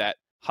King set.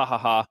 Ha ha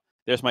ha.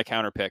 There's my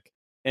counterpick.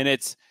 And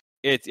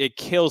it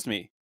kills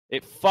me.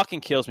 It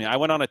fucking kills me. I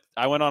went on a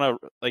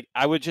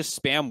I would just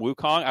spam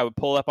Wukong. I would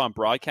pull up on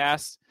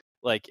broadcast.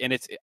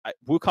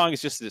 Wukong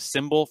is just a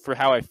symbol for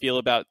how I feel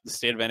about the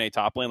state of NA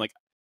top lane.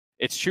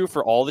 It's true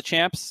for all the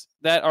champs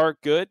that are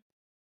good,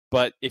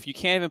 but if you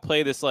can't even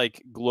play this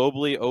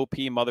globally OP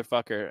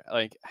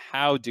motherfucker,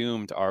 how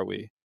doomed are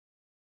we?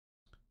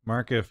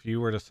 Mark, if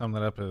you were to sum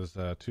that up as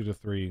 2 to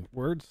 3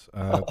 words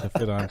to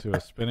fit onto a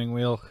spinning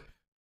wheel.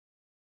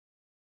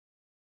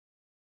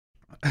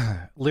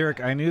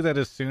 Lyric, I knew that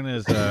as soon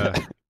as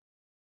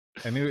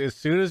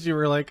you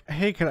were like,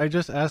 "Hey, can I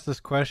just ask this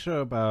question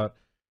about?"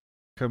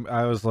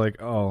 I was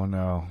like, "Oh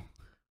no."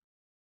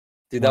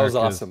 Dude, that was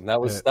awesome. That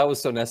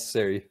was so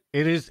necessary.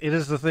 It is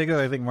the thing that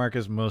I think Mark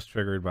is most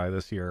triggered by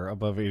this year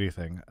above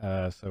anything.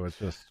 So it's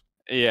just.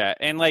 Yeah,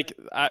 and like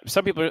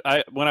some people,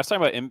 when I was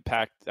talking about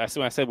Impact,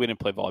 when I said we didn't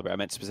play Volibear, I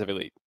meant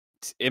specifically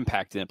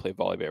Impact didn't play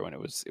Volibear when it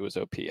was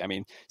OP. I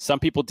mean, some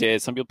people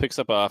did. Some people pick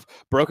stuff off.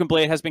 Broken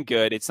Blade has been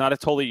good. It's not a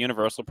totally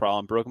universal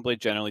problem. Broken Blade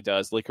generally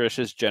does. Licorice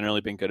has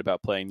generally been good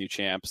about playing new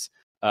champs.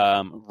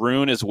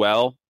 Rune as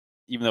well,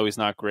 even though he's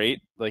not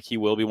great. Like, he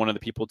will be one of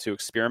the people to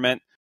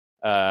experiment.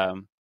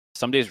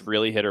 Some days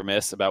really hit or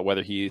miss about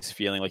whether he's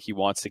feeling like he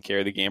wants to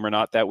carry the game or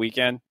not that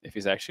weekend, if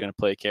he's actually going to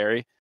play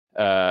carry.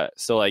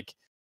 So like,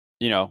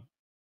 you know,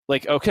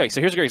 like, okay,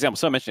 so here's a great example.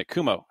 Someone mentioned it,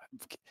 Kumo.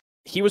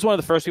 He was one of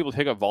the first people to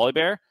pick up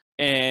Volibear,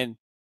 and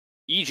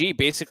EG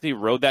basically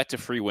rode that to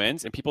free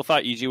wins, and people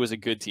thought EG was a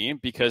good team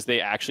because they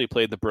actually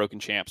played the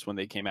broken champs when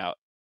they came out.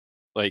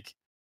 Like,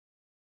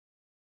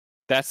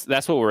 that's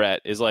what we're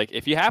at, is like,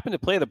 if you happen to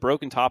play the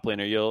broken top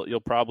laner, you'll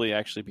probably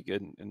actually be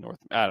good in North.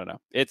 I don't know.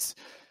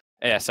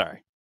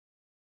 Sorry.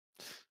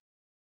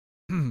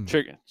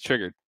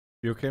 Triggered.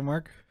 You okay,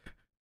 Mark?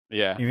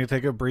 Yeah. You need to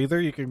take a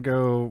breather? You can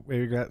go,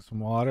 maybe get some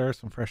water,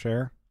 some fresh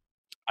air.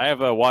 I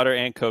have a water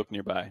and Coke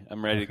nearby.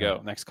 I'm ready to go.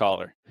 Next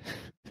caller.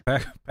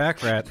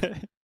 Pack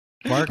Rat.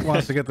 Mark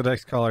wants to get the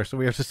next caller, so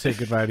we have to say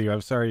goodbye to you. I'm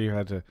sorry you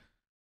had to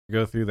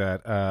go through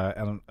that.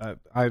 And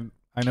I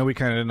know we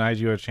kind of denied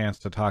you a chance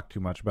to talk too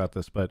much about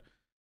this, but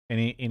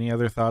any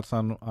other thoughts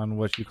on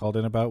what you called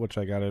in about, which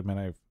I gotta admit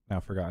I've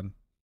now forgotten?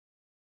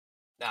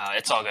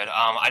 It's all good.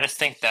 I just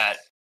think that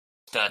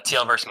the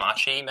TL versus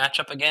Machi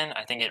matchup again,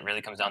 I think it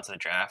really comes down to the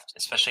draft,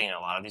 especially in a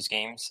lot of these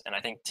games. And I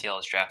think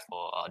TL's draft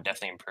will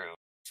definitely improve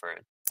for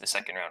the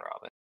second round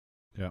robin.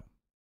 Yeah.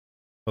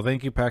 Well,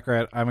 thank you, Pack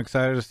Rat. I'm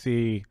excited to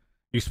see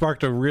you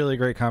sparked a really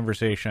great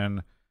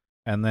conversation,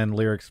 and then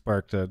Lyric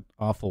sparked an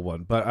awful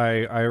one. But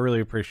I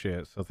really appreciate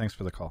it. So thanks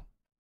for the call.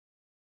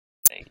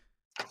 Thank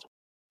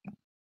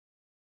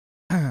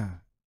you.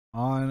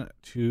 On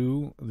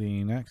to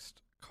the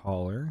next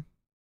caller.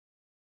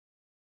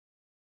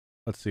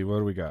 Let's see, what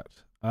do we got?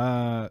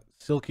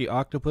 Silky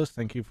Octopus,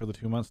 thank you for the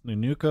 2 months.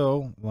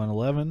 Nunuko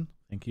 111,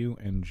 thank you,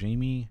 and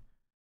Jamie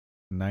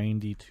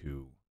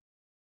 92.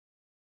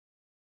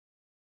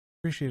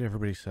 Appreciate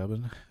everybody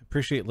subbing.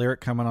 Appreciate Lyric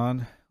coming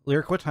on.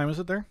 Lyric, what time is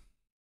it there?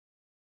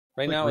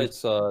 Right now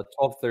it's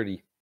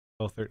 12:30.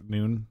 12:30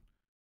 noon.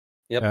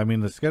 Yep. I mean,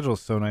 the schedule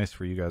is so nice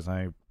for you guys.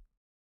 I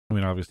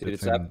mean, obviously Dude,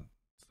 it's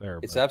there.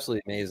 It's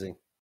absolutely amazing.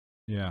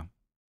 Yeah.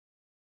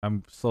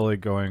 I'm slowly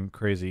going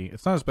crazy.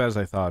 It's not as bad as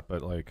I thought,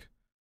 but like,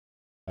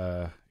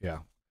 yeah.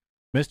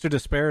 Mr.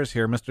 Despair is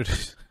here.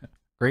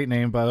 Great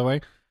name, by the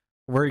way.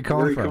 Where are you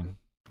calling from?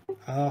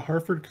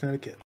 Hartford,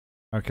 Connecticut.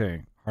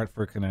 Okay,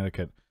 Hartford,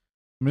 Connecticut.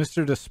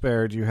 Mr.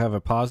 Despair, do you have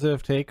a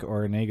positive take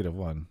or a negative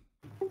one?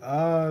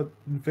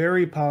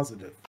 Very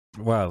positive.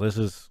 Wow, this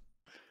is...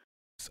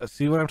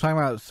 See what I'm talking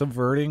about?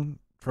 Subverting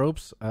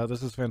tropes?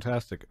 This is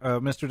fantastic.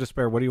 Mr.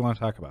 Despair, what do you want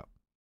to talk about?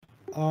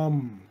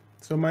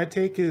 So my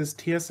take is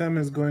TSM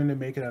is going to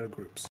make it out of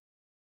groups.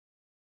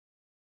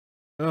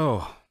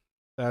 Oh,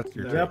 that's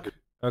your take.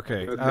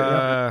 Okay.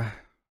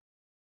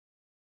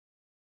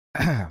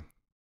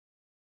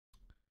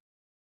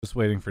 Just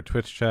waiting for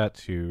Twitch chat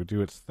to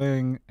do its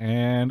thing.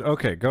 And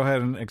okay, go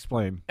ahead and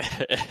explain.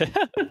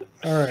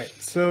 All right.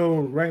 So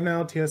right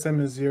now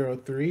TSM is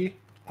 0-3.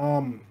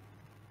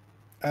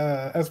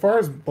 As far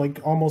as like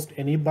almost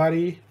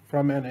anybody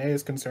from NA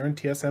is concerned,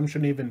 TSM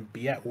shouldn't even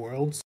be at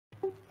Worlds.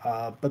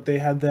 But they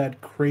had that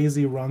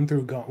crazy run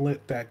through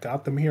Gauntlet that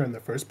got them here in the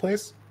first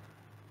place.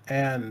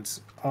 And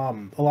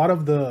a lot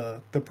of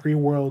the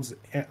pre-Worlds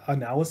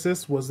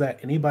analysis was that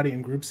anybody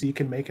in Group C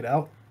can make it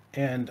out.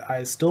 And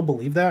I still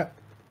believe that,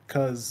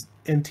 because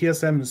in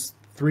TSM's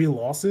 3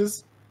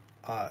 losses,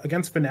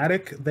 against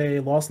Fnatic, they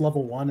lost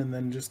level 1 and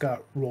then just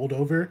got rolled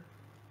over.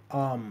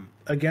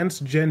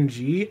 Against Gen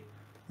G,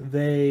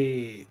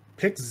 they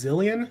picked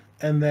Zilean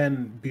and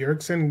then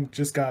Bjergsen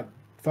just got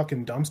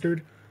fucking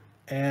dumpstered.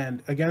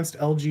 And against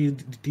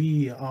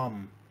LGD,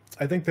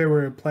 I think they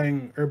were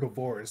playing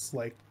Herbivores,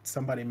 like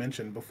somebody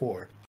mentioned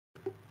before.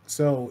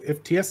 So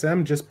if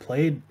TSM just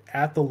played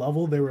at the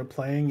level they were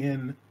playing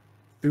in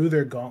through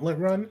their Gauntlet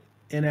run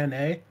in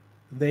NA,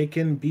 they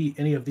can beat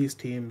any of these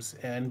teams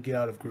and get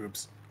out of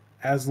groups,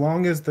 as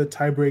long as the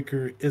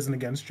tiebreaker isn't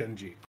against Gen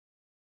G.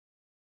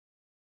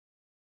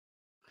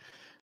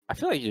 I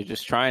feel like you're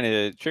just trying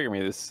to trigger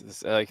me.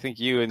 This I think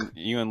you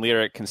and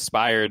Lyric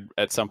conspired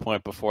at some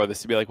point before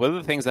this to be like, what are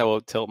the things that will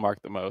tilt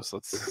Mark the most?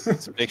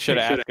 Let's make sure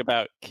to ask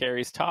about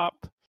Carrie's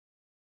top.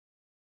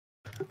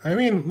 I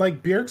mean,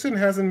 like, Bjergsen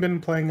hasn't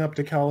been playing up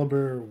to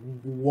caliber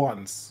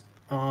once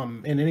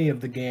in any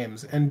of the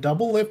games, and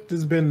Doublelift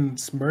has been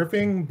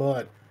smurfing,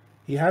 but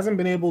he hasn't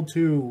been able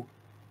to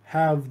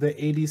have the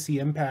ADC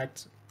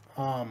impact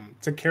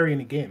to carry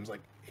any games.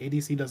 Like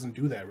ADC doesn't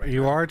do that right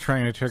You now. are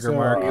trying to trigger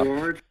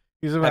Mark.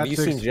 He's about Have you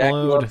to seen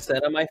explode. JackeyLove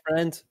Senna, my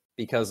friend?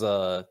 Because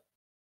AD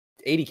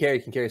carry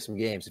can carry some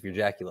games if you're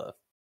JackeyLove.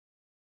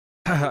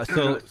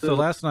 So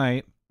last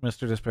night,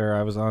 Mr. Despair,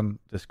 I was on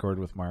Discord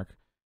with Mark,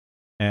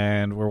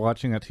 and we're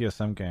watching that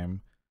TSM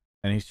game,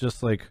 and he's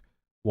just like,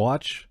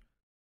 watch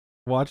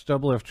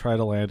Doublelift try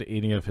to land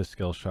any of his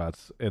skill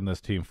shots in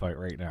this team fight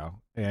right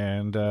now.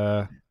 And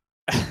I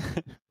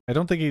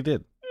don't think he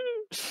did.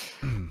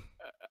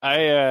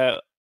 I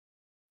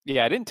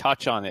didn't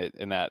touch on it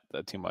in that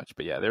too much,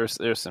 but yeah, there's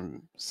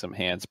some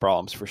hands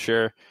problems for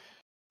sure.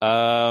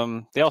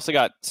 They also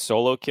got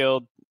solo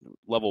killed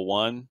level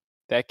 1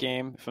 that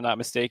game, if I'm not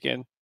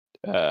mistaken.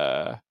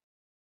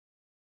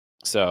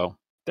 So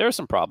there are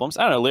some problems.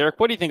 I don't know, Lyric,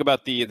 what do you think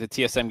about the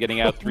TSM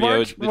getting out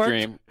 3-0 the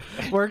Dream?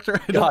 Mark trying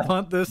to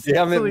punt this so he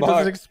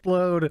doesn't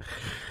explode.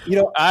 You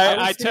know,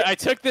 I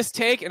took this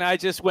take and I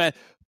just went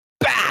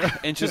bah!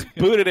 And just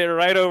booted it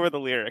right over the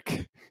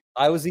Lyric.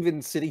 I was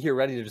even sitting here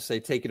ready to just say,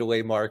 take it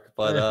away, Mark.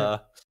 But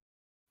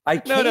you're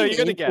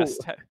going to guess.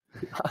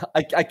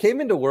 I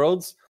came into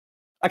Worlds.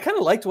 I kind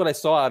of liked what I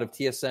saw out of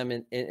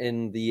TSM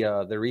in the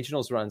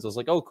regionals runs. I was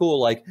like, oh,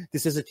 cool. Like,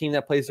 this is a team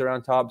that plays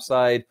around top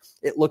side.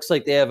 It looks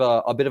like they have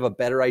a bit of a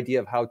better idea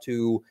of how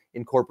to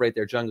incorporate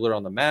their jungler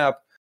on the map.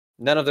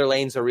 None of their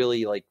lanes are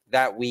really like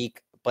that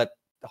weak, but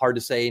hard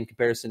to say in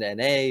comparison to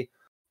NA.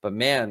 But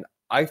man,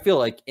 I feel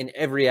like in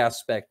every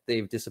aspect,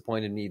 they've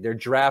disappointed me. Their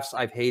drafts,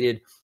 I've hated.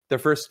 Their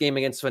first game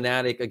against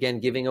Fnatic, again,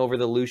 giving over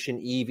the Lucian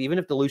Eve. Even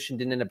if the Lucian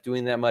didn't end up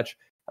doing that much,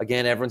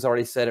 again, everyone's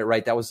already said it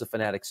right. That was the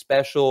Fnatic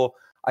special.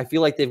 I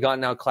feel like they've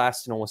gotten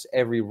outclassed in almost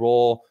every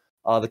role.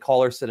 The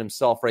caller said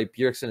himself, right?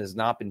 Bjergsen has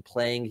not been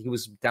playing. He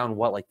was down,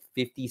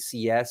 50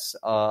 CS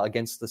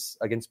against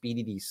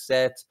BDD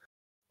set.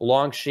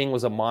 Longxing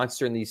was a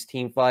monster in these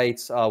team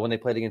fights when they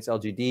played against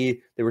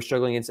LGD. They were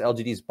struggling against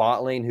LGD's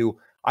bot lane, who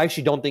I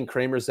actually don't think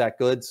Kramer's that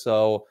good.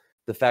 So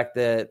the fact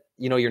that,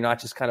 you're not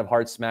just kind of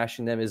hard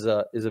smashing them is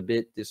a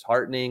bit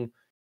disheartening.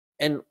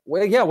 And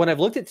when I've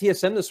looked at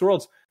TSM this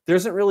Worlds, there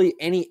isn't really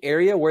any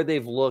area where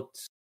they've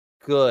looked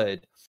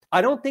good.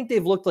 I don't think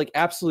they've looked like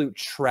absolute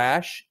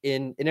trash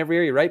in every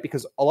area, right?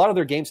 Because a lot of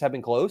their games have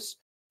been close,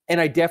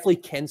 and I definitely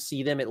can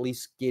see them at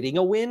least getting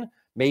a win.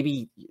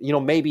 Maybe,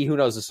 who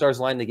knows, the stars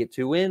line, they get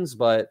 2 wins,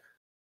 but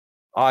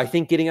I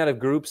think getting out of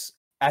groups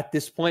at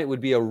this point would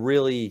be a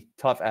really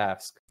tough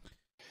ask.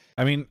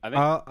 I mean,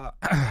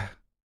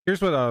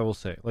 here's what I will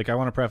say. Like, I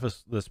want to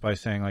preface this by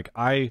saying, like,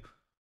 I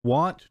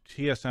want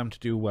TSM to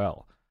do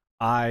well.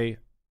 I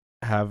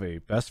have a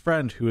best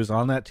friend who is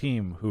on that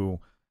team who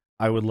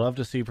I would love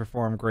to see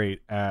perform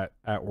great at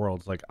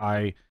Worlds. Like,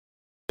 I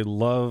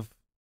love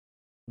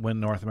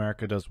when North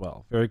America does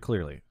well, very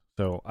clearly.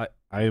 So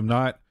I am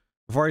not,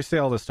 before I say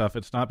all this stuff,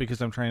 it's not because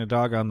I'm trying to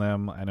dog on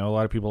them. I know a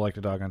lot of people like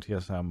to dog on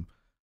TSM.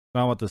 It's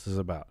not what this is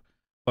about.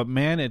 But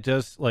man, it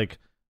does, like,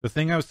 the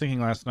thing I was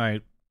thinking last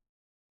night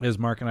as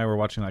Mark and I were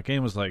watching that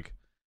game was like,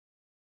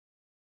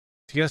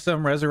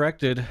 TSM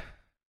resurrected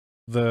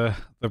the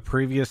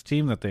previous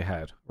team that they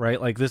had, right?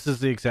 Like, this is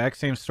the exact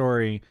same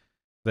story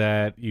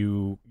that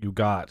you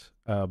got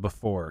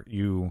before.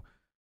 You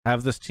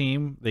have this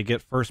team, they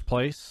get first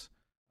place.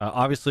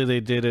 Obviously, they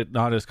did it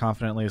not as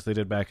confidently as they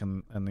did back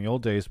in the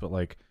old days, but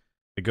like,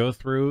 they go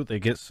through, they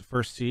get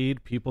first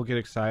seed, people get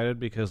excited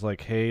because,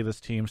 like, hey,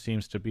 this team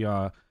seems to be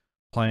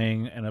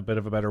playing in a bit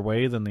of a better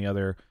way than the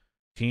other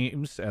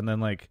teams, and then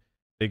like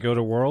they go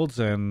to Worlds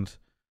and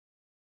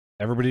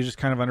everybody just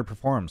kind of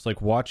underperforms.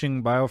 Like,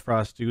 watching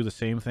Biofrost do the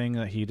same thing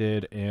that he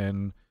did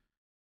in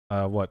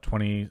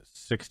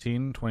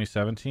 2016,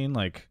 2017,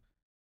 like,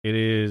 it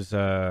is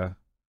am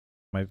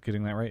I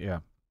getting that right?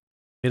 Yeah,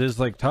 it is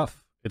like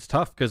tough. It's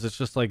tough because it's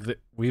just like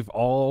we've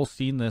all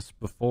seen this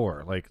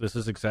before. Like, this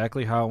is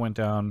exactly how it went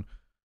down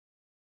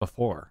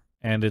before,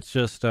 and it's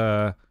just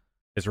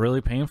it's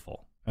really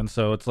painful. And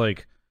so it's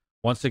like,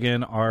 once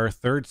again, our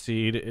third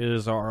seed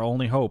is our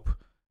only hope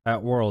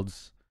at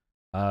Worlds.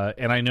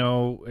 And I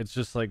know it's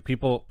just like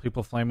people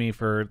flame me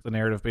for the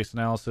narrative-based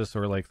analysis,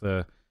 or like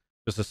the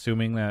just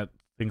assuming that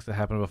things that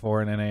happened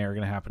before in NA are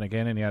going to happen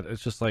again, and yet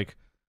it's just like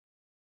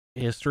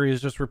history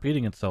is just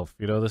repeating itself.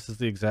 This is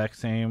the exact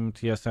same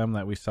TSM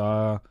that we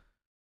saw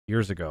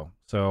years ago.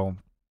 So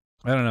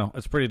I don't know.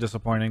 It's pretty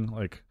disappointing.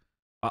 Like,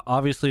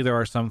 obviously there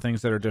are some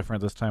things that are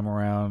different this time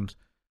around.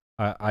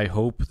 I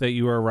hope that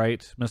you are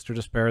right, Mr.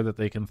 Despair, that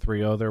they can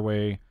 3-0 their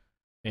way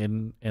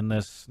in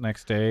this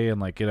next day and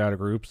like get out of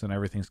groups and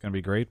everything's going to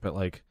be great. But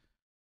like,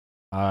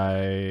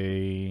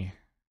 I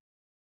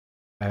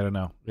don't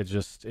know.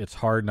 It's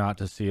hard not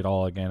to see it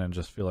all again and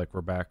just feel like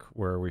we're back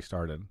where we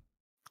started.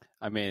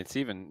 I mean, it's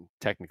even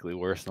technically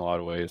worse in a lot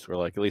of ways. Where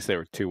like, at least they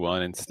were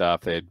 2-1 and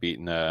stuff. They had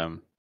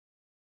beaten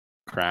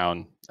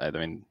Crown. I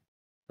mean,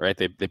 right?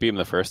 They beat them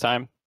the first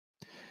time.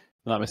 If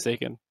I'm not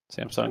mistaken.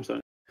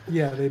 Samsung.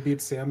 Yeah, they beat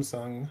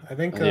Samsung. I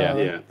think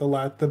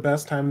the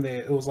best time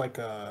it was like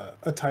a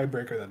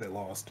tiebreaker that they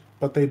lost,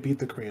 but they beat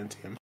the Korean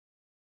team.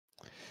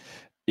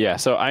 Yeah.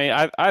 So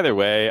either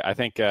way, I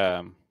think.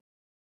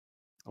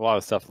 a lot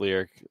of stuff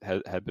Lyric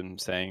had been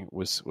saying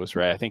was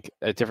right. I think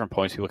at different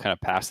points people kind of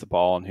pass the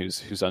ball on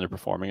who's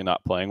underperforming and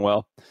not playing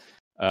well.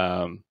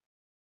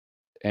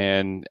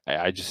 And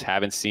I just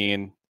haven't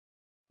seen,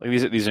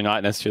 like, these are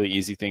not necessarily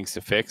easy things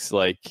to fix.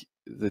 Like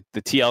the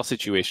TL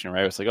situation,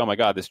 right? It's like, oh my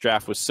God, this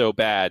draft was so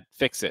bad,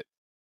 fix it.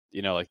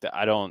 You know, like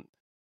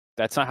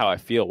that's not how I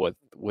feel with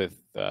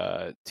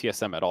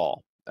TSM at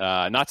all.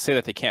 Not to say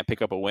that they can't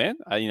pick up a win.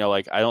 You know,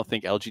 like, I don't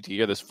think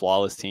LGT are this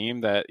flawless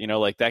team that, you know,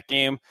 like, that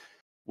game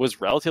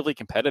was relatively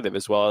competitive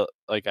as well.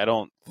 Like, I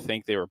don't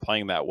think they were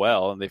playing that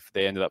well, and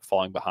they ended up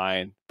falling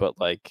behind. But,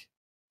 like,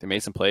 they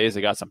made some plays.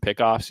 They got some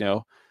pickoffs. You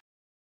know,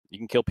 you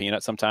can kill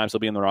Peanut sometimes. He'll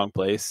be in the wrong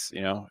place.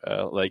 You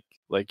know,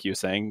 like you were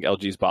saying,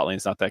 LG's bot lane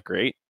is not that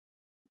great.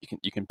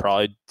 You can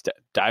probably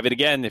dive it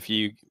again if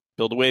you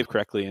build a wave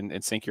correctly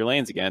and sync your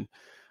lanes again.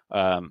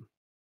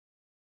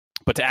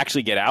 But to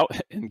actually get out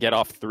and get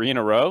off 3 in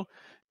a row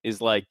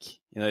is, like,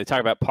 you know, they talk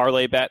about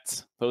parlay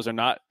bets. Those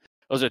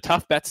are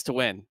tough bets to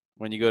win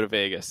when you go to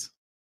Vegas.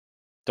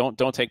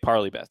 Don't take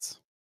parlay bets.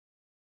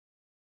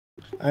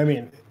 I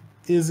mean,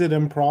 is it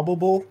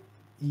improbable?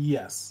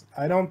 Yes.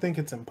 I don't think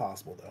it's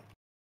impossible, though.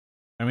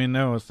 I mean,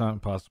 no, it's not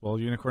impossible.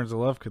 Unicorns of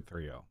Love could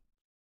 3-0.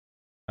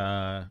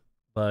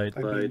 But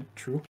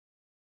true.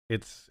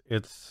 It's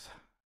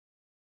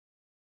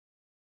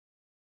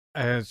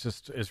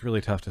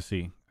really tough to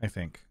see, I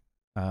think.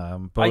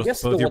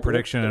 Both your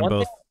prediction and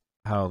both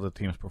how the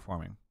team's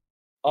performing.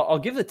 I'll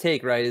give the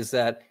take, right, is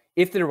that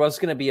if there was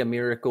going to be a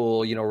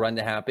miracle, you know, run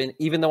to happen,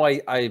 even though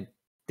I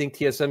think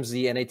TSM's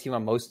the NA team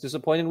I'm most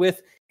disappointed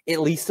with,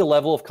 at least the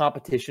level of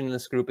competition in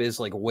this group is,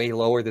 like, way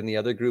lower than the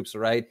other groups,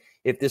 right?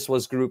 If this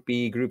was Group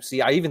B, Group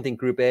C, I even think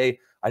Group A,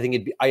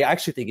 I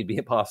actually think it'd be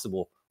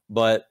impossible.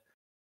 But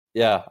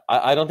yeah,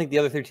 I don't think the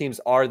other 3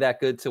 teams are that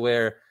good to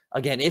where,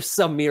 again, if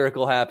some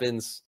miracle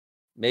happens,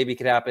 maybe it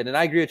could happen. And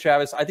I agree with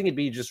Travis. I think it'd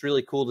be just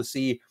really cool to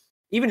see,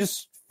 even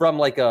just from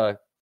like a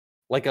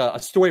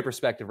story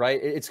perspective, right?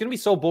 It's going to be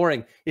so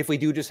boring if we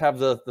do just have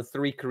the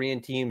 3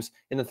 Korean teams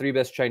and the 3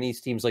 best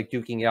Chinese teams, like,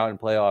 duking out in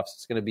playoffs.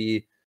 It's going to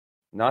be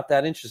not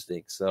that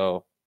interesting.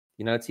 So,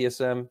 you know,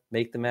 TSM,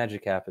 make the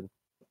magic happen.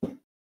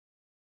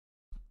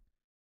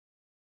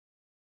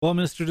 Well,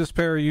 Mr.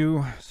 Despair,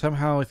 you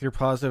somehow, with your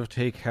positive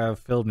take, have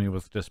filled me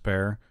with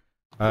despair.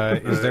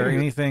 Is there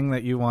anything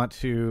that you want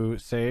to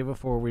say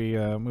before we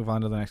move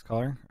on to the next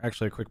caller?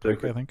 Actually, a quick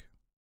break, I think.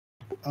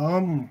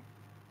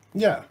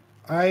 Yeah,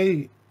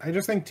 I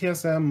just think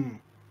TSM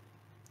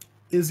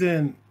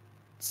isn't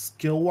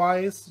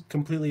skill-wise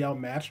completely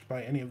outmatched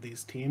by any of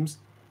these teams.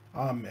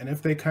 And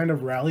if they kind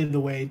of rally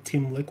the way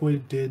Team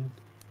Liquid did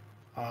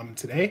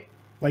today,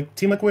 like,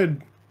 Team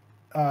Liquid,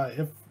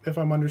 if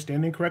I'm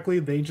understanding correctly,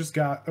 they just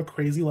got a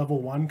crazy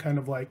level 1, kind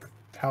of like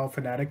how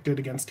Fnatic did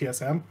against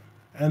TSM,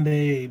 and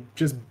they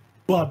just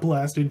butt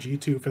blasted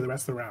G2 for the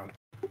rest of the round.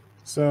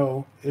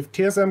 So if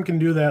TSM can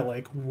do that,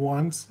 like,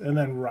 once and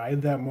then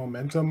ride that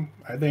momentum,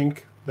 I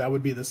think that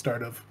would be the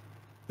start of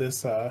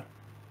this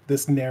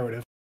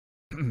narrative.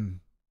 I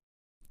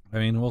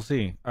mean, we'll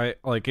see.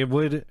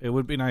 It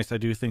would be nice. I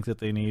do think that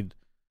they need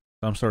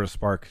some sort of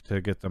spark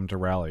to get them to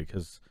rally,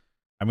 because,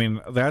 I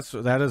mean,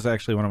 that is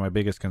actually one of my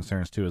biggest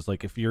concerns too, is,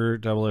 like, if you're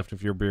Doublelift,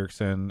 if you're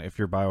Bjergsen, if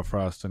you're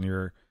Biofrost, and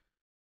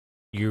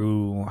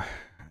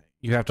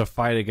you have to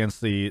fight against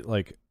the,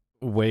 like,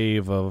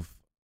 wave of,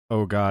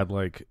 oh God,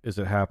 like, is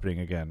it happening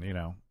again, you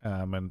know,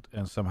 and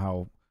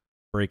somehow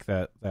break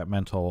that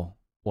mental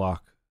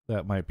block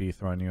that might be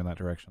throwing you in that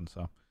direction.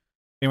 So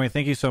anyway,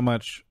 thank you so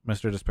much,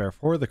 Mr. Despair,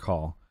 for the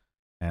call,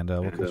 and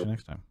we'll catch you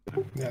next time.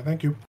 Yeah,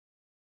 thank you.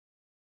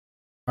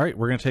 All right,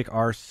 we're going to take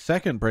our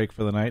second break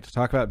for the night to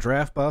talk about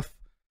Draft Buff.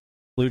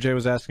 Blue Jay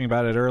was asking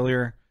about it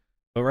earlier,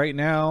 but right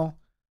now,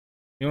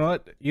 you know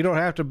what? You don't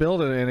have to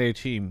build an NA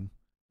team.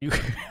 You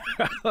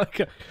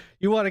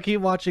want to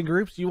keep watching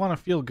groups. You want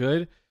to feel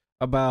good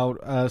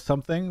about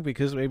something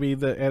because maybe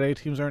the NA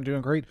teams aren't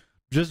doing great.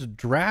 Just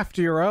draft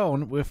your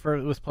own with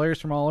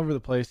players from all over the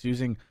place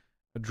using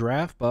a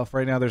Draft Buff.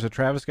 Right now, there's a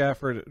Travis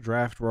Gafford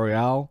Draft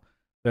Royale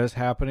that's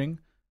happening.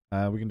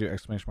 We can do !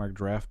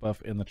 Draft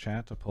Buff in the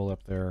chat to pull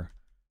up their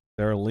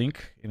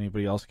link.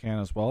 Anybody else can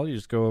as well. You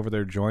just go over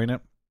there, join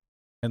it,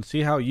 and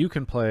see how you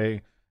can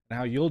play and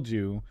how you'll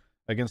do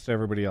against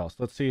everybody else.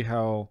 Let's see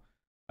how.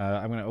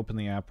 I'm going to open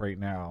the app right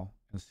now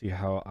and see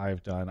how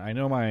I've done. I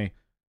know my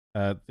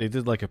they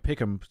did like a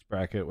pick'em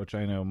bracket, which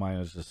I know mine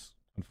is just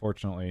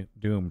unfortunately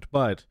doomed.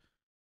 But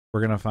we're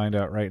going to find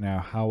out right now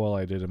how well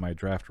I did in my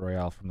Draft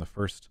Royale from the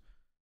first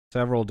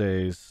several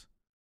days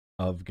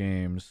of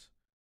games.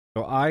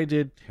 So I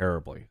did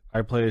terribly.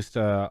 I placed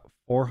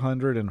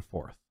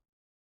 404th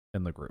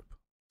in the group.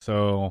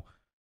 So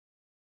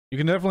you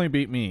can definitely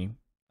beat me.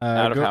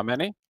 Out of how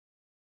many?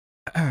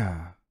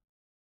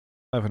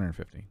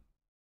 550.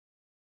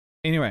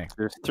 Anyway.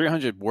 There's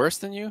 300 worse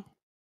than you?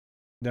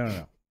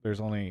 No.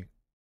 There's only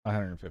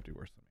 150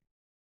 worse than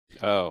me.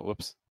 Oh,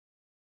 whoops.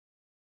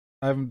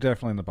 I'm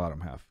definitely in the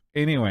bottom half.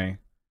 Anyway,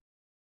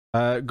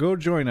 go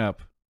join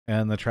up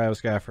in the Travis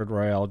Gafford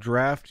Royale.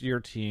 Draft your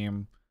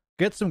team.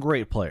 Get some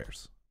great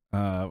players.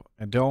 And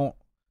don't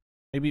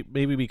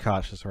maybe be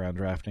cautious around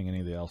drafting any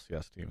of the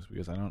LCS teams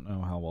because I don't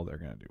know how well they're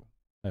going to do.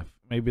 If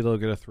maybe they'll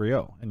get a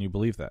 3-0 and you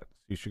believe that,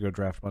 so you should go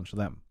draft a bunch of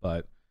them.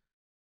 But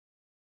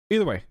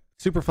either way,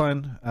 super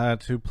fun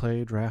to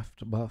play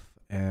Draft Buff,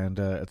 and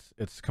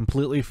it's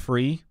completely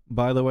free.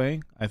 By the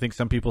way, I think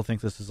some people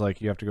think this is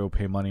like you have to go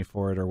pay money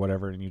for it or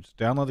whatever, and you just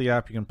download the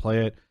app, you can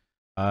play it.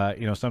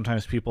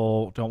 Sometimes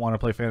people don't want to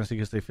play fantasy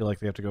because they feel like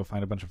they have to go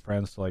find a bunch of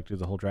friends to like do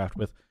the whole draft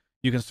with.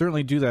 You can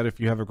certainly do that if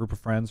you have a group of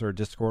friends or a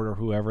Discord or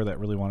whoever that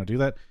really want to do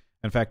that.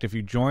 In fact, if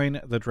you join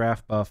the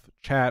Draft Buff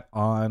chat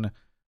on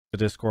the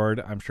Discord,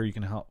 I'm sure you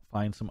can help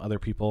find some other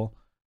people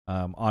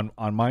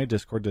on my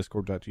Discord,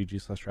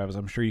 discord.gg/Travis.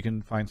 I'm sure you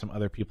can find some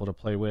other people to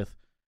play with.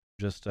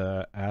 Just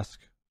ask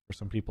for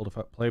some people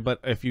to play. But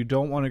if you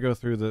don't want to go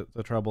through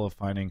the trouble of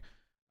finding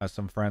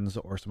some friends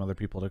or some other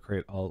people to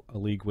create a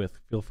league with,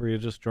 feel free to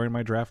just join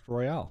my Draft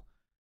Royale.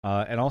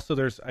 And also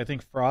there's, I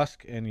think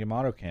Frosk and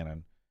Yamato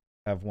Cannon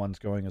have ones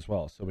going as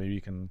well. So maybe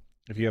you can,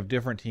 if you have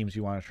different teams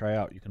you want to try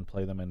out, you can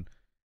play them in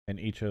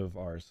each of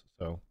ours.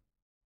 So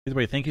either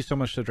way, thank you so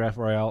much to Draft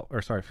Buff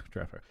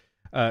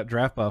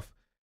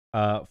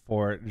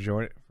for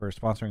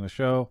sponsoring the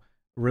show.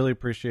 Really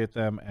appreciate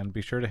them, and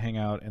be sure to hang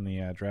out in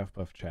the Draft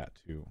Buff chat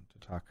to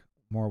talk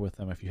more with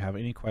them if you have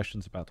any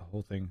questions about the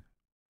whole thing,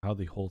 how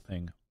the whole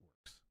thing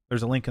works.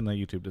 There's a link in the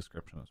YouTube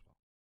description as well.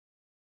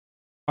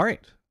 All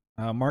right,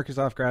 Mark is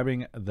off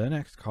grabbing the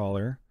next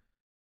caller.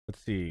 Let's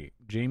see,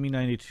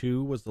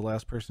 Jamie92 was the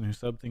last person who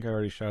subbed. I think I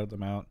already shouted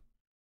them out.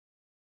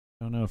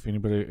 I don't know if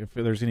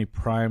there's any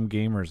Prime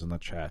gamers in the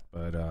chat,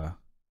 but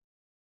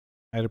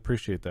I'd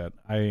appreciate that.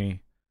 I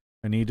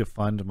need to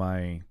fund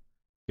my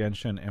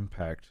Genshin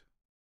Impact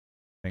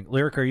thing.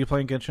 Lyric, are you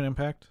playing Genshin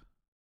Impact?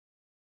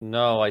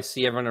 No, I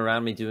see everyone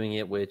around me doing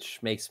it, which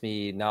makes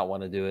me not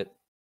want to do it.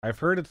 I've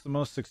heard it's the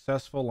most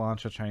successful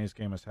launch a Chinese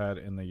game has had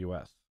in the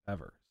US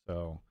ever.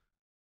 So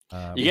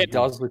it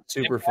does look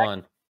super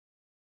fun.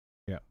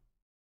 Yeah.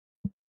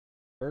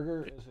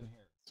 Burger is in here.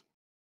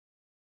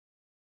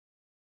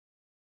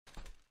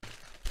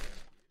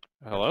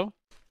 Hello?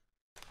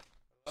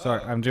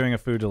 Sorry, I'm doing a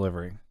food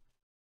delivery.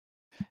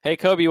 Hey,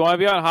 Kobe, you want to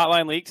be on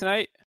Hotline League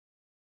tonight?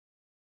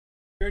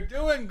 You're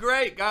doing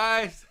great,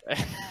 guys.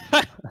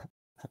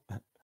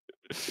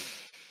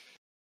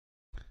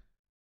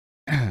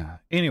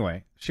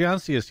 Anyway,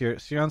 Shiansi is here.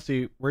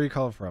 Shiansi, where are you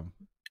calling from?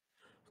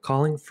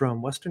 Calling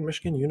from Western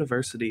Michigan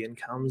University in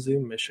Kalamazoo,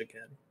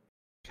 Michigan.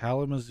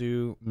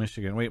 Kalamazoo,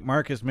 Michigan. Wait,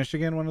 Mark, is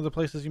Michigan one of the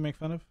places you make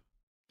fun of?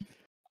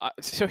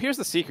 So here's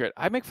the secret.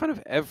 I make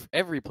fun of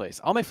every place.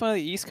 I'll make fun of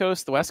the East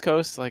Coast, the West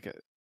Coast. Like,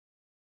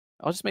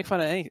 I'll just make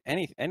fun of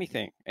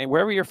anything. And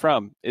wherever you're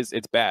from,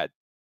 it's bad.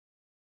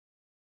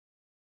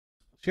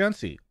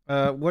 Shiansi,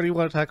 what do you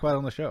want to talk about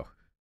on the show?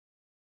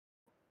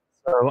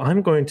 So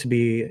I'm going to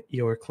be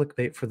your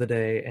clickbait for the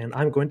day, and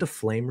I'm going to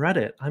flame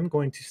Reddit. I'm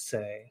going to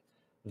say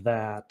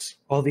that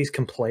all these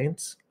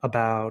complaints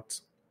about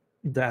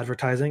the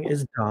advertising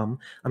is dumb.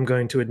 I'm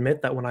going to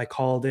admit that when I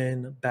called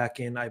in back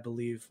in, I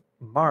believe,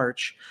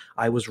 March,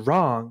 I was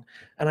wrong,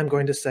 and I'm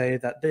going to say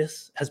that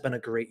this has been a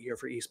great year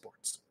for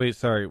esports. Wait,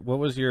 sorry, what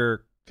was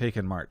your take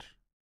in March?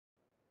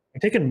 My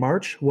take in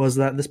March was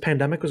that this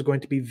pandemic was going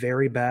to be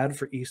very bad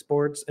for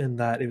esports and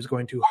that it was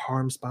going to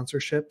harm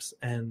sponsorships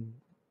and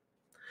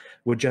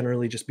would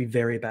generally just be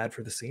very bad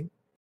for the scene.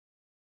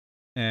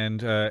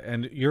 And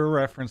you're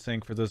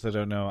referencing, for those that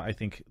don't know, I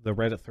think the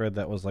Reddit thread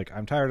that was like,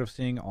 I'm tired of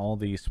seeing all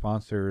the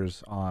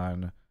sponsors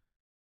on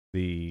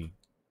the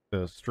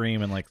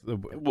stream and like the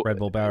Red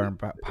Bull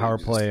Power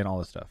Play and all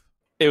this stuff.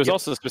 It was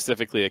also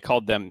specifically, it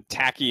called them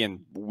tacky and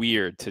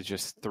weird to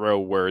just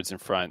throw words in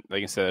front.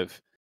 Like instead of,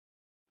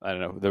 I don't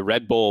know, the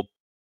Red Bull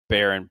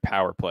Baron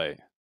Power Play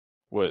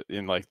was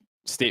in like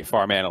State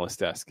Farm Analyst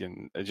Desk,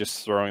 and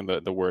just throwing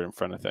the word in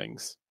front of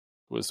things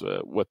was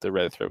what the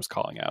Reddit thread was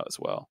calling out as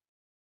well.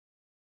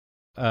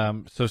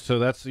 So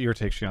that's your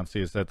take,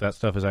 Shiansi, is that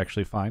stuff is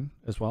actually fine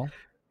as well?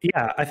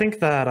 Yeah, I think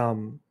that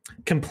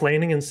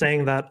complaining and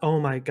saying that, oh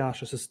my gosh,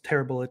 this is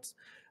terrible, it's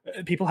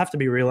people have to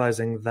be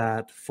realizing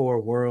that for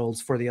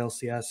Worlds, for the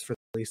LCS, for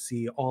the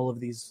LEC, all of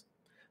these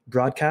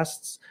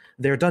broadcasts,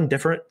 they're done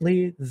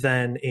differently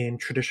than in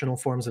traditional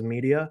forms of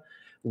media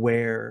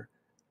where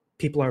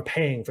people are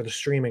paying for the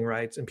streaming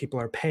rights and people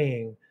are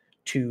paying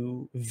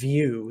to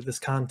view this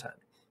content.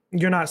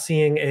 You're not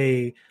seeing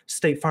a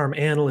State Farm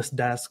Analyst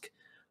Desk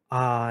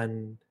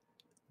on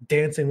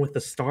Dancing with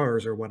the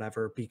Stars or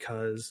whatever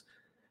because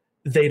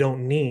they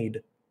don't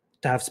need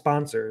to have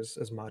sponsors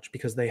as much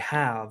because they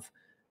have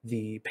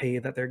the pay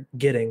that they're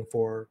getting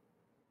for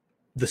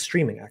the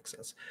streaming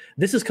access.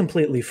 This is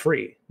completely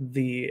free.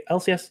 The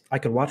LCS I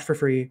can watch for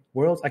free,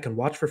 Worlds I can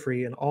watch for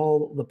free, and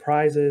all the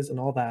prizes and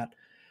all that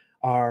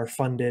are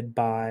funded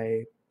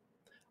by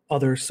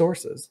other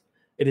sources.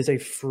 It is a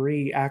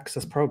free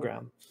access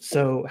program.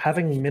 So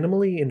having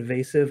minimally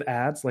invasive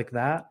ads like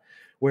that,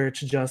 where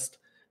it's just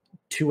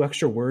 2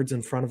 extra words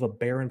in front of a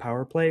Baron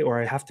Power Play, or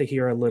I have to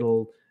hear a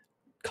little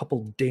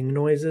couple ding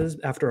noises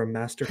after a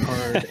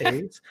MasterCard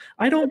Ace,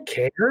 I don't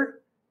care.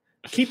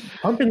 Keep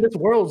pumping this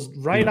Worlds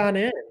right on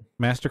in.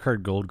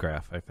 MasterCard Gold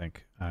Graph, I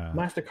think.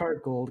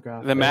 MasterCard Gold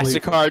Graph. The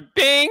MasterCard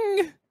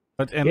Bing.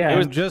 But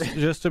and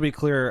just to be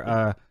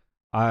clear,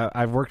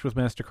 I've worked with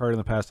MasterCard in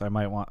the past. I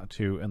might want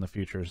to in the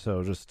future.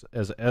 So just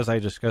as I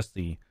discussed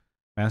the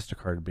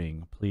MasterCard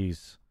Bing,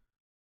 please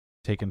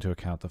take into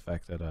account the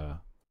fact that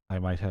I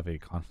might have a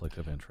conflict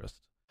of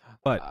interest.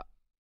 But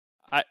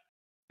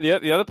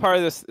the other part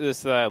of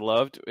this that I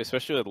loved,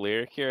 especially with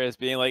Lyric here, is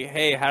being like,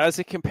 hey, how does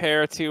it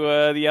compare to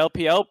the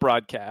LPL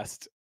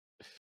broadcast?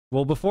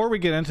 Well, before we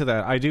get into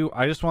that, I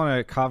just want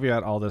to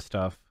caveat all this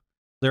stuff.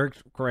 Lyric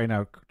right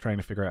now trying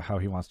to figure out how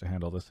he wants to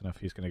handle this and if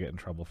he's going to get in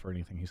trouble for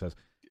anything he says.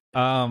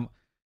 So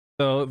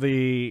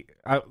the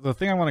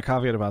thing I want to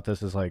caveat about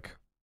this is like,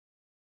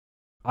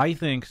 I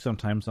think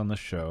sometimes on the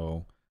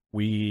show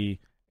we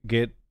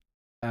get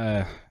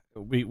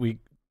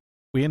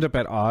we end up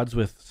at odds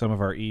with some of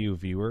our EU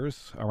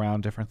viewers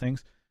around different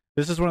things.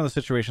 This is one of the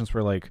situations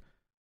where like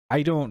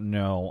I don't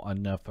know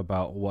enough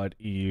about what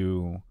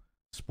EU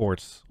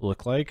sports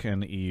look like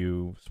and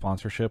EU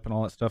sponsorship and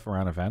all that stuff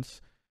around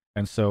events.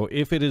 And so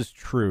if it is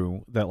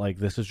true that like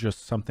this is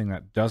just something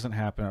that doesn't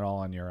happen at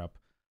all in Europe,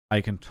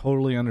 I can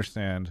totally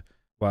understand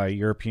why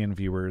European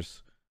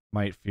viewers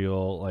might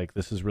feel like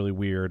this is really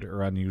weird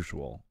or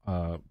unusual.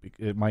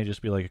 It might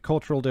just be like a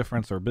cultural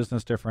difference or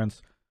business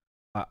difference.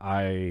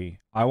 I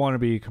want to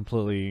be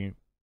completely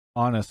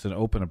honest and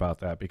open about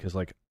that because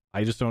like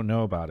I just don't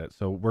know about it.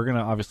 So we're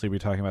gonna obviously be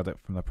talking about that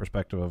from the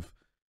perspective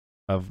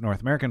of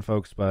North American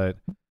folks, but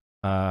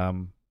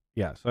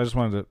yeah. So I just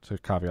wanted to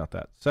caveat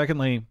that.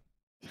 Secondly,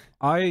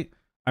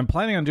 I'm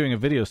planning on doing a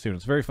video soon.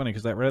 It's very funny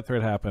because that Reddit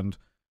thread happened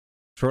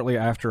shortly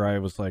after I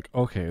was like,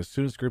 okay, as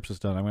soon as Groups is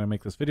done, I'm going to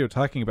make this video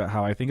talking about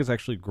how I think it's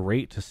actually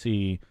great to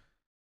see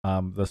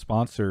the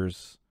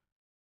sponsors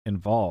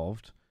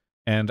involved.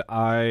 And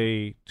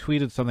I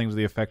tweeted something to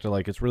the effect of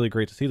like, it's really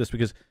great to see this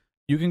because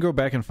you can go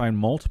back and find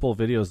multiple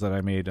videos that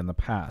I made in the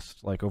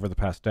past, like over the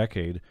past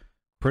decade,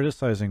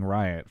 criticizing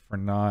Riot for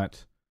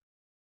not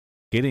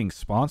getting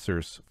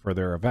sponsors for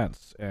their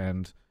events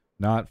and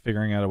not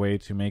figuring out a way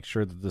to make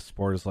sure that the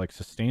sport is like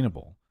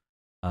sustainable.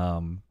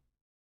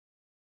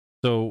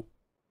 So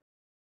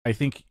I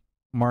think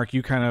Mark,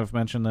 you kind of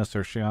mentioned this,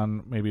 or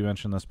Sean maybe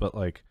mentioned this, but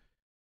like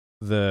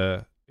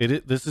this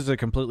is a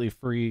completely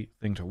free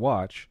thing to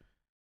watch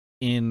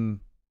in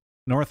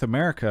North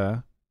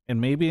America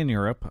and maybe in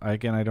Europe.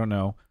 Again, I don't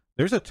know.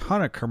 There's a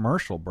ton of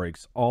commercial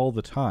breaks all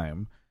the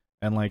time,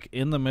 and like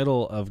in the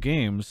middle of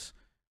games,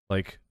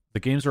 like the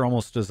games are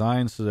almost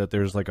designed so that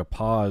there's like a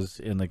pause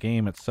in the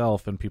game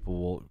itself and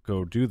people will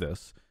go do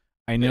this.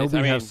 I know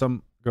we have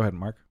some... Go ahead,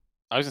 Mark.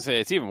 I was going to say,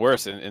 it's even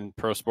worse in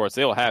pro sports.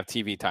 They'll have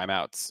TV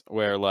timeouts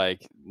where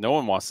like no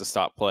one wants to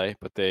stop play,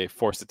 but they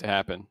force it to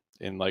happen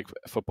in like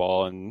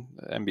football and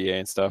NBA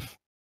and stuff.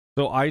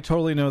 So I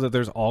totally know that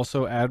there's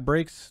also ad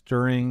breaks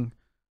during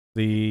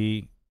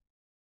the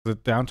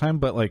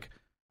downtime, but like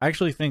I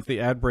actually think the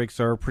ad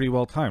breaks are pretty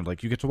well timed.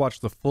 Like you get to watch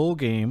the full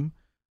game.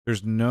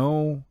 There's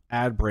no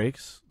ad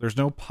breaks. There's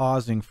no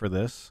pausing for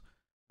this.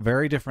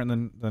 Very different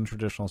than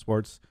traditional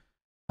sports.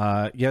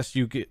 Yes,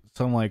 you get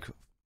some like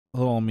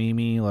little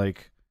meme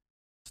like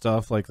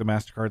stuff like the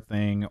MasterCard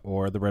thing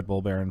or the Red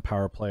Bull Baron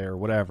power play or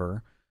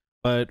whatever.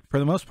 But for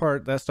the most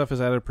part, that stuff is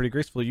added pretty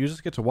gracefully. You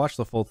just get to watch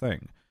the full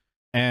thing.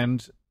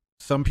 And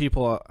some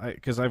people,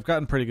 because I've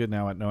gotten pretty good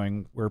now at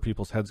knowing where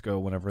people's heads go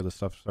whenever this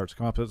stuff starts to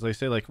come up, is they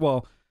say like,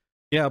 well,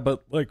 yeah,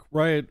 but like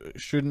Riot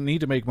shouldn't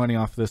need to make money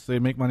off this. They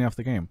make money off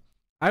the game.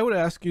 I would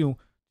ask you,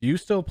 do you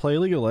still play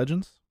League of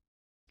Legends?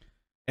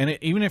 And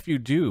even if you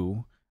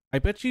do, I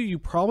bet you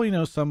probably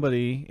know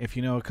somebody, if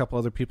you know a couple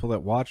other people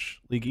that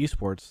watch League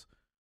Esports,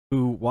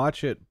 who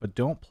watch it but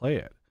don't play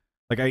it.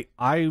 Like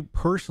I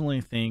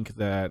personally think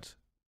that,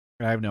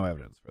 I have no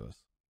evidence for this,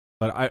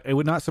 but it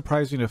would not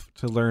surprise me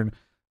to learn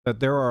that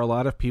there are a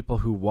lot of people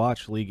who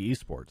watch League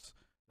Esports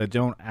that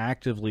don't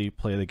actively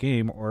play the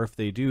game, or if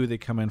they do, they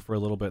come in for a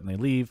little bit and they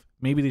leave.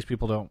 Maybe these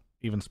people don't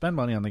even spend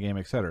money on the game,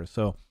 etc.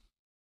 So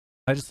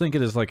I just think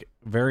it is like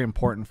very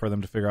important for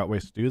them to figure out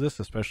ways to do this,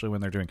 especially when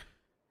they're doing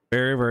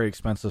very, very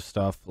expensive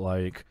stuff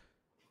like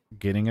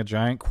getting a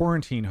giant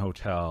quarantine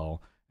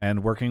hotel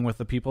and working with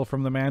the people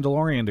from The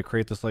Mandalorian to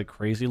create this like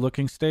crazy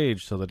looking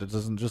stage so that it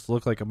doesn't just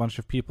look like a bunch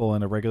of people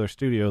in a regular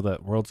studio,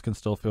 that Worlds can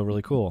still feel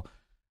really cool.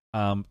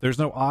 There's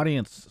no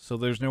audience, so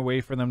there's no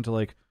way for them to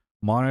like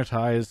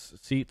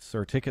monetize seats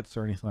or tickets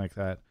or anything like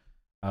that.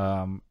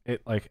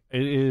 It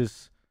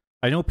is,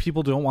 I know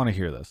people don't want to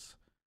hear this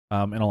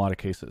in a lot of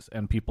cases,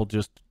 and people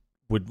just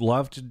would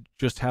love to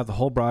just have the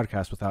whole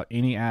broadcast without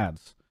any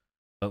ads.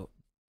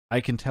 I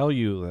can tell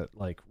you that,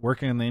 like,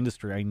 working in the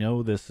industry, I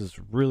know this is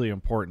really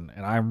important,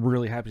 and I'm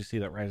really happy to see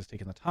that Riot has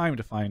taken the time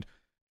to find,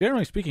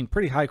 generally speaking,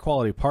 pretty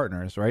high-quality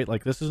partners, right?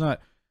 Like, this is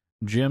not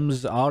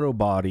Jim's Auto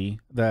Body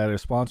that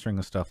is sponsoring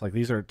this stuff. Like,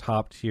 these are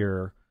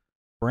top-tier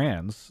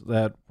brands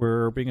that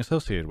we're being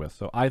associated with,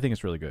 so I think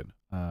it's really good.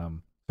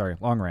 Sorry,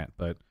 long rant,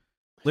 but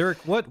Lyric,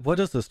 what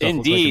does this stuff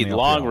look like in the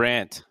long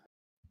rant.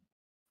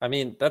 I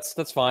mean,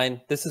 that's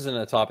fine. This isn't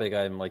a topic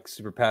I'm, like,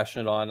 super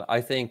passionate on.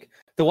 I think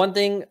the one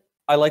thing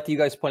I like that you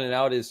guys pointed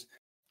out is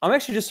I'm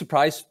actually just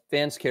surprised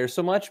fans care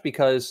so much,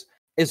 because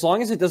as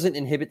long as it doesn't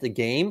inhibit the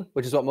game,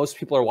 which is what most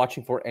people are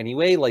watching for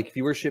anyway, like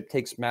viewership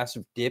takes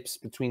massive dips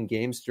between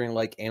games during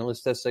like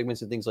analyst test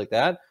segments and things like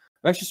that.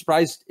 I'm actually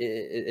surprised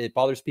it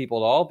bothers people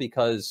at all,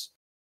 because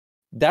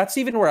that's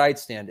even where I'd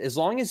stand. As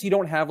long as you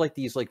don't have like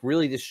these like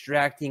really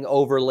distracting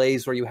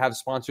overlays where you have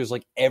sponsors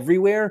like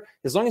everywhere,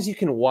 as long as you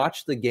can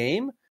watch the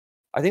game,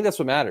 I think that's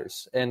what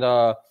matters. And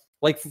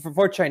like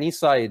for Chinese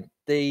side,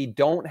 they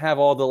don't have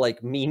all the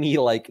like meme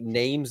like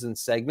names and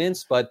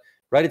segments, but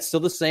right, it's still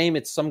the same.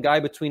 It's some guy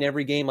between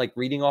every game like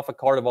reading off a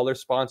card of all their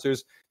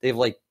sponsors. They have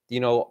like, you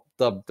know,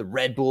 the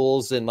Red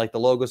Bulls and like the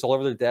logos all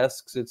over their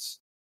desks. It's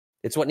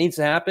what needs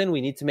to happen.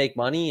 We need to make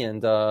money,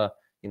 and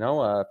you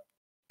know,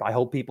 I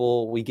hope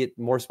we get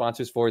more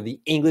sponsors for the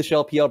English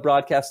LPL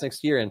broadcast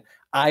next year, and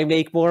I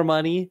make more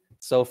money.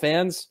 So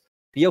fans,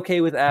 be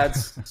okay with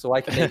ads so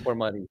I can make more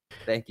money.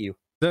 Thank you.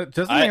 Doesn't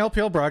the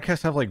LPL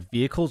broadcast have like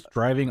vehicles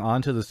driving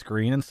onto the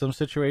screen in some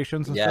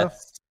situations and stuff?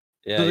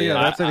 Yeah, so,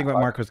 that's I think what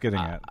Mark was getting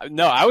at.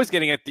 No, I was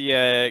getting at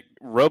the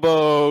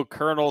Robo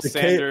Colonel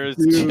Sanders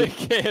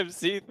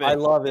KFC thing. I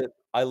love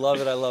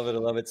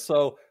it.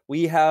 So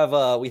we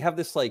have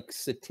this like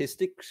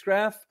statistics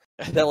graph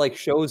that like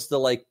shows the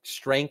like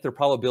strength or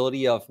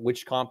probability of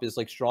which comp is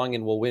like strong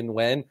and will win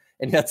when,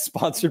 and that's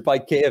sponsored by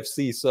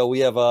KFC. So we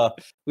have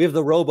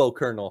the Robo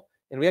Colonel,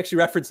 and we actually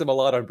reference them a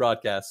lot on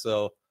broadcast.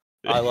 So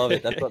I love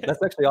it.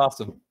 That's actually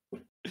awesome.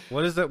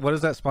 What is that? What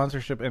does that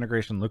sponsorship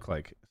integration look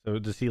like? So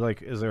does he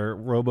like? Is there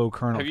Robo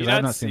Colonel? Have you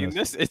not seen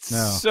this? It's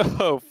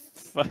so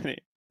funny.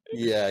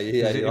 Yeah.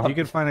 If you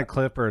can find a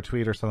clip or a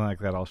tweet or something like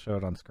that, I'll show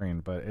it on screen.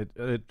 But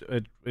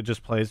it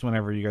just plays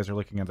whenever you guys are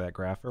looking at that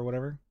graph or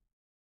whatever.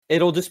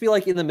 It'll just be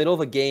like in the middle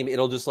of a game.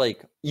 It'll just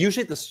like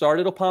usually at the start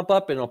it'll pop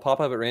up, and it'll pop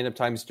up at random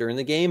times during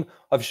the game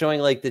of showing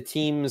like the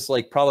team's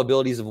like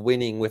probabilities of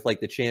winning with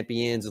like the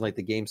champions and like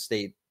the game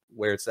state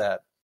where it's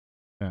at.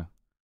 Yeah.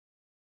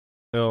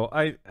 So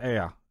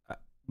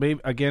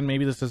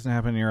maybe this doesn't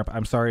happen in Europe.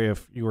 I'm sorry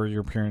if you were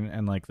European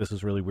and like this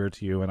is really weird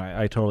to you, and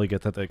I totally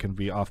get that can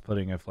be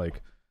off-putting if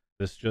like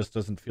this just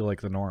doesn't feel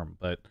like the norm.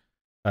 But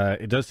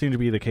it does seem to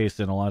be the case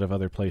in a lot of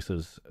other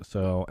places.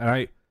 So,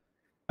 and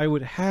I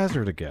would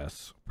hazard a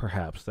guess,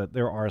 perhaps, that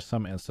there are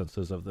some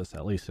instances of this,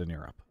 at least in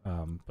Europe.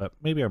 But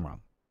maybe I'm wrong.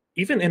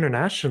 Even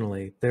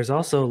internationally, there's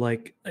also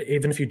like,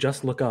 even if you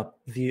just look up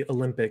the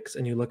Olympics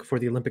and you look for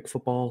the Olympic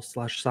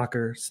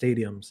football/soccer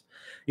stadiums,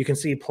 you can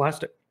see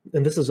plastic.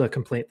 And this is a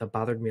complaint that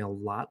bothered me a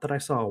lot that I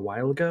saw a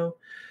while ago,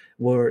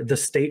 were the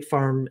State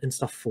Farm and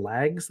stuff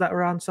flags that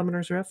were on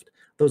Summoner's Rift.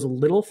 Those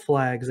little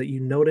flags that you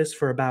notice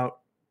for about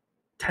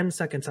 10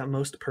 seconds at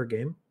most per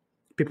game.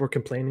 People were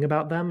complaining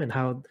about them and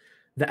how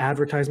the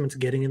advertisements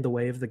getting in the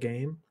way of the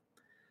game.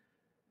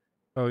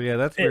 Oh yeah,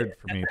 that's weird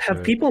for me.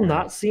 Have people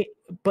not seen?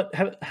 But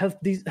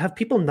have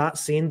people not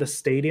seen the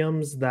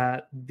stadiums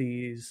that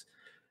these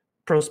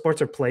pro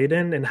sports are played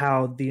in, and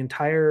how the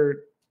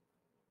entire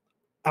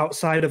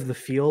outside of the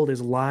field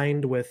is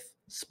lined with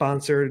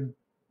sponsored?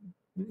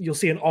 You'll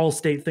see an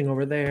Allstate thing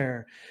over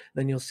there,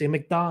 then you'll see a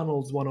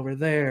McDonald's one over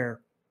there,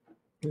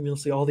 and you'll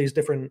see all these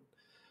different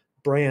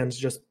brands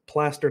just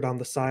plastered on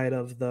the side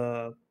of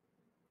the.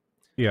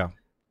 Yeah.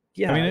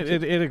 I mean,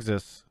 it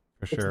exists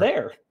for sure. It's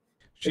there.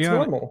 It's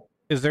normal.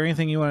 Is there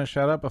anything you want to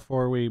shout out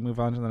before we move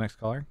on to the next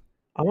caller?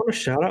 I want to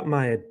shout out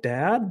my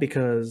dad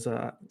because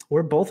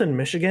we're both in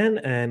Michigan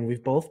and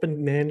we've both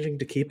been managing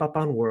to keep up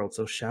on World.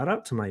 So shout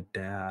out to my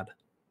dad.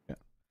 Yeah.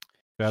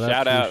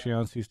 Shout out to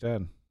Shiansi's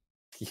dad.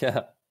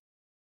 Yeah.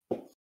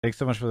 Thanks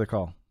so much for the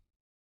call.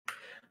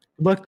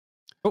 Look.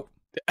 Oh,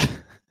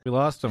 we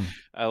lost him.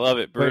 I love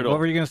it. Brutal. Wait, what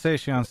were you going to say,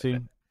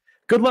 Shiansi?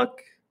 Good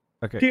luck.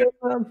 Okay.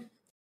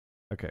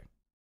 Okay.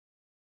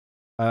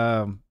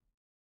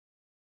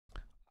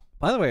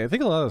 By the way, I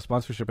think a lot of the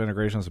sponsorship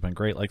integrations have been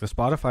great. Like the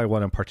Spotify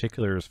one in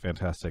particular is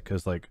fantastic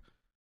because like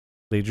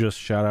they just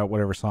shout out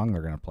whatever song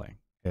they're going to play,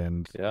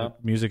 and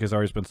music has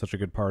always been such a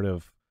good part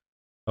of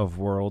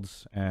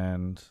Worlds,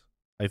 and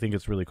I think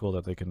it's really cool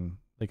that they can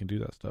do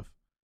that stuff.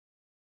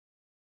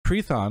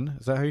 Treethon,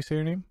 is that how you say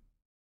your name?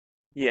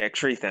 Yeah,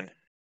 Treethan.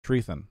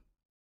 Treethan.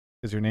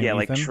 Is your name? Yeah,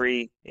 Ethan? like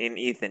tree in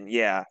Ethan.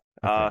 Yeah.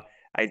 Okay.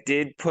 I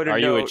did put a note. Are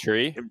you a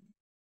tree?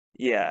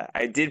 Yeah,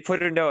 I did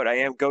put a note. I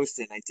am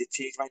Ghostin. I did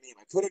change my name.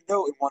 I put a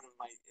note in one of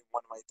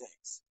my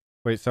things.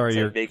 Wait, sorry,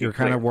 you're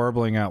kind of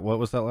warbling out. What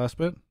was that last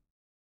bit?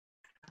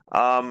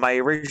 My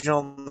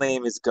original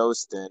name is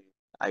Ghostin.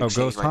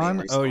 Ghost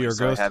Han? Oh, you're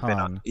Ghost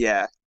Han.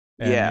 Yeah.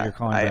 And yeah. You're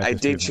calling I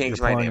did change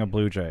my name. A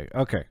Blue Jay.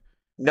 Okay.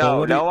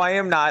 No, I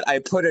am not. I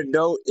put a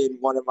note in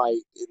one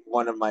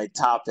of my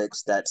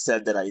topics that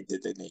said that I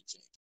did the name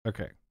change.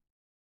 Okay.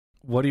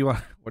 What do you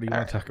want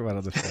to talk about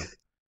on the show?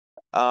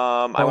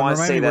 I want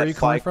to say that. Where are you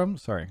calling from?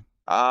 Sorry.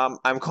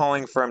 I'm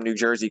calling from New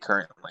Jersey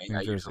currently. New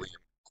Jersey. Usually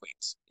in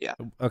Queens. Yeah.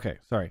 Okay.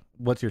 Sorry.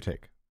 What's your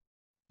take?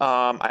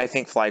 I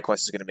think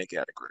FlyQuest is going to make it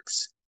out of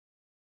groups.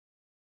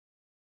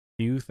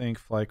 You think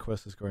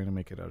FlyQuest is going to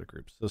make it out of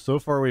groups? So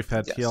far we've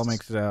had TL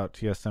makes it out,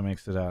 TSM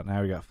makes it out.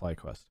 Now we got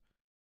FlyQuest.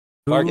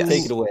 Mark,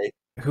 take it away.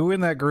 Who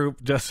in that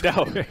group just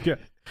no.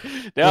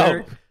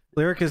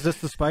 Lyric, is this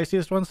the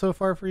spiciest one so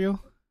far for you?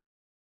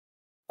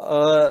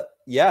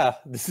 Yeah,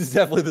 this is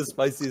definitely the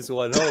spiciest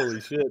one.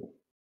 Holy shit.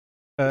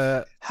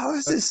 How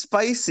is this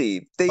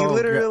spicy? They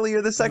literally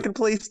are the second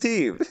place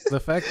team. The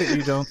fact that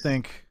you don't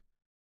think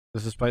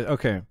this is spicy.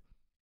 Okay.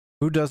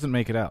 Who doesn't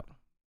make it out?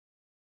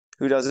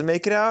 Who doesn't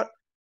make it out?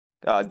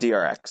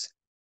 DRX.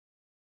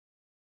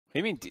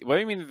 What do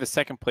you mean the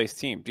second place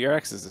team?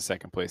 DRX is the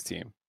second place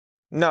team.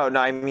 No,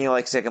 I mean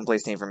like second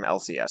place team from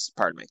LCS.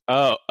 Pardon me.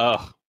 Oh.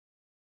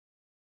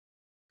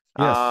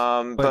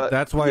 Yes, but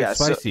that's why it's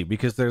spicy,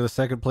 because they're the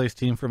second place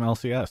team from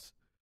LCS.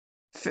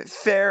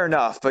 Fair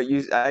enough, but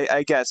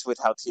I guess with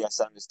how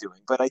TSM is doing,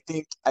 but I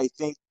think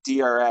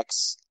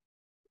DRX,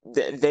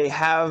 they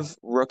have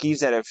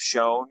rookies that have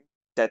shown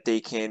that they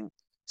can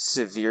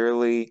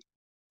severely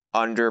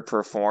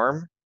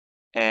underperform,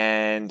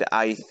 and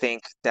I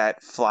think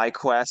that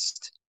FlyQuest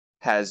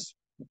has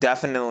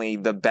definitely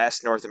the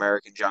best North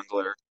American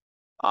jungler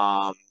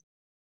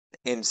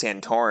in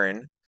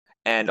Santorin,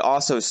 and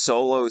also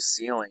Solo's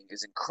ceiling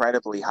is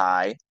incredibly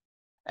high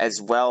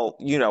as well.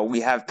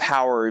 We have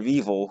Power of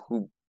Evil,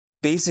 who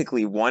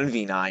basically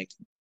 1v9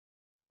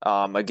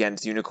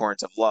 against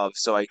Unicorns of Love.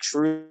 So I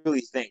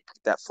truly think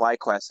that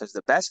FlyQuest has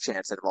the best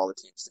chance out of all the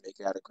teams to make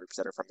it out of groups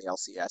that are from the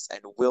LCS, and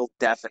will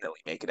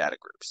definitely make it out of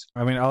groups.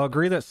 I mean, I'll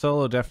agree that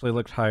Solo definitely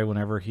looked high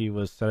whenever he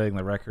was setting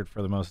the record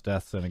for the most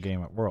deaths in a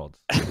game at Worlds.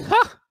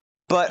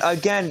 But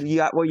again,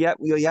 you have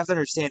to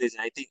understand is,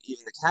 and I think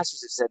even the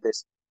casters have said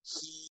this,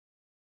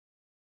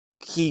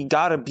 he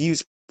got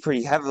abused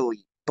pretty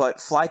heavily, but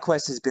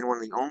FlyQuest has been one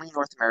of the only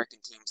North American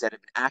teams that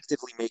have been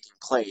actively making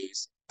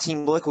plays.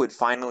 Team Liquid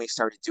finally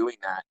started doing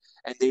that,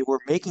 and they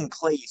were making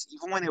plays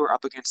even when they were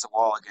up against the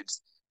wall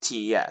against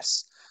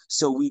TES.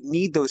 So we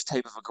need those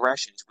type of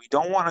aggressions. We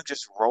don't want to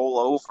just roll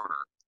over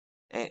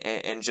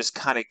and just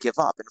kind of give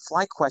up. And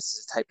FlyQuest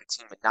is the type of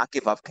team that not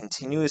give up,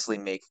 continuously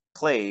make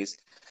plays.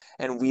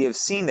 And we have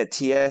seen that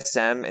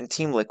TSM and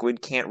Team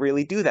Liquid can't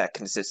really do that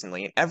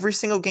consistently. In every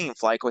single game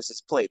FlyQuest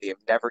has played, they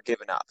have never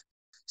given up.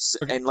 So,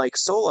 and like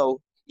Solo,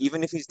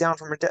 even if he's down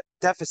from a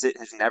deficit,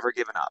 has never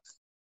given up.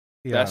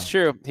 Yeah. That's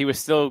true. He was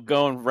still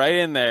going right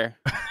in there.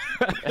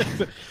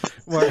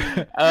 Mark,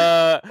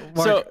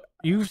 so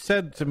you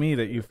said to me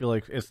that you feel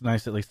like it's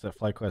nice at least that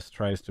FlyQuest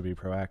tries to be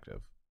proactive.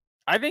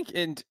 I think,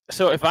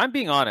 so if I'm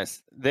being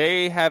honest,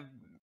 I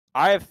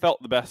have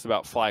felt the best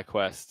about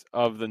FlyQuest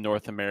of the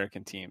North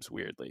American teams,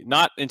 weirdly.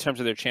 Not in terms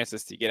of their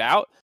chances to get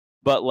out,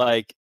 but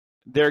like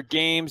their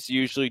games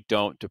usually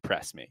don't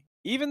depress me.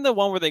 Even the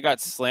one where they got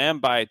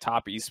slammed by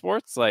Top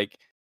Esports, like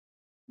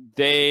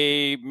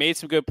they made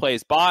some good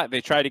plays.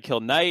 They tried to kill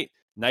Knight.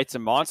 Knight's a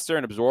monster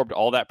and absorbed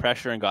all that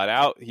pressure and got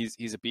out.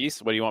 He's a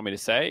beast. What do you want me to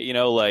say?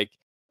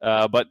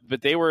 But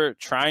they were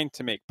trying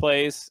to make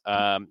plays.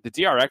 The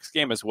DRX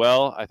game as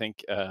well, I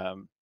think a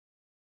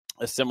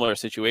similar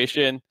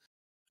situation.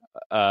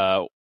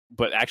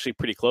 But actually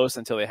pretty close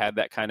until they had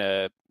that kind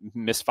of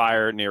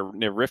misfire near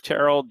Rift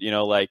Herald.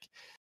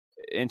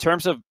 In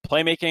terms of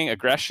playmaking,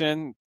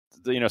 aggression,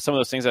 some of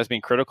those things I was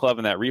being critical of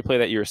in that replay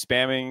that you were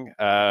spamming,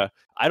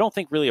 I don't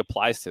think really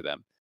applies to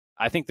them.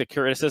 I think the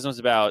criticisms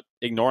about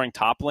ignoring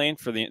top lane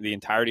for the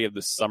entirety of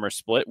the summer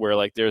split, where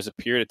like there's a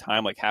period of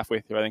time like halfway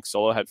through, I think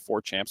Solo had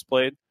 4 champs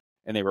played,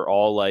 and they were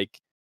all like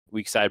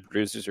weak side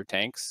bruisers or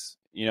tanks.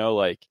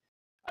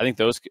 I think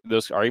those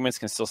arguments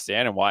can still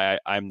stand, and why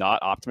I'm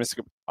not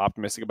optimistic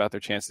about their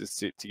chances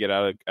to get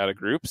out of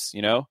groups.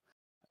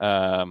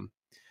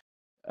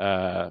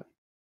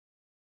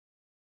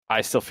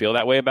 I still feel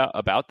that way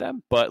about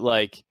them, but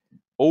like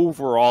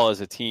overall as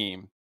a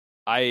team,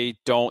 I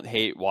don't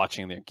hate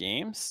watching their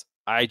games.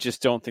 I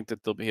just don't think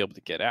that they'll be able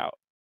to get out.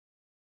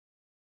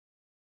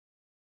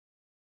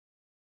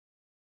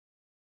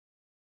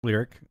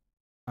 Lyric,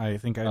 I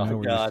think I know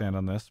where you stand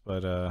on this,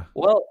 but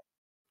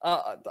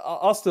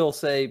I'll still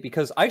say,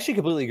 because I actually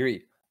completely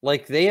agree.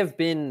 Like they have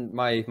been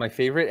my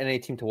favorite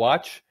NA team to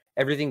watch.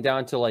 Everything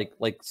down to like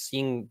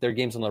seeing their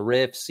games on the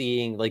Rift,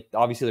 seeing like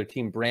obviously their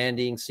team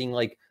branding, seeing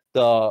like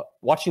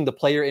watching the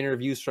player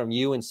interviews from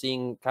you and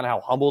seeing kind of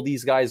how humble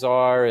these guys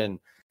are and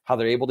how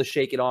they're able to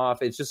shake it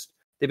off. It's just,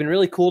 they've been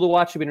really cool to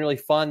watch. They've been really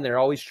fun. They're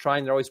always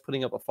trying. They're always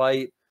putting up a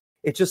fight.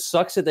 It just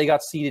sucks that they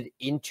got seeded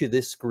into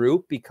this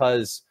group,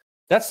 because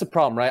that's the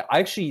problem, right? I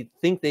actually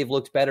think they've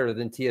looked better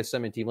than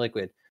TSM and Team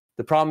Liquid.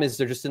 The problem is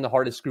they're just in the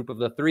hardest group of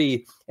the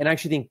 3. And I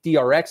actually think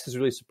DRX has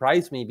really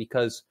surprised me,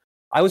 because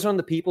I was one of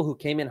the people who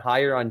came in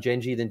higher on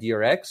Gen.G than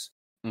DRX.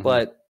 Mm-hmm.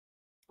 But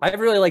I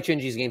really like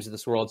Gen.G's games at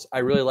this Worlds. I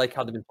really like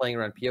how they've been playing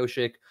around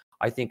Pyosik.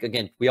 I think,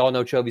 again, we all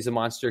know Chovy's a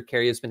monster.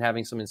 Carry has been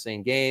having some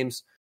insane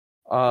games.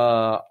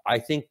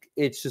 I think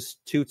it's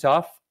just too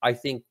tough. I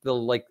think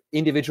the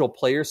individual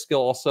player skill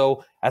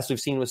also, as we've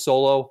seen with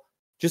Solo,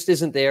 just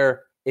isn't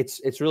there.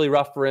 It's really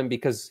rough for him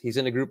because he's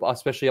in a group,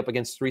 especially up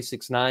against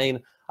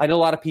 369. I know a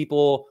lot of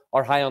people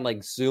are high on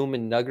like Zoom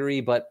and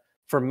Nuggery, but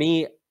for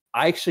me,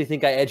 I actually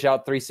think I edge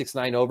out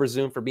 369 over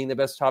Zoom for being the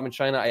best top in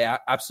China. I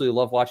absolutely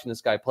love watching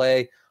this guy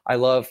play. I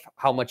love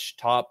how much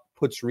top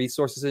puts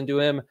resources into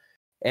him.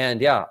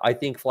 And yeah, I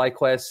think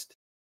FlyQuest,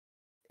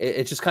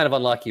 it's just kind of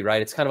unlucky,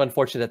 right? It's kind of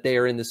unfortunate that they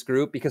are in this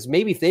group, because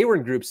maybe if they were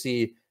in Group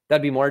C,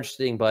 that'd be more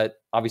interesting. But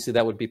obviously,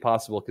 that would be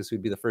possible because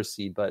we'd be the first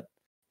seed. But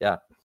yeah.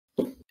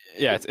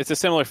 Yeah, it's a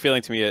similar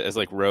feeling to me as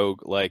like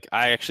Rogue. Like,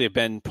 I actually have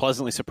been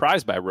pleasantly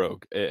surprised by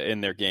Rogue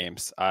in their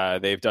games.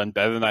 They've done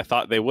better than I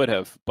thought they would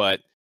have, but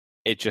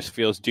it just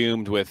feels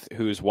doomed with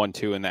who's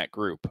 1-2 in that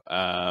group.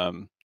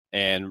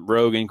 And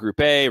Rogue in Group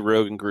A,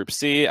 Rogue in Group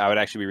C. I would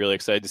actually be really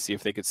excited to see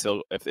if they could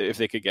still if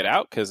they could get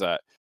out, because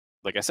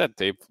like I said,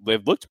 they've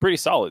looked pretty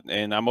solid,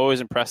 and I'm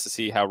always impressed to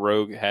see how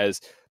Rogue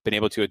has been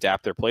able to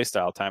adapt their play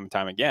style time and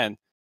time again.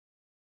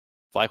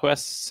 FlyQuest,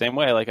 same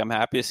way. Like, I'm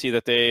happy to see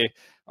that they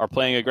are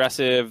playing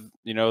aggressive.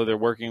 You know, they're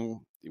working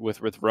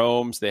with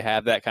roams. They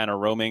have that kind of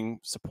roaming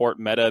support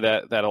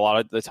meta that a lot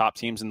of the top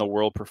teams in the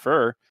world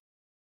prefer.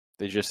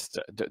 They just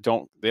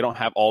don't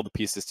have all the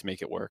pieces to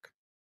make it work.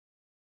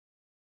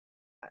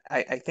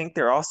 I think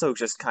they're also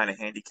just kind of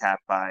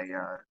handicapped by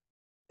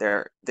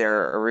their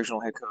original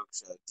head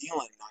coach,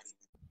 Dylan, not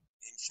even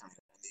in China.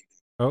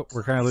 Oh,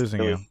 we're kind of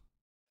losing you.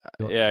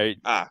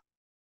 Yeah.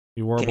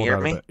 You warbled Can you hear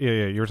out me? of it.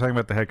 Yeah. You were talking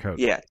about the head coach.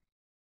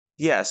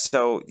 Yeah.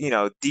 So,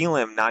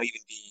 Dylan not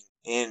even being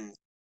in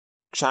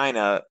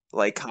China,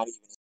 like, kind of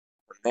even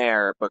from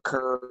there, but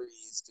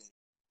Curry's been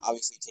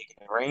obviously taking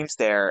the reins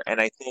there, and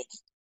I think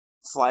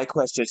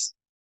FlyQuest just,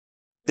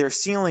 their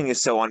ceiling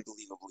is so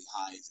unbelievably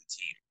high as a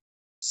team.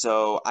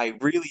 So I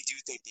really do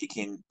think they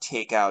can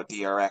take out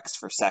DRX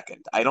for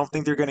second. I don't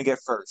think they're going to get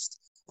first.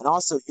 And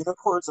also,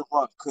 Unicorns of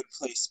Love could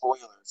play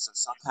spoilers, so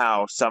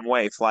somehow, some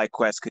way,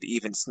 FlyQuest could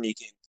even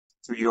sneak in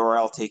through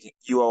UOL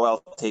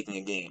taking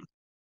a game.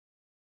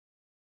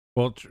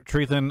 Well,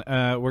 Treethan,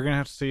 we're gonna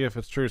have to see if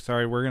it's true.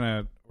 Sorry, we're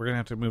gonna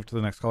have to move to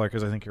the next caller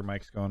because I think your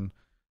mic's going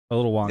a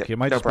little wonky. It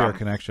might just be our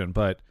connection,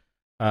 but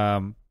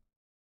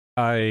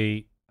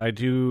I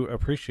do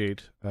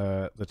appreciate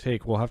the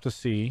take. We'll have to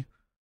see.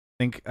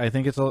 I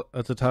think it's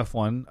a tough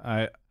one.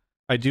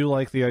 I do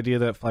like the idea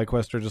that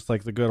FlyQuest are just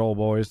like the good old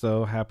boys,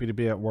 though, happy to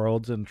be at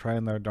Worlds and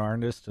trying their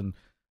darndest and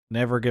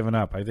never giving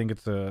up. I think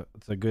it's a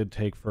good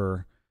take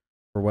for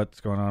what's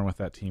going on with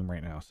that team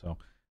right now. So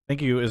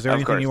thank you. Is there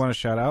anything you want to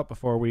shout out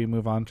before we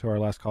move on to our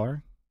last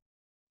caller?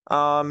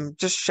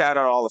 Just shout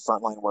out all the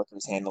frontline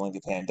workers handling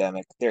the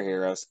pandemic. They're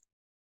heroes.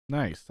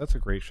 Nice. That's a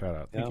great shout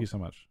out. Thank you so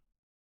much.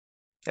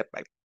 Yep.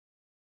 Bye.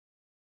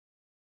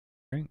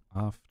 Okay,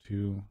 off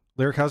to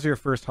Lyric. How's your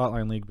first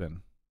Hotline League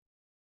been?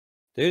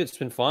 Dude, it's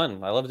been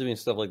fun. I love doing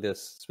stuff like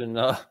this.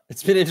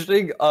 It's been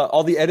interesting.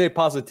 All the NA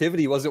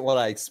positivity wasn't what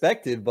I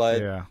expected,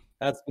 but yeah,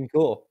 that's been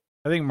cool.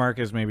 I think Mark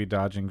is maybe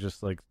dodging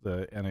just like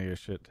the NA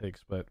shit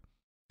takes, but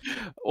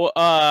well,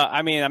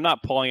 I mean, I'm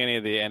not pulling any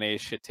of the NA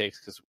shit takes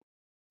because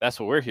that's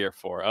what we're here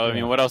for. I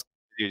mean, what else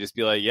do you just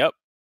be like? Yep,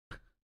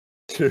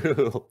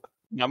 true.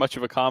 Not much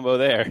of a combo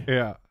there.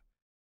 Yeah.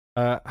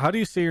 How do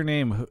you say your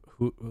name?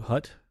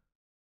 Hut?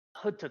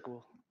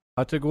 Hutagul.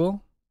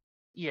 Hutagul?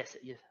 Yes.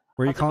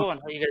 Where you calling?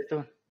 How you guys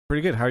doing?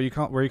 Pretty good. Where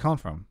are you calling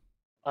from?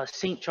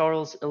 St.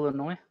 Charles,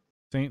 Illinois.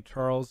 St.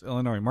 Charles,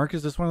 Illinois. Mark,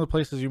 is this one of the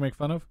places you make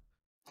fun of?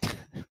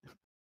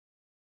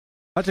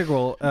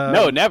 Hutagul.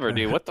 No, never,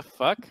 dude. What the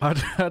fuck?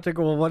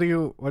 Hutagul, what do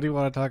you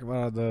want to talk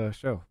about on the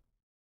show?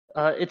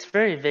 It's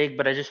very vague,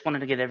 but I just wanted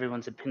to get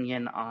everyone's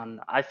opinion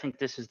on. I think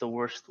this is the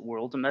worst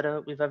world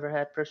meta we've ever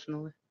had,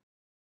 personally.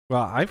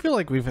 Well, I feel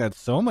like we've had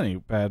so many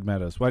bad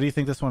metas. Why do you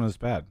think this one is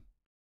bad?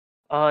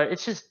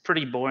 It's just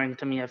pretty boring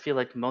to me. I feel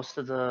like most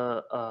of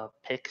the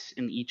picks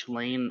in each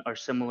lane are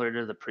similar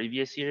to the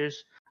previous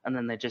years, and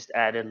then they just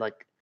added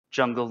like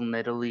Jungle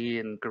Nidalee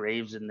and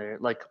Graves in there.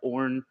 Like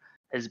Ornn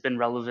has been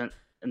relevant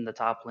in the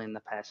top lane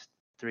the past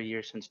 3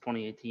 years since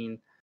 2018.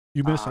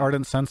 You miss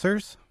Ardent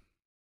Sensors?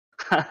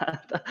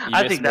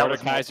 I think that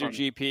was Kaiser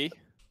GP.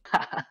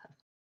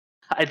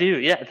 I do,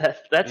 yeah.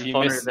 That's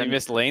funner. You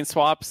miss lane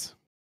swaps?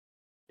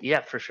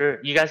 Yeah, for sure.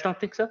 You guys don't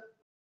think so?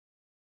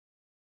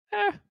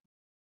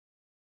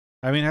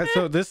 I mean,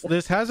 so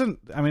this hasn't.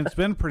 I mean, it's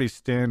been pretty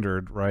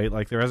standard, right?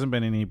 Like there hasn't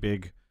been any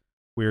big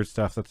weird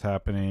stuff that's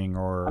happening,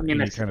 or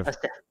any kind of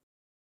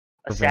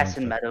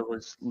assassin meta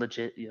was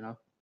legit, you know.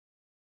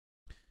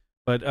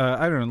 But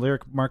I don't know,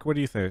 Lyric. Mark, what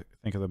do you think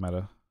of the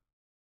meta?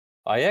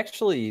 I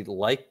actually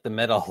like the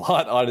meta a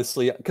lot,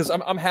 honestly, because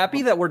I'm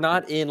happy that we're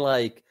not in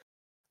like,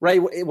 right,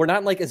 we're not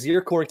in like a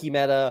Azir Corki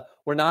meta.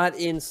 We're not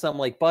in some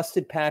like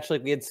busted patch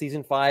like we had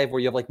season 5 where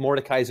you have like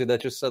Mordekaiser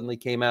that just suddenly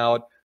came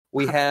out.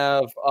 We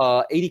have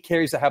 80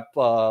 carries that have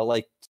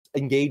like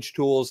engage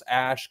tools,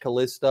 Ashe,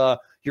 Kalista.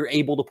 You're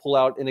able to pull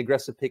out an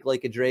aggressive pick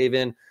like a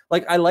Draven.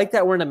 Like I like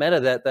that we're in a meta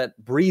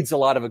that breeds a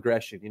lot of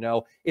aggression. You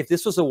know, if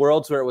this was a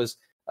Worlds where it was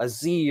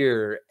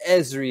Azir,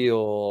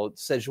 Ezreal,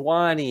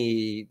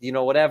 Sejuani, you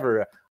know,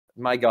 whatever,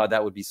 my God,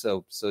 that would be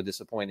so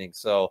disappointing.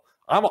 So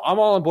I'm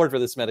all on board for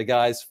this meta,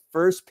 guys.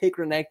 First pick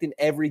Renekton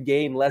every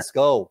game. Let's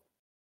go.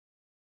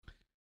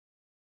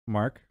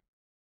 Mark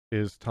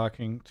is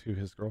talking to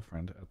his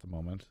girlfriend at the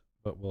moment,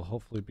 but will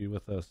hopefully be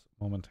with us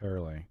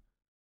momentarily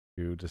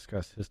to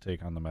discuss his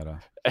take on the meta.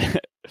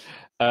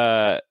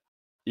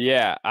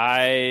 Yeah,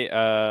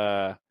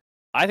 I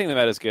think the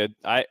meta is good.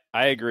 I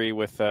agree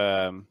with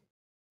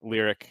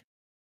Lyric.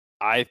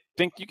 I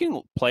think you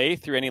can play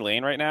through any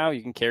lane right now.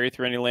 You can carry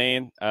through any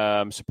lane.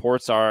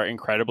 Supports are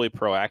incredibly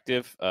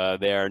proactive.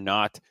 They are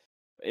not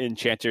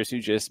enchanters who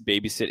just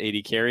babysit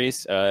AD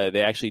carries.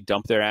 They actually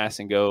dump their ass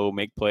and go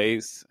make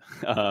plays.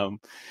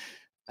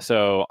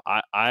 So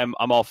I'm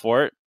all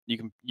for it.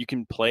 You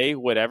can play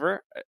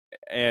whatever,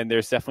 and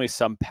there's definitely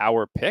some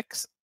power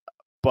picks,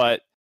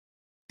 but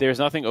there's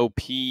nothing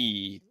OP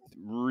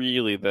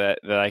really that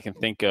I can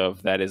think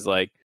of that is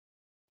like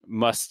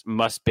must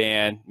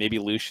ban. Maybe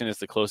Lucian is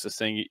the closest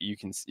thing you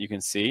can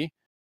see.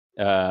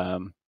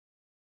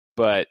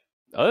 But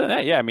other than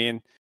that, yeah, I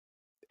mean,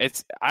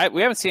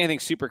 we haven't seen anything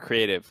super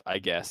creative, I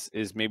guess,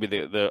 is maybe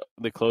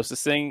the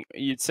closest thing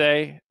you'd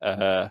say.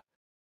 I'm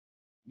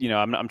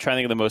trying to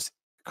think of the most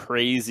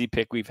crazy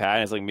pick we've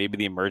had is like maybe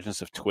the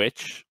emergence of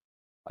Twitch.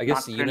 I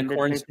guess the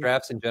unicorns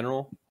drafts in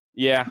general.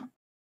 Yeah.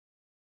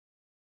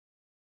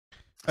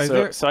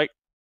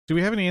 Do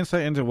we have any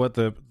insight into what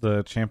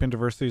the champion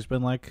diversity has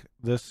been like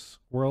this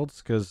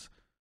Worlds? Because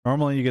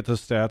normally you get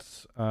those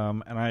stats,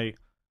 and I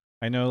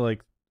know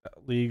like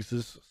leagues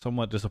is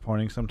somewhat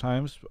disappointing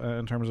sometimes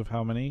in terms of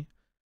how many,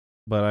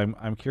 but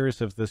I'm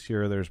curious if this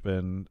year there's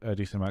been a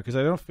decent amount, because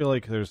I don't feel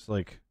like there's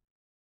like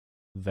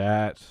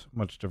that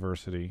much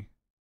diversity.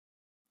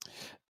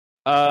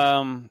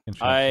 I'm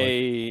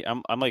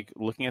like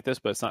looking at this,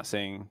 but it's not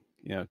saying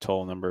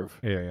total number of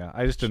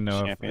I just didn't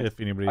know if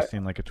anybody's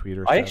seen like a tweet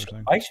or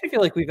something. I actually feel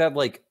like we've had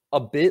like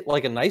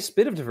a nice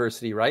bit of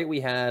diversity, right?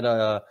 We had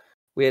I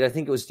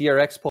think it was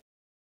DRX.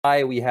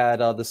 We had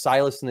the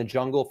Sylas in the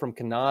jungle from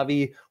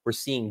Kanavi. We're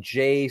seeing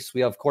Jace.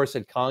 We of course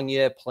had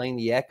Kanye playing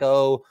the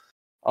Echo.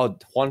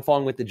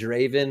 Huanfeng with the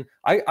Draven.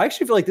 I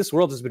actually feel like this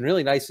World has been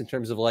really nice in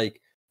terms of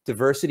like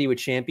diversity with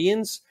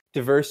champions,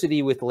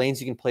 diversity with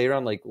lanes you can play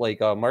around, like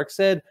Mark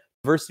said,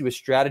 diversity with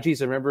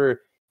strategies. I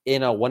remember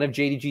in one of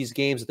JDG's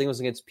games, I think it was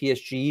against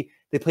PSG,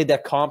 they played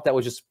that comp that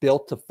was just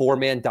built to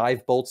 4-man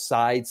dive both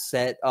sides,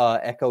 set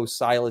Echo,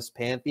 Sylas,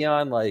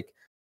 Pantheon. Like,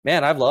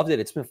 man, I've loved it.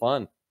 It's been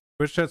fun.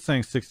 Twitch chat's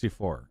saying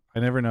 64. I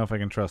never know if I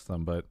can trust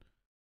them, but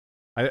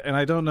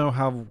I don't know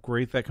how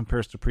great that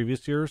compares to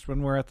previous years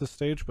when we're at this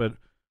stage, but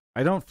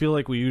I don't feel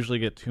like we usually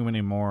get too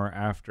many more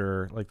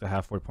after like the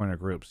halfway point of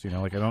groups.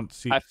 Like I don't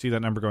see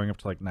that number going up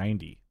to like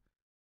 90.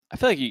 I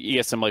feel like you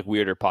get some like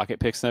weirder pocket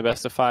picks in the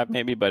best of 5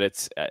 maybe, but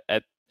it's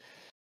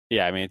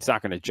I mean, it's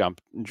not going to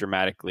jump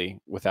dramatically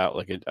without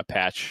like a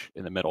patch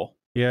in the middle.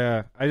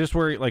 Yeah, I just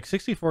worry like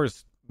 64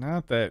 is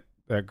not that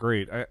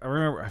great. I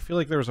remember I feel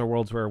like there was a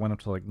Worlds where it went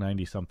up to like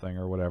 90 something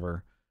or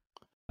whatever.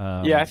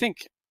 I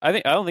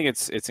don't think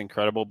it's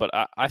incredible, but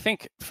I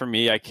think for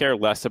me, I care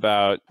less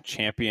about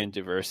champion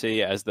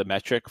diversity as the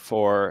metric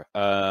for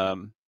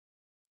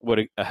what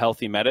a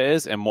healthy meta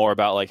is, and more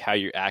about like how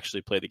you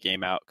actually play the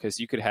game out. Because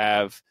you could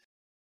have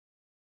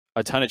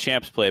a ton of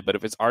champs play, but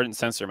if it's Ardent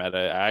Sensor meta,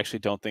 I actually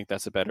don't think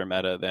that's a better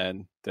meta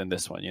than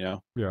this one.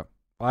 Yeah,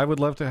 I would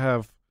love to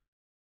have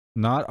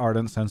not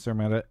Ardent Sensor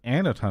meta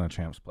and a ton of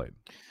champs played.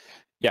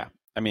 Yeah,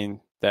 I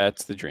mean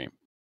that's the dream.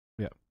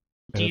 Yeah.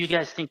 Do you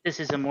guys think this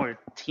is a more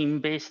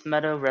team-based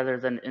meta rather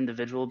than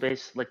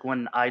individual-based? Like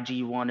when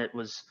IG won, it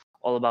was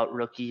all about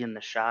Rookie and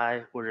the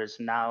Shy, whereas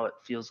now it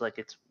feels like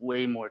it's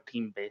way more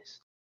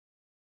team-based.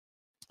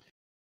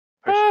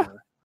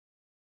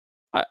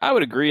 I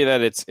would agree that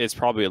it's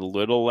probably a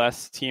little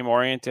less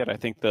team-oriented. I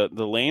think the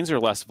lanes are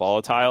less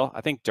volatile.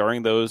 I think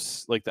during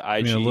those, like the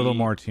IG... a little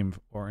more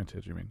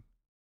team-oriented, you mean?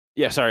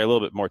 Yeah, sorry, a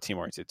little bit more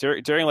team-oriented.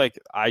 During like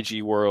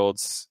IG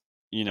Worlds,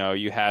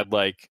 you had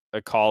like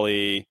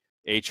Akali,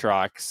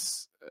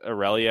 Aatrox,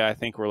 Aurelia, I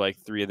think were like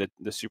 3 of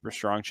the super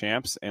strong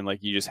champs, and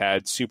like you just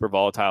had super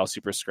volatile,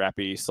 super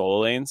scrappy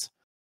solo lanes,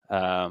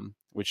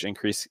 which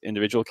increase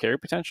individual carry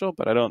potential.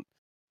 But I don't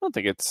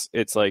think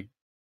it's like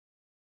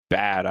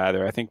bad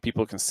either. I think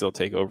people can still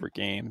take over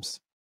games.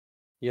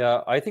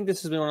 Yeah, I think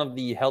this has been one of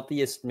the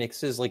healthiest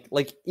mixes, like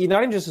not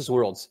even just this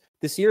Worlds,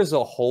 this year as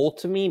a whole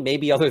to me,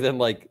 maybe other than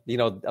like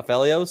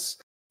Aphelios,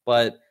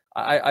 but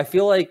I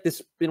feel like this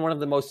has been one of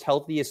the most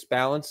healthiest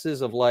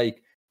balances of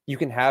like you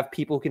can have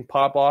people who can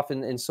pop off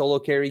in solo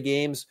carry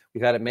games.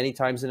 We've had it many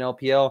times in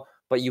LPL,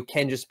 but you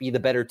can just be the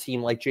better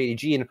team like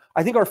JDG. And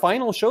I think our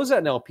final shows that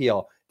in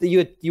LPL. That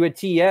you had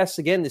TES,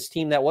 again, this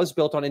team that was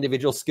built on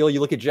individual skill. You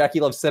look at Jackie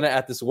Love Senna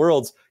at this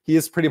Worlds, he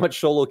is pretty much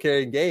solo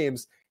carrying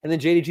games. And then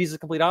JDG is the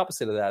complete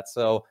opposite of that.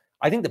 So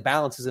I think the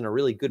balance is in a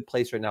really good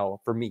place right now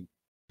for me.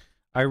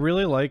 I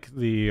really like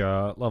the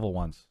level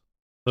 1s.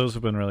 Those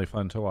have been really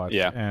fun to watch.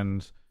 Yeah.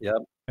 And yep.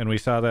 And we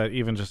saw that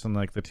even just in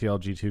like the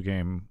TLG2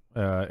 game,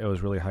 it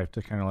was really hyped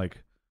to kind of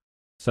like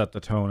set the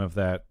tone of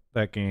that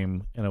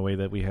game in a way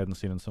that we hadn't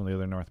seen in some of the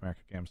other North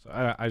America games.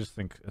 So I just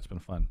think it's been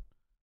fun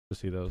to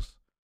see those.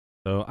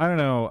 So I don't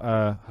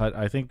know, Hut.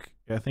 I think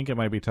it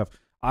might be tough.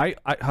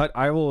 Hut,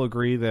 I will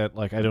agree that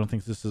like I don't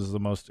think this is the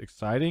most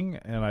exciting,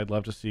 and I'd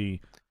love to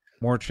see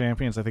more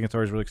champions. I think it's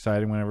always really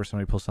exciting whenever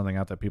somebody pulls something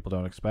out that people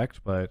don't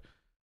expect. But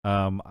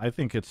I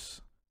think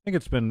it's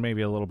been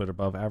maybe a little bit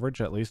above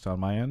average, at least on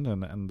my end,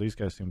 and these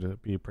guys seem to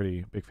be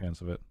pretty big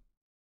fans of it.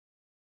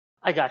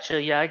 I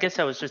gotcha. Yeah, I guess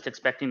I was just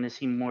expecting to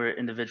see more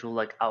individual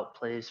like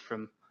outplays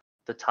from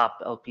the top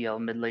LPL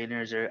mid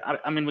laners. Or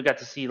I mean, we got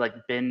to see like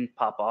Bin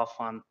pop off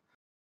on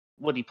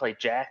what he played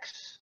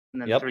Jax,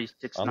 and then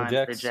 369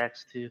 played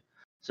Jax too.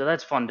 So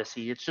that's fun to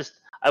see. It's just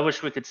I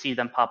wish we could see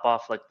them pop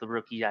off like the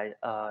rookie,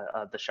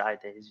 the Shy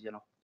days. You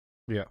know.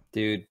 Yeah,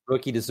 dude,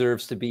 rookie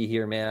deserves to be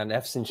here, man.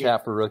 F's in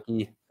chat for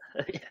rookie.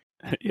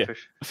 Yeah. For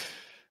sure.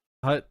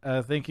 Hut,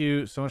 thank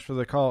you so much for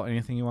the call.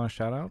 Anything you want to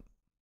shout out?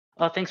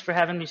 Thanks for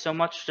having me so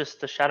much.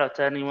 Just a shout out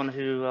to anyone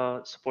who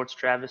supports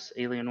Travis,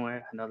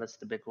 Alienware. I know that's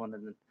the big one,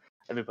 and then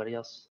everybody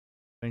else.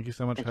 Thank you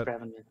so much, Thanks Hut. for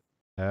having me.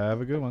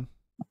 Have a good one.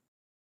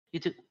 You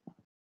too.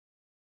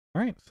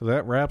 All right, so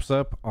that wraps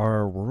up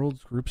our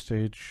World's Group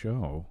Stage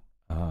show.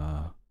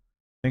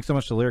 Thanks so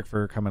much to Lyric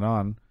for coming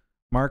on.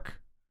 Mark,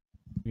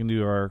 we can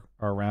do our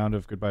round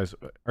of goodbyes.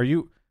 Are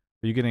you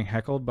getting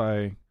heckled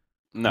by?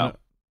 No.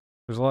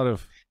 There's a lot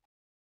of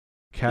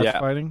cats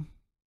fighting.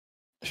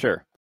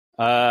 Sure.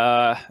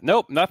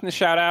 Nope, nothing to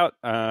shout out.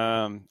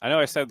 I know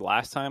I said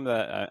last time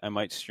that I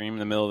might stream in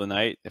the middle of the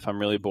night if I'm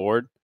really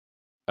bored.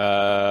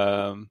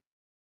 But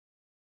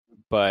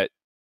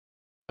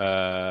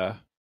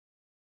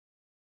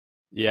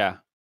yeah.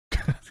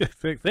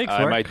 Thanks,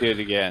 I might do it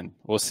again.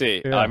 We'll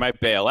see. Yeah. I might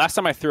bail. Last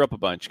time I threw up a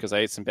bunch because I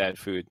ate some bad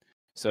food.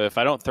 So if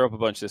I don't throw up a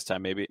bunch this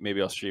time,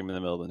 maybe I'll stream in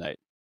the middle of the night.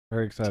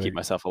 Very excited to keep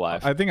myself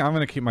alive. I think I'm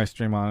going to keep my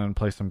stream on and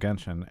play some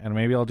Genshin, and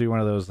maybe I'll do one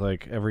of those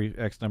like every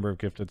X number of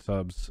gifted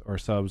subs I'll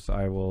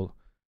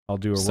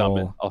do a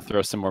roll. I'll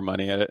throw some more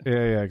money at it.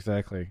 Yeah,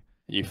 exactly.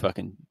 You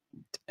fucking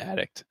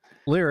addict.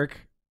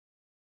 Lyric,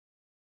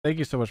 thank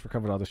you so much for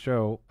coming on the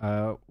show.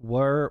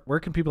 Where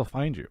can people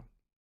find you?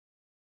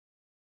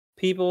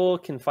 People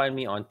can find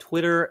me on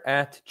Twitter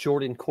at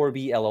Jordan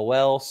Corby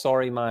LOL.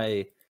 Sorry,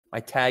 my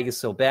tag is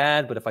so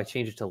bad, but if I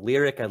change it to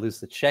Lyric, I lose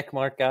the check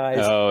mark, guys.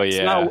 Oh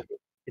yeah.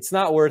 It's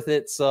not worth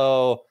it.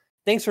 So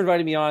thanks for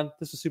inviting me on.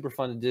 This was super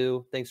fun to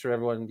do. Thanks for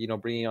everyone,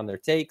 bringing on their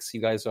takes. You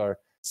guys are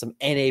some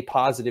NA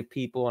positive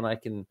people, and I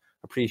can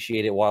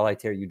appreciate it while I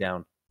tear you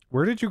down.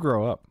 Where did you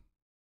grow up?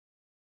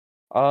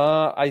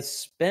 I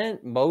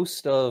spent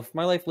most of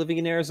my life living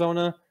in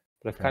Arizona,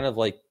 but I've kind of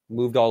like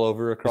moved all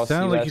over across the US.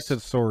 It sounded like you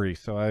said sorry,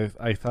 so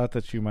I thought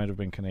that you might have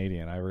been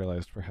Canadian. I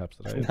realized perhaps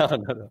that I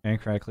no.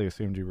 incorrectly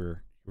assumed you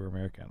were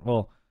American.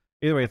 Well,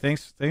 either way,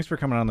 thanks for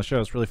coming on the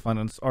show. It's really fun,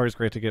 and it's always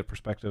great to get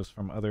perspectives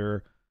from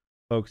other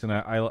folks. And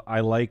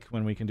I like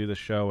when we can do the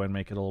show and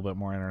make it a little bit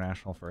more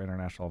international for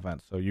international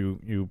events. So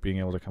you being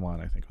able to come on,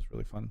 I think, was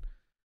really fun.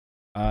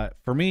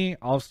 For me,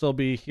 I'll still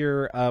be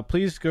here.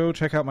 Please go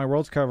check out my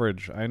Worlds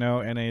coverage. I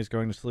know NA is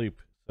going to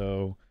sleep,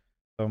 so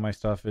some of my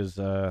stuff is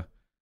I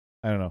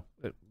don't know,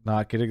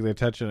 not getting the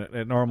attention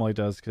it normally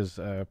does because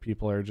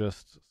people are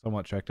just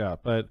somewhat checked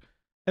out. But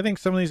I think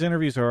some of these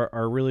interviews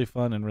are really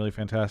fun and really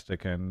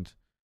fantastic, and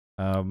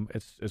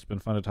it's been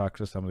fun to talk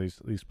to some of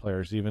these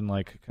players. Even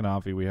like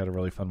Kanavi, we had a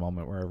really fun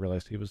moment where I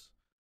realized he was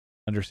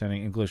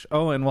understanding English.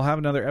 Oh, and we'll have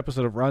another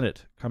episode of Run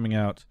It coming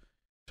out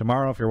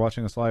tomorrow if you're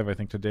watching this live. I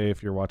think today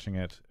if you're watching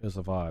it is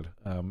a VOD.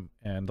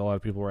 And a lot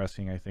of people were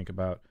asking, I think,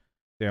 about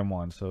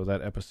Damwon. So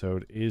that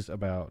episode is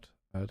about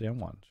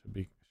Damwon. Should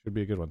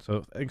be a good one.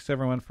 So thanks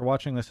everyone for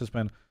watching. This has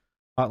been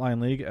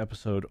Hotline League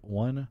episode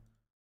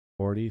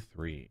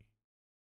 143.